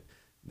decrease, but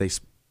they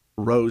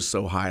rose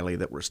so highly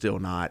that we're still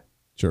not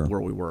where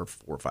we were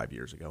 4 or 5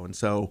 years ago. And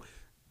so,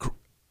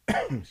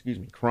 excuse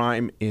me,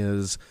 crime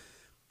is,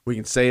 we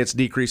can say it's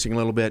decreasing a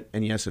little bit,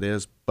 and yes, it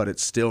is, but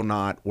it's still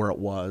not where it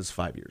was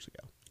 5 years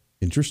ago.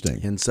 Interesting.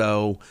 And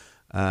so,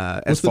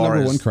 what's the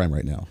number one crime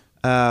right now?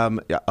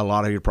 A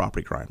lot of your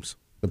property crimes.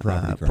 The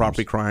property crimes.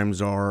 Property crimes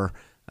are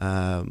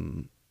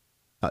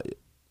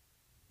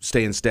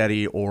staying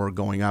steady or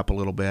going up a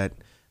little bit.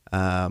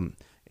 And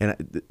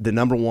the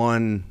number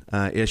one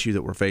issue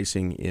that we're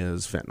facing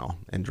is fentanyl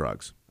and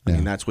drugs. I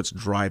mean, that's what's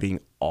driving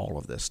all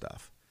of this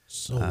stuff.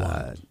 So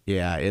wild.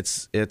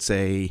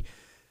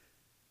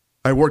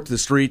 I worked the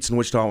streets in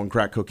Wichita when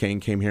crack cocaine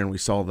came here, and we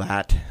saw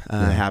that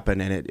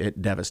happen, and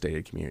it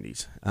devastated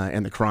communities.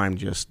 And the crime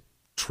just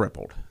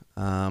tripled.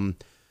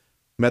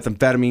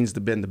 Methamphetamine's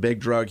been the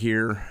big drug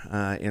here,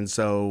 and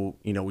so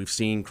we've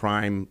seen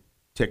crime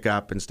tick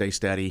up and stay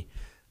steady.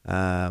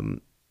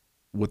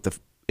 With the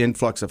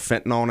influx of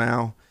fentanyl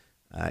now,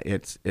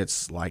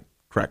 it's like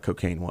crack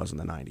cocaine was in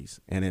the 90s,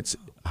 and it's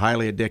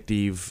highly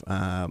addictive.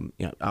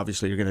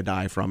 Obviously you're going to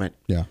die from it.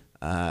 Yeah.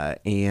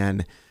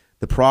 And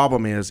the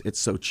problem is it's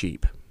so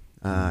cheap.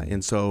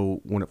 And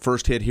so when it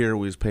first hit here,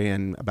 we was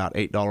paying about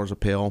 $8 a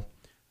pill.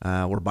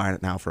 We're buying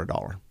it now for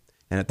 $1.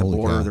 And at the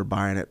border, they're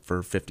buying it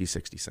for 50,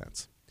 60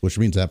 cents. Which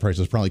means that price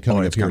is probably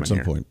coming up here at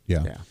some point.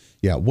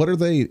 Yeah. What are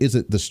they? Is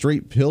it the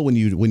straight pill when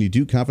you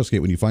do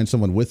confiscate, when you find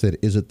someone with it?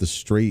 Is it the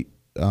straight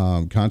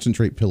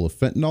concentrate pill of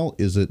fentanyl?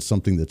 Is it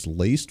something that's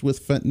laced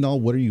with fentanyl?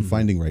 What are you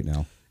finding right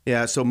now?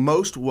 Yeah, so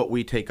most what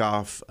we take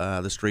off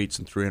the streets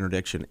and through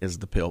interdiction is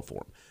the pill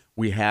form.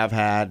 We have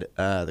had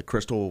the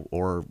crystal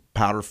or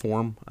powder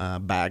form,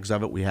 bags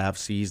of it. We have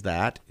seized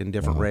that in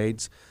different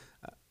raids.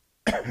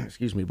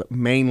 Excuse me, but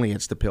mainly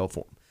it's the pill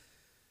form.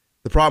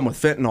 The problem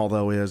with fentanyl,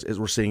 though, is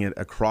we're seeing it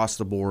across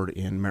the board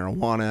in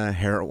marijuana,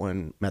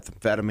 heroin,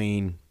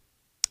 methamphetamine.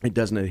 It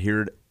doesn't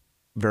adhere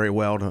very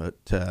well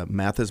to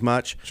meth as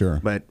much,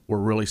 but we're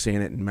really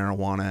seeing it in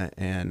marijuana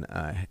and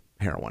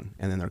heroin,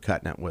 and then they're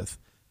cutting it with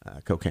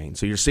cocaine.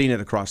 So you're seeing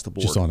it across the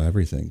board. Just on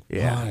everything.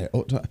 Yeah.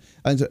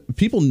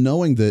 People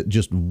knowing that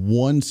just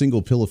one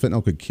single pill of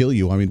fentanyl could kill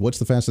you, I mean, what's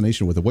the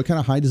fascination with it? What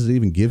kind of high does it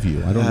even give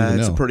you? I don't even know.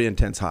 It's a pretty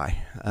intense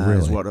high,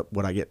 is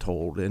what I get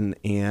told.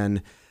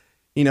 And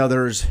you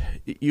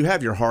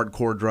have your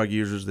hardcore drug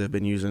users that have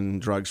been using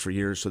drugs for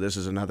years, so this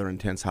is another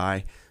intense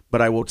high.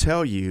 But I will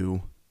tell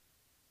you,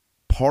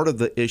 part of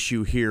the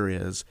issue here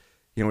is,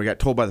 we got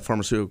told by the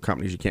pharmaceutical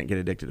companies you can't get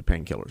addicted to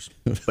painkillers,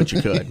 but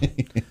you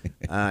could.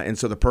 And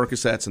so the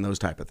Percocets and those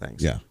type of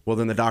things. Yeah. Well,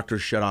 then the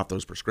doctors shut off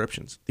those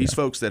prescriptions. These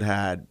folks that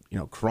had,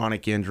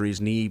 chronic injuries,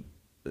 knee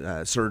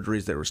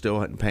surgeries that were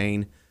still in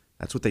pain,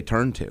 that's what they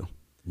turned to.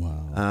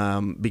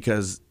 Wow.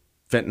 Because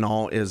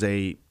fentanyl is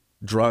a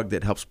drug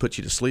that helps put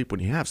you to sleep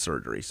when you have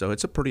surgery. So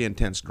it's a pretty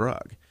intense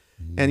drug.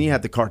 And you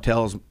have the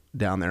cartels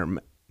down there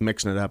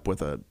mixing it up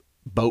with a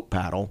boat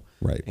paddle.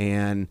 Right.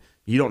 And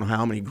you don't know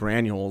how many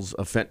granules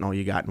of fentanyl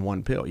you got in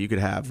one pill. You could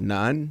have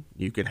none.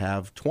 You could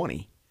have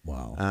 20.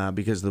 Wow.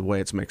 Because of the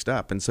way it's mixed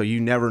up. And so you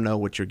never know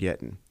what you're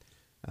getting.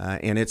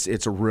 And it's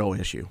a real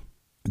issue.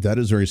 That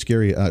is very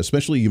scary,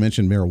 especially you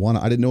mentioned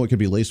marijuana. I didn't know it could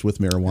be laced with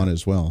marijuana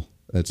as well.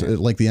 It's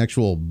like the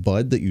actual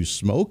bud that you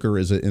smoke, or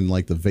is it in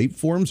like the vape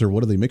forms, or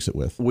what do they mix it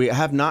with? We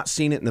have not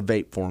seen it in the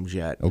vape forms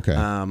yet. Okay.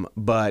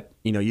 But,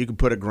 you can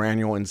put a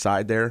granule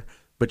inside there,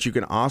 but you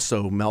can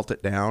also melt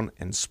it down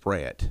and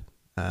spray it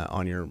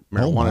on your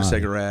marijuana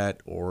cigarette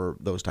or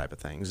those type of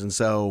things. And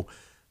so,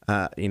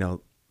 a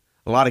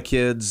lot of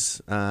kids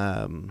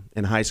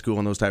in high school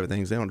and those type of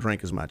things, they don't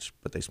drink as much,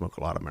 but they smoke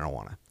a lot of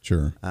marijuana.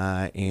 Sure.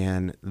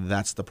 And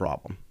that's the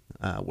problem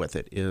with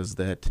it, is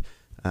that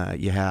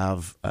you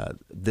have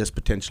this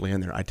potentially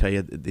in there. I tell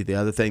you, the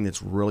other thing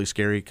that's really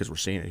scary, because we're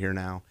seeing it here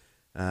now,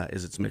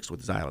 is it's mixed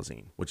with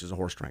xylazine, which is a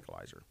horse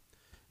tranquilizer.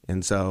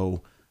 And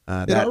so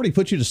it already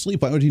puts you to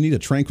sleep. Why would you need a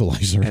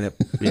tranquilizer? And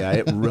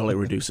it really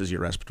reduces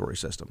your respiratory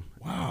system.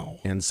 Wow.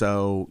 And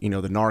so, the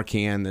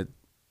Narcan that,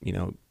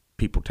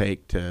 people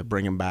take to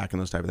bring them back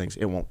and those type of things,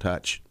 it won't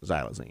touch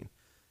xylazine.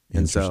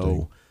 And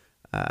so,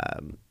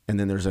 and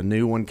then there's a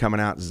new one coming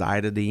out,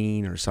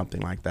 Zitidine or something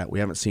like that. We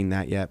haven't seen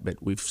that yet, but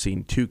we've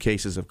seen 2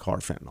 cases of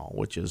carfentanil,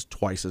 which is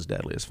twice as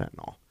deadly as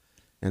fentanyl.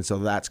 And so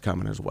that's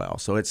coming as well.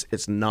 So it's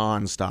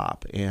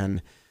nonstop.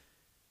 And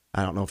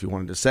I don't know if you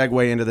wanted to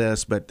segue into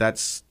this, but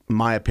that's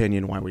my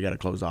opinion why we got to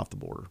close off the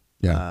border.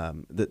 Yeah.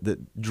 The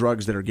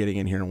drugs that are getting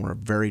in here, and we're a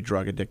very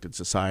drug addicted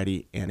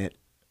society, and it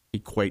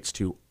equates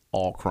to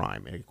all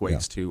crime. It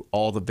equates to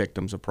all the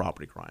victims of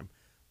property crime,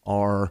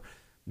 our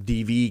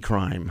DV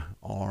crime,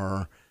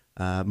 our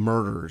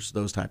murders,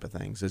 those type of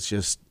things. It's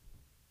just,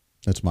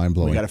 that's mind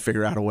blowing. We got to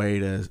figure out a way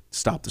to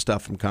stop the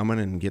stuff from coming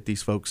and get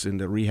these folks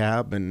into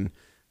rehab and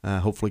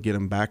hopefully get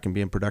them back and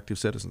being productive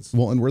citizens.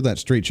 Well, and we're that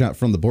straight shot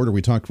from the border.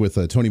 We talked with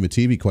Tony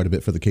Mativi quite a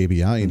bit for the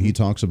KBI, and he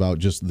talks about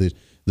just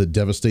the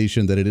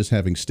devastation that it is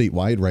having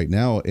statewide right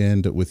now,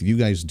 and with you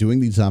guys doing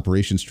these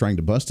operations trying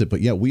to bust it.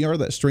 But yeah, we are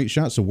that straight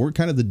shot, so we're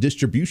kind of the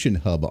distribution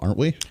hub, aren't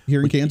we,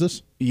 here in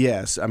Kansas?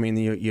 Yes. I mean,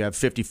 you have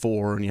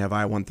 54 and you have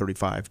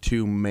I-135,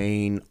 2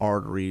 main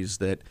arteries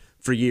that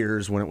for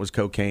years, when it was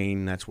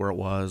cocaine, that's where it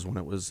was. When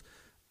it was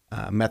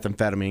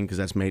methamphetamine, because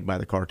that's made by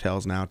the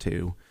cartels now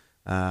too.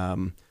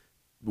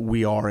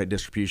 We are a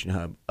distribution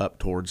hub up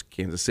towards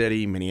Kansas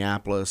City,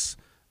 Minneapolis,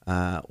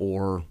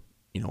 or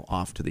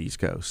off to the East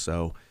Coast.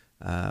 So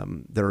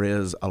there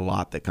is a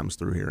lot that comes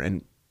through here,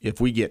 and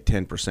if we get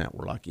 10%,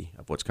 we're lucky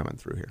of what's coming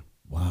through here.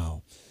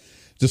 Wow.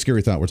 It's a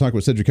scary thought. We're talking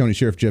with Sedgwick County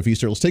Sheriff Jeff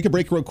Easter. Let's take a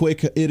break real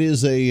quick. It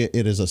is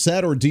a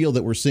sad ordeal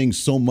that we're seeing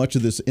so much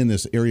of this in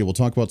this area. We'll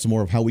talk about some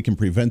more of how we can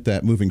prevent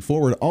that moving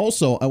forward.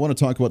 Also, I want to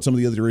talk about some of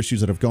the other issues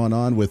that have gone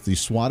on with the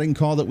swatting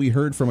call that we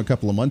heard from a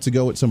couple of months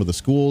ago at some of the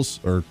schools,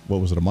 or what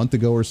was it, a month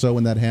ago or so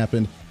when that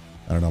happened?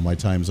 I don't know. My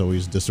time's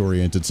always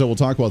disoriented. So we'll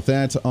talk about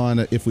that on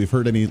if we've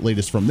heard any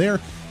latest from there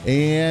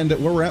and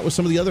where we're at with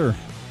some of the other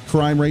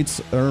crime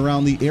rates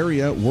around the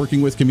area,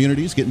 working with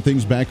communities, getting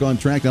things back on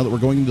track. Now that we're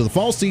going into the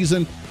fall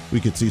season, we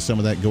could see some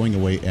of that going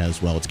away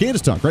as well. It's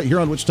Kansas Talk right here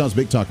on Wichita's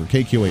Big Talker,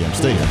 KQAM.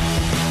 Stay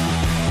here.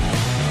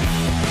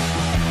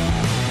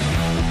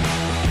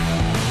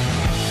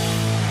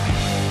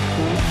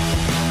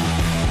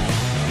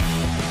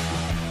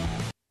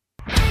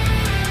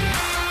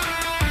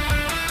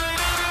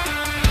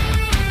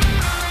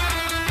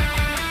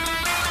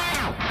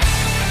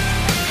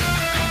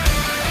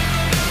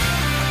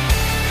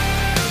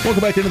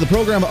 Welcome back into the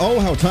program.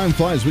 Oh, how time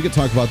flies. We could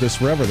talk about this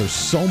forever. There's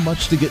so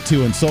much to get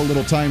to and so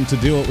little time to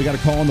do it. We got a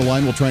call on the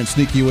line. We'll try and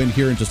sneak you in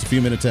here in just a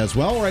few minutes as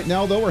well. Right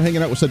now, though, we're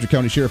hanging out with Sedgwick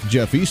County Sheriff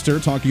Jeff Easter,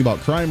 talking about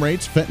crime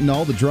rates,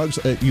 fentanyl, the drugs.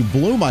 You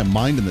blew my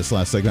mind in this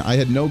last segment. I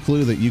had no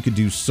clue that you could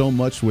do so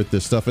much with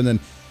this stuff. And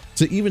then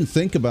to even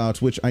think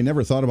about, which I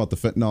never thought about, the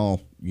fentanyl,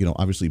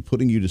 obviously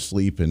putting you to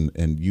sleep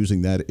and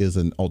using that as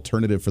an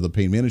alternative for the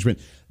pain management.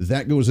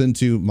 That goes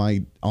into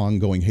my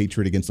ongoing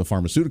hatred against the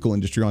pharmaceutical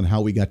industry on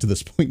how we got to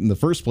this point in the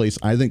first place.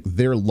 I think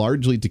they're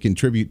largely to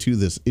contribute to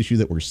this issue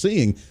that we're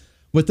seeing.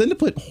 But then to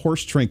put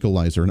horse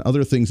tranquilizer and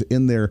other things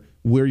in there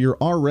where you're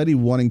already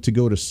wanting to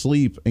go to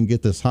sleep and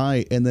get this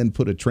high, and then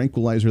put a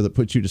tranquilizer that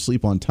puts you to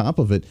sleep on top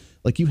of it,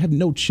 like you have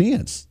no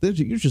chance.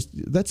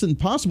 That's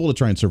impossible to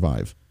try and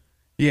survive.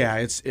 Yeah,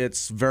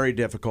 it's very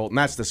difficult, and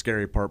that's the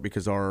scary part,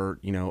 because our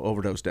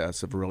overdose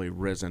deaths have really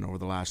risen over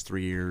the last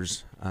 3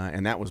 years,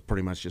 and that was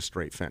pretty much just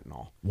straight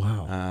fentanyl.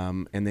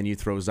 Wow. And then you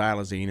throw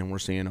xylazine, and we're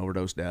seeing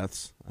overdose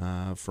deaths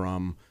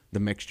from the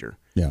mixture.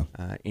 Yeah.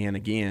 And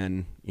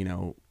again,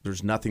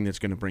 there's nothing that's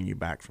going to bring you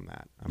back from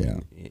that. I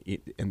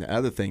mean, and the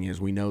other thing is,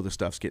 we know the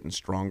stuff's getting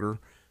stronger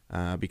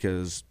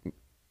because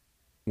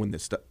when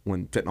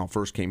fentanyl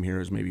first came here, it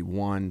was maybe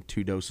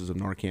 1-2 doses of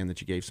Narcan that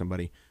you gave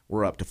somebody.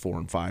 We're up to 4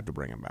 and 5 to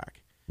bring them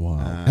back.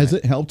 Wow. Has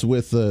it helped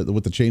with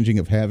the changing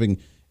of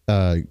having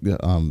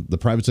the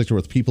private sector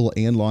with people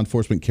and law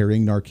enforcement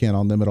carrying Narcan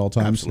on them at all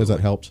times? Absolutely. Has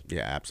that helped?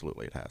 Yeah,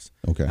 absolutely it has.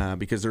 Okay.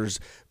 Because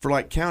for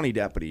like county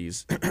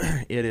deputies,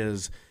 it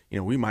is,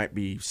 we might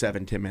be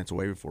 7-10 minutes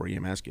away before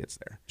EMS gets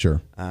there. Sure.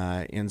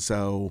 And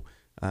so,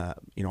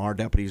 our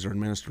deputies are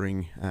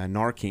administering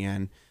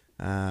Narcan,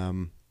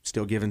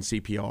 still giving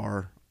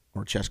CPR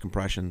or chest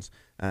compressions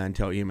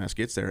until EMS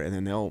gets there, and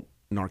then they'll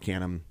Narcan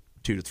them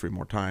 2 to 3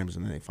 more times,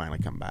 and then they finally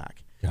come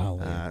back.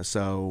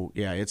 So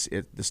yeah,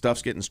 the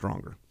stuff's getting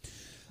stronger.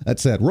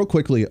 That's sad. Real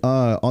quickly,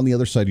 on the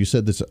other side, you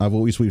said this.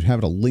 We've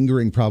had a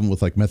lingering problem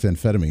with like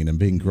methamphetamine and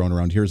being grown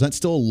around here. Is that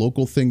still a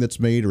local thing that's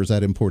made, or is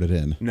that imported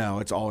in? No,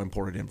 it's all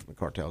imported in from the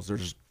cartels.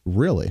 There's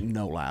really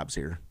no labs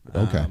here.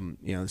 Okay.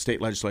 The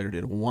state legislator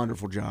did a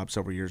wonderful job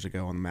several years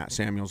ago on the Matt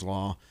Samuels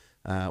law,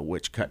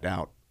 which cut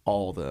out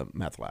all the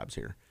meth labs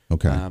here.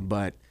 Okay.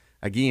 But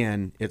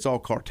again, it's all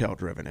cartel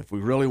driven. If we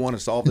really want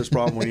to solve this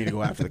problem, we need to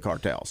go after the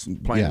cartels,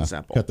 plain and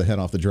simple. Cut the head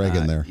off the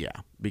dragon there. Yeah,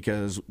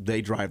 because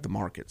they drive the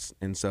markets.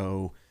 And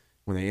so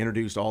when they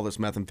introduced all this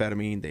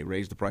methamphetamine, they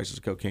raised the prices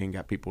of cocaine,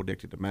 got people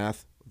addicted to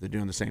meth. They're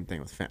doing the same thing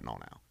with fentanyl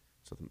now.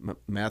 So the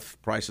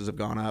meth prices have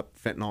gone up,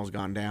 fentanyl's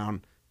gone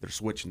down. They're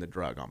switching the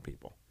drug on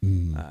people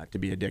to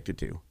be addicted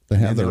to. They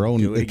have their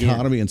own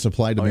economy and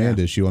supply-demand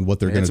issue on what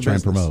they're going to try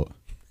and promote.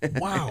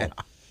 Wow.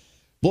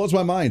 Blows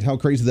my mind how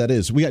crazy that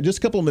is. We got just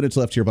a couple of minutes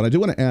left here, but I do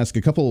want to ask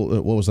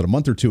a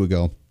month or two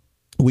ago,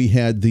 we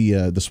had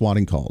the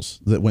swatting calls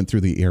that went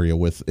through the area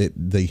with it.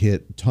 They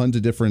hit tons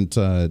of different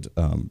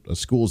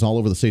schools all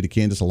over the state of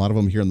Kansas, a lot of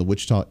them here in the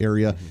Wichita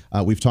area.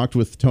 We've talked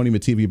with Tony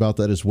Mativi about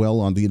that as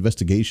well on the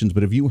investigations,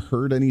 but have you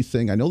heard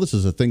anything? I know this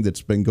is a thing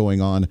that's been going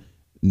on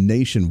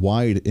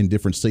nationwide in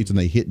different states, and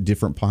they hit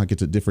different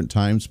pockets at different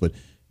times, but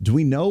do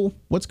we know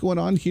what's going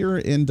on here,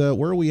 and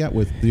where are we at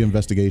with the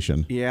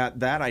investigation? Yeah,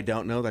 that I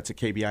don't know. That's a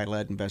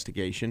KBI-led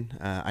investigation.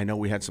 I know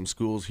we had some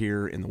schools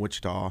here in the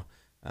Wichita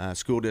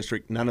school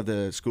district. None of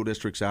the school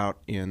districts out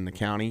in the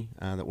county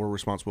that we're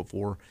responsible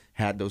for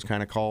had those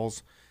kind of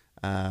calls.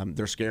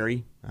 They're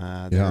scary.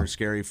 They're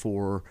scary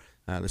for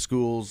the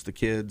schools, the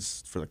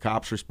kids, for the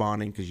cops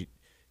responding, because you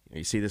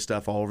see this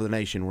stuff all over the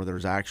nation where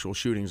there's actual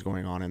shootings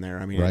going on in there.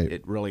 I mean,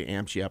 it really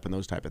amps you up in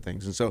those type of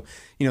things. And so,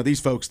 these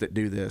folks that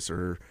do this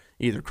are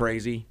either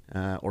crazy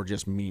or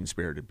just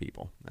mean-spirited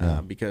people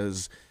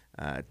because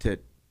to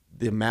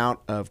the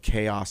amount of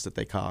chaos that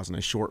they cause in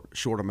a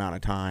short amount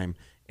of time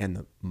and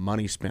the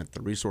money spent,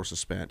 the resources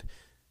spent,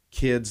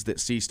 kids that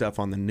see stuff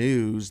on the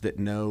news that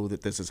know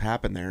that this has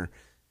happened there,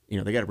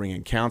 they got to bring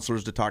in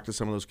counselors to talk to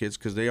some of those kids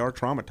because they are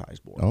traumatized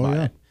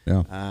by it.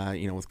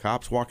 Yeah. With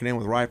cops walking in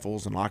with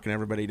rifles and locking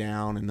everybody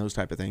down and those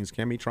type of things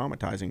can be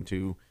traumatizing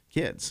to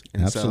kids.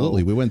 And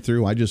absolutely. We went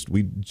through,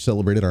 we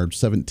celebrated our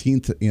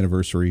 17th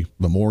anniversary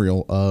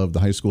memorial of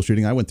the high school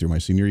shooting I went through my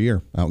senior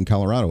year out in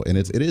Colorado. And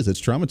it's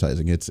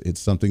traumatizing.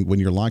 It's something when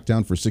you're locked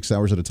down for 6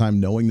 hours at a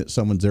time, knowing that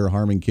someone's there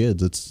harming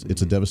kids,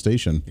 it's a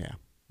devastation. Yeah.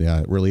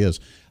 Yeah, it really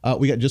is.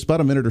 We got just about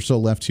a minute or so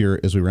left here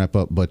as we wrap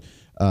up, but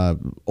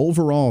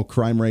overall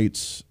crime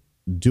rates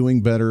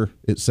doing better.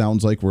 It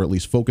sounds like we're at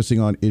least focusing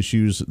on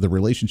issues, the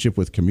relationship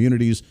with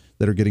communities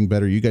that are getting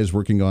better. You guys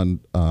working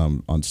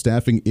on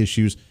staffing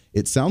issues.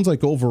 It sounds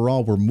like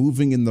overall we're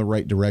moving in the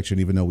right direction,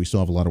 even though we still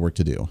have a lot of work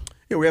to do.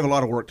 Yeah, we have a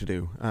lot of work to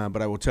do, but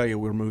I will tell you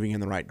we're moving in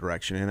the right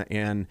direction.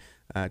 And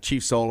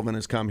Chief Sullivan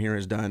has come here,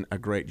 has done a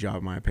great job,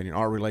 in my opinion.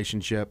 Our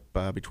relationship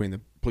between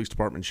the police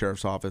department and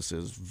sheriff's office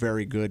is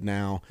very good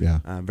now,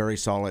 very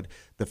solid.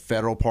 The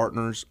federal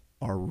partners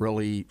are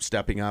really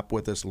stepping up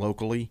with us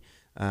locally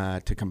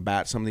to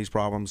combat some of these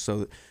problems.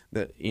 So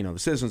that the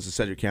citizens of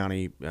Sedgwick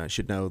County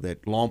should know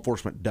that law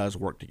enforcement does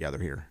work together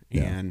here,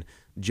 and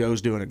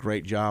Joe's doing a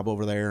great job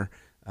over there.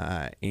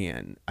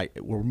 And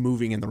we're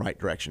moving in the right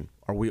direction.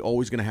 Are we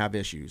always going to have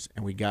issues?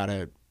 And we got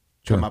to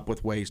come up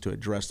with ways to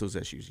address those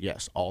issues.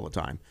 Yes, all the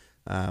time.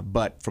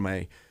 But from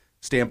a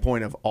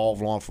standpoint of all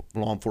of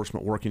law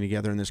enforcement working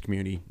together in this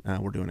community,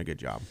 we're doing a good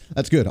job.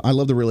 That's good. I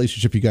love the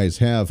relationship you guys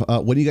have.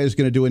 When are you guys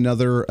going to do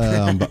another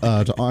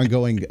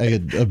ongoing a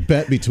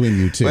bet between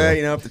you two?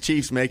 Well, if the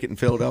Chiefs make it and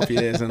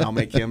Philadelphia is, and I'll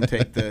make him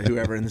take the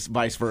whoever, and this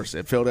vice versa.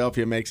 If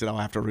Philadelphia makes it, I'll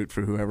have to root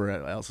for whoever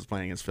else is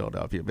playing against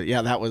Philadelphia. But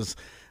yeah,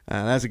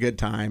 that's a good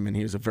time, and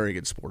he was a very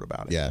good sport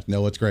about it. Yeah,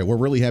 no, it's great. We're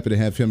really happy to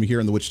have him here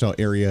in the Wichita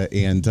area,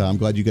 and I'm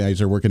glad you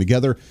guys are working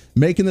together,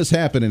 making this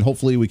happen, and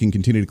hopefully we can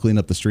continue to clean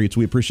up the streets.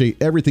 We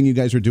appreciate everything you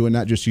guys are doing,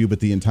 not just you, but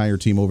the entire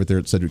team over there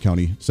at Sedgwick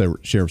County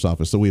Sheriff's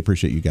Office, so we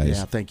appreciate you guys.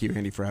 Yeah, thank you,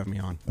 Andy, for having me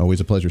on.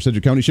 Always a pleasure.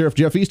 Sedgwick County Sheriff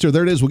Jeff Easter,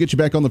 there it is. We'll get you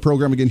back on the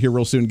program again here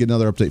real soon and get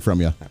another update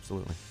from you.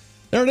 Absolutely.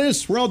 There it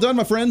is. We're all done,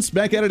 my friends.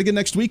 Back at it again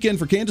next weekend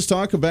for Kansas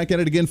Talk. Back at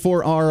it again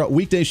for our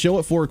weekday show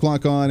at 4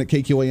 o'clock on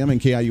KQAM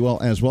and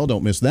KIUL as well.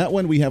 Don't miss that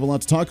one. We have a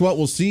lot to talk about.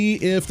 We'll see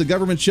if the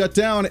government shut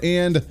down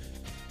and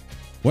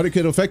what it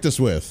could affect us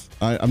with.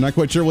 I'm not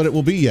quite sure what it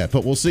will be yet,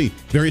 but we'll see.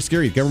 Very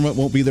scary. Government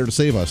won't be there to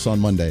save us on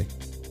Monday,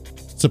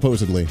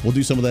 supposedly. We'll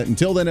do some of that.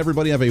 Until then,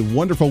 everybody have a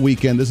wonderful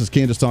weekend. This is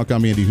Kansas Talk.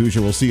 I'm Andy Hoosier.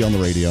 We'll see you on the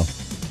radio.